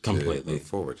career to Completely. move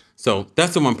forward. So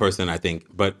that's the one person I think.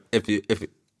 But if you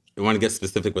want to get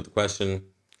specific with the question,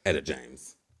 Etta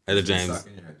James. Etta James. stuck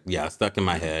in your head? Yeah, stuck in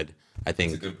my head. I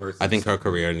think. a good person. I think her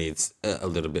career needs a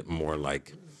little bit more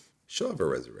like. She'll have a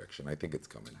resurrection. I think it's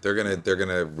coming. They're gonna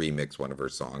remix one of her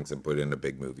songs and put it in a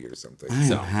big movie or something. I am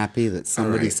So, happy that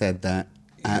somebody right. said that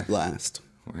at last.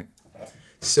 Right.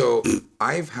 So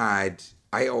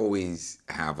I always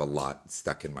have a lot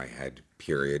stuck in my head,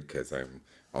 period, because I'm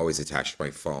always attached to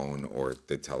my phone or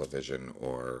the television,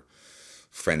 or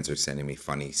friends are sending me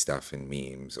funny stuff and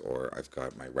memes, or I've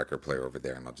got my record player over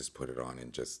there and I'll just put it on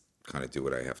and just kind of do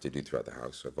what I have to do throughout the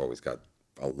house. So I've always got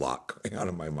a lot going on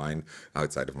in my mind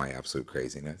outside of my absolute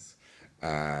craziness.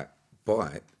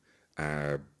 But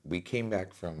we came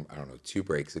back from, I don't know, 2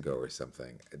 breaks ago or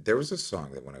something. There was a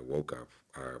song that when I woke up,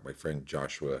 my friend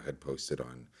Joshua had posted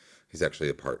on, he's actually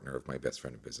a partner of my best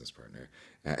friend and business partner,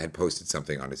 had posted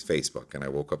something on his Facebook. And I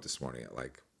woke up this morning at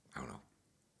like, I don't know,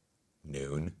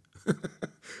 noon,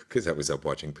 because I was up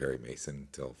watching Perry Mason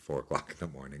till 4 o'clock in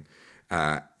the morning.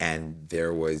 And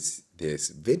there was this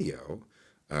video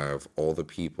of all the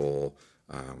people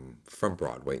from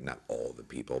Broadway, not all the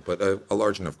people, but a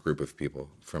large enough group of people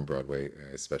from Broadway,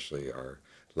 especially our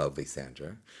lovely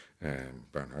Sandra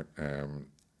Bernhardt.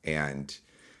 And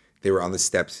they were on the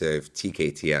steps of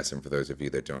TKTS. And for those of you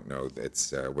that don't know,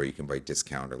 it's where you can buy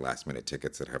discount or last minute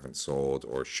tickets that haven't sold,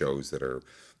 or shows that are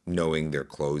knowing their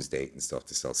close date and stuff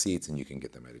to sell seats, and you can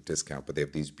get them at a discount. But they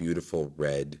have these beautiful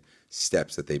red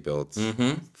steps that they built.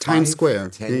 Times Square,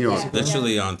 10 New years York. ago.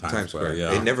 literally on Times Square.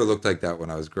 Yeah. It never looked like that when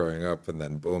I was growing up, and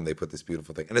then boom, they put this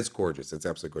beautiful thing, and it's gorgeous. It's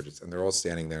absolutely gorgeous, and they're all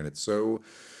standing there, and it's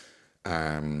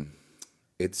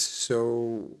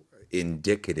so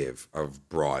indicative of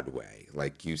Broadway.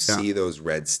 Like you see those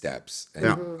red steps, and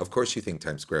of course you think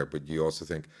Times Square, but you also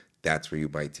think that's where you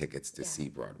buy tickets to see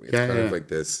Broadway. It's kind of like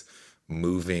this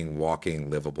moving, walking,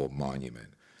 livable monument.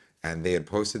 And they had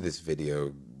posted this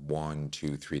video 1,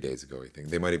 2, 3 days ago, I think.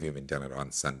 They might have even done it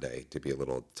on Sunday to be a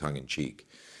little tongue-in-cheek.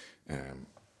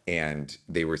 And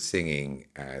they were singing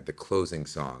the closing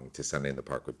song to Sunday in the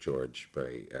Park with George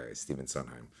by Stephen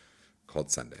Sondheim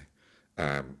called Sunday.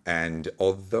 And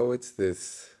although it's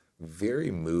this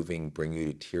very moving, bring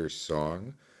you to tears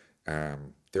song,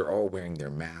 they're all wearing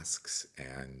their masks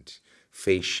and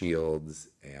face shields,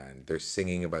 and they're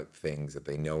singing about things that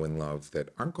they know and love that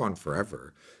aren't gone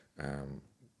forever.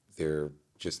 They're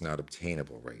just not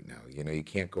obtainable right now. You know, you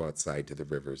can't go outside to the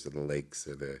rivers or the lakes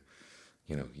or the,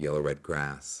 yellow red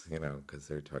grass, because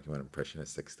they're talking about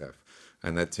impressionistic stuff.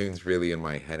 And that tune's really in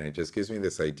my head, and it just gives me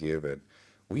this idea that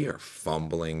we are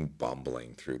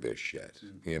bumbling through this shit.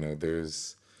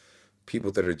 There's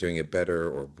people that are doing it better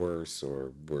or worse,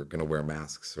 or we're going to wear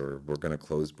masks, or we're going to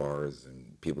close bars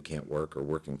and people can't work, or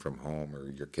working from home, or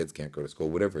your kids can't go to school,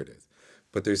 whatever it is.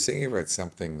 But they're singing about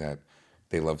something that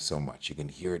they love so much. You can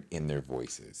hear it in their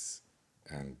voices.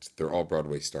 And they're all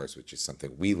Broadway stars, which is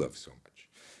something we love so much.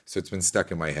 So it's been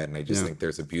stuck in my head, and I just think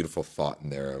there's a beautiful thought in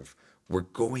there of, we're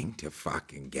going to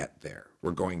fucking get there.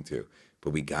 We're going to.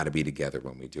 But we got to be together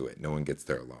when we do it. No one gets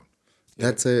there alone.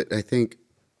 That's it. I think,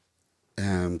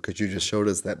 because you just showed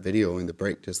us that video in the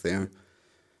break just there.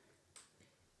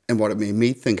 And what it made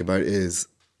me think about is,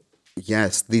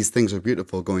 yes, these things are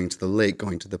beautiful, going to the lake,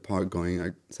 going to the park, going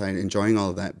outside, enjoying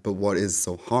all of that. But what is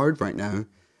so hard right now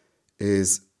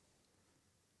is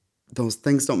those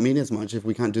things don't mean as much if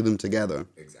we can't do them together.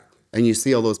 Exactly. And you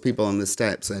see all those people on the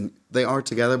steps, and they are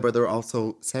together, but they're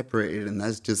also separated. And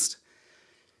that's just,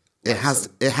 it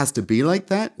has to be like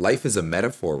that. Life is a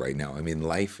metaphor right now. I mean,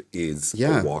 life is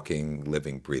Yeah. a walking,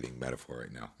 living, breathing metaphor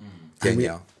right now.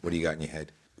 Danielle, what do you got in your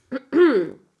head?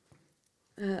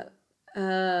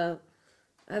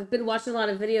 I've been watching a lot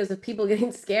of videos of people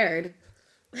getting scared.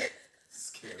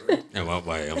 In what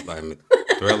way? I'm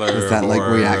thriller. Is that like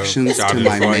horror, reactions to child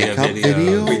my dysphoria makeup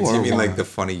video? Wait, do or you mean what? like the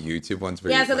funny YouTube ones?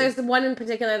 Where Yeah, you, so like, there's one in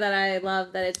particular that I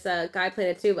love that it's a guy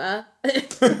playing a tuba.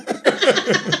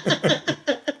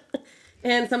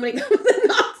 And somebody comes and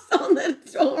knocks on the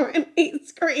door and he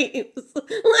screams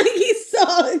like he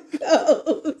saw a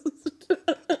ghost.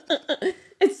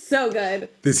 It's so good.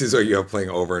 This is what you have playing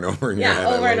over and over in your head. Yeah,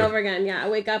 I over and love over again. Yeah, I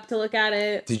wake up to look at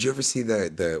it. Did you ever see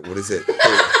the what is it?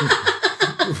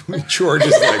 George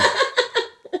is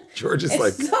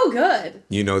like, It's so good.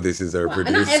 you know, this is our And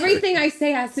producer. not everything I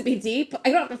say has to be deep. I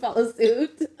don't have to follow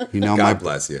suit. You know, God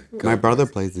bless you. my brother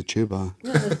plays the tuba.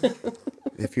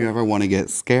 If you ever want to get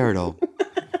scared, I'll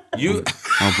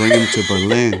bring him to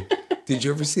Berlin. Did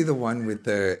you ever see the one with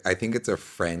I think it's a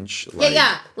French. Yeah,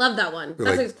 yeah. Love that one.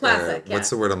 That's like, a classic. Yeah.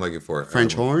 What's the word I'm looking for?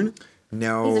 French horn?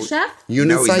 No. He's a chef? No,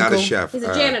 he's not a Unicycle? chef. He's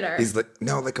a janitor. He's like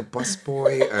like a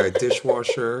busboy, a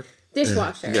dishwasher.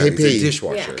 Dishwasher. Yeah, he's a KP.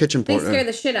 dishwasher. Yeah. Kitchen They porter. scare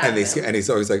the shit out And of him. and he's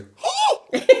always like,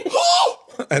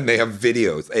 and they have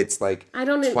videos. It's like I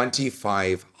don't know.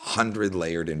 2,500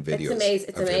 layered in videos. amazing.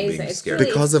 It's of him amazing. being It's scared.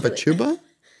 really- Because of a tuba?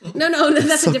 No,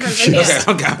 that's a different video.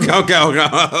 Okay.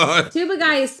 Tuba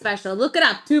guy is special. Look it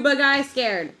up. Tuba guy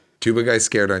scared. Tuba guy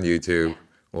scared on YouTube,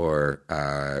 or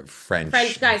French guy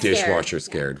scared. dishwasher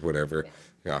scared, whatever.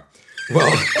 Yeah.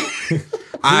 Well, who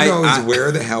knows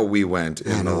where the hell we went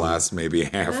in the last maybe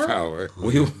half hour.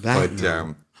 We But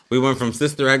went from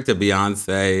Sister Act to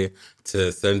Beyonce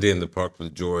to Sunday in the Park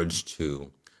with George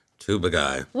to Tuba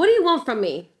Guy. What do you want from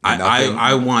me? Nothing.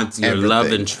 I want your love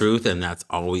Everything. and truth, and that's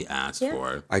all we ask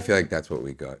for. I feel like that's what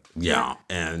we got. Yeah.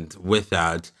 And with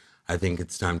that, I think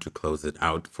it's time to close it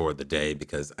out for the day,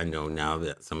 because I know now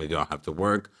that some of y'all have to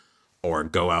work or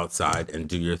go outside and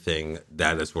do your thing.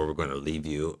 That is where we're going to leave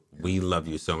you. We love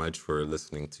you so much for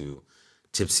listening to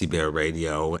Tipsy Bear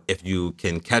Radio. If you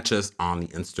can catch us on the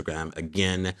Instagram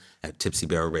again at Tipsy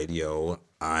Bear Radio.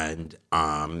 And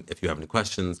if you have any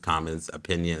questions, comments,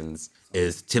 opinions,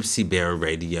 is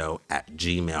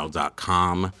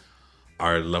tipsybearradio@gmail.com.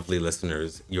 Our lovely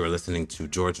listeners, you are listening to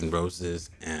George and Roses,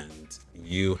 and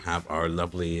you have our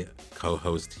lovely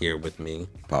co-host here with me.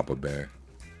 Papa Bear.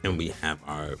 And we have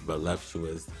our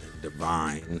voluptuous and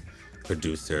divine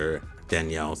producer,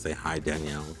 Danielle. Say hi,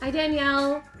 Danielle. Hi,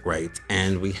 Danielle. Great.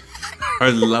 And we have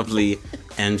our lovely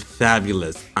and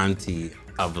fabulous auntie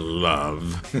of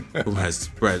love, who has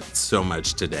spread so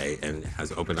much today and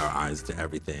has opened our eyes to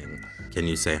everything. Can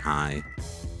you say hi?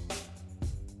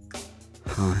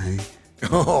 Hi.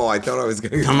 Oh, I thought I was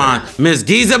going to. Come on, Miss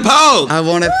Gieza Pope! I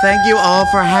want to thank you all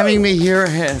for having me here. It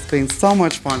has been so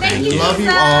much fun. Thank you, love you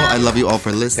Gieza. all. I love you all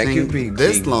for listening you, Big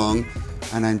this King. long.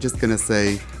 And I'm just going to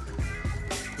say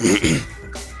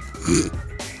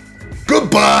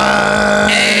goodbye.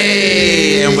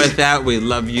 Hey! And with that, we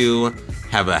love you.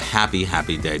 Have a happy,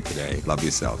 happy day today. Love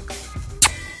yourself.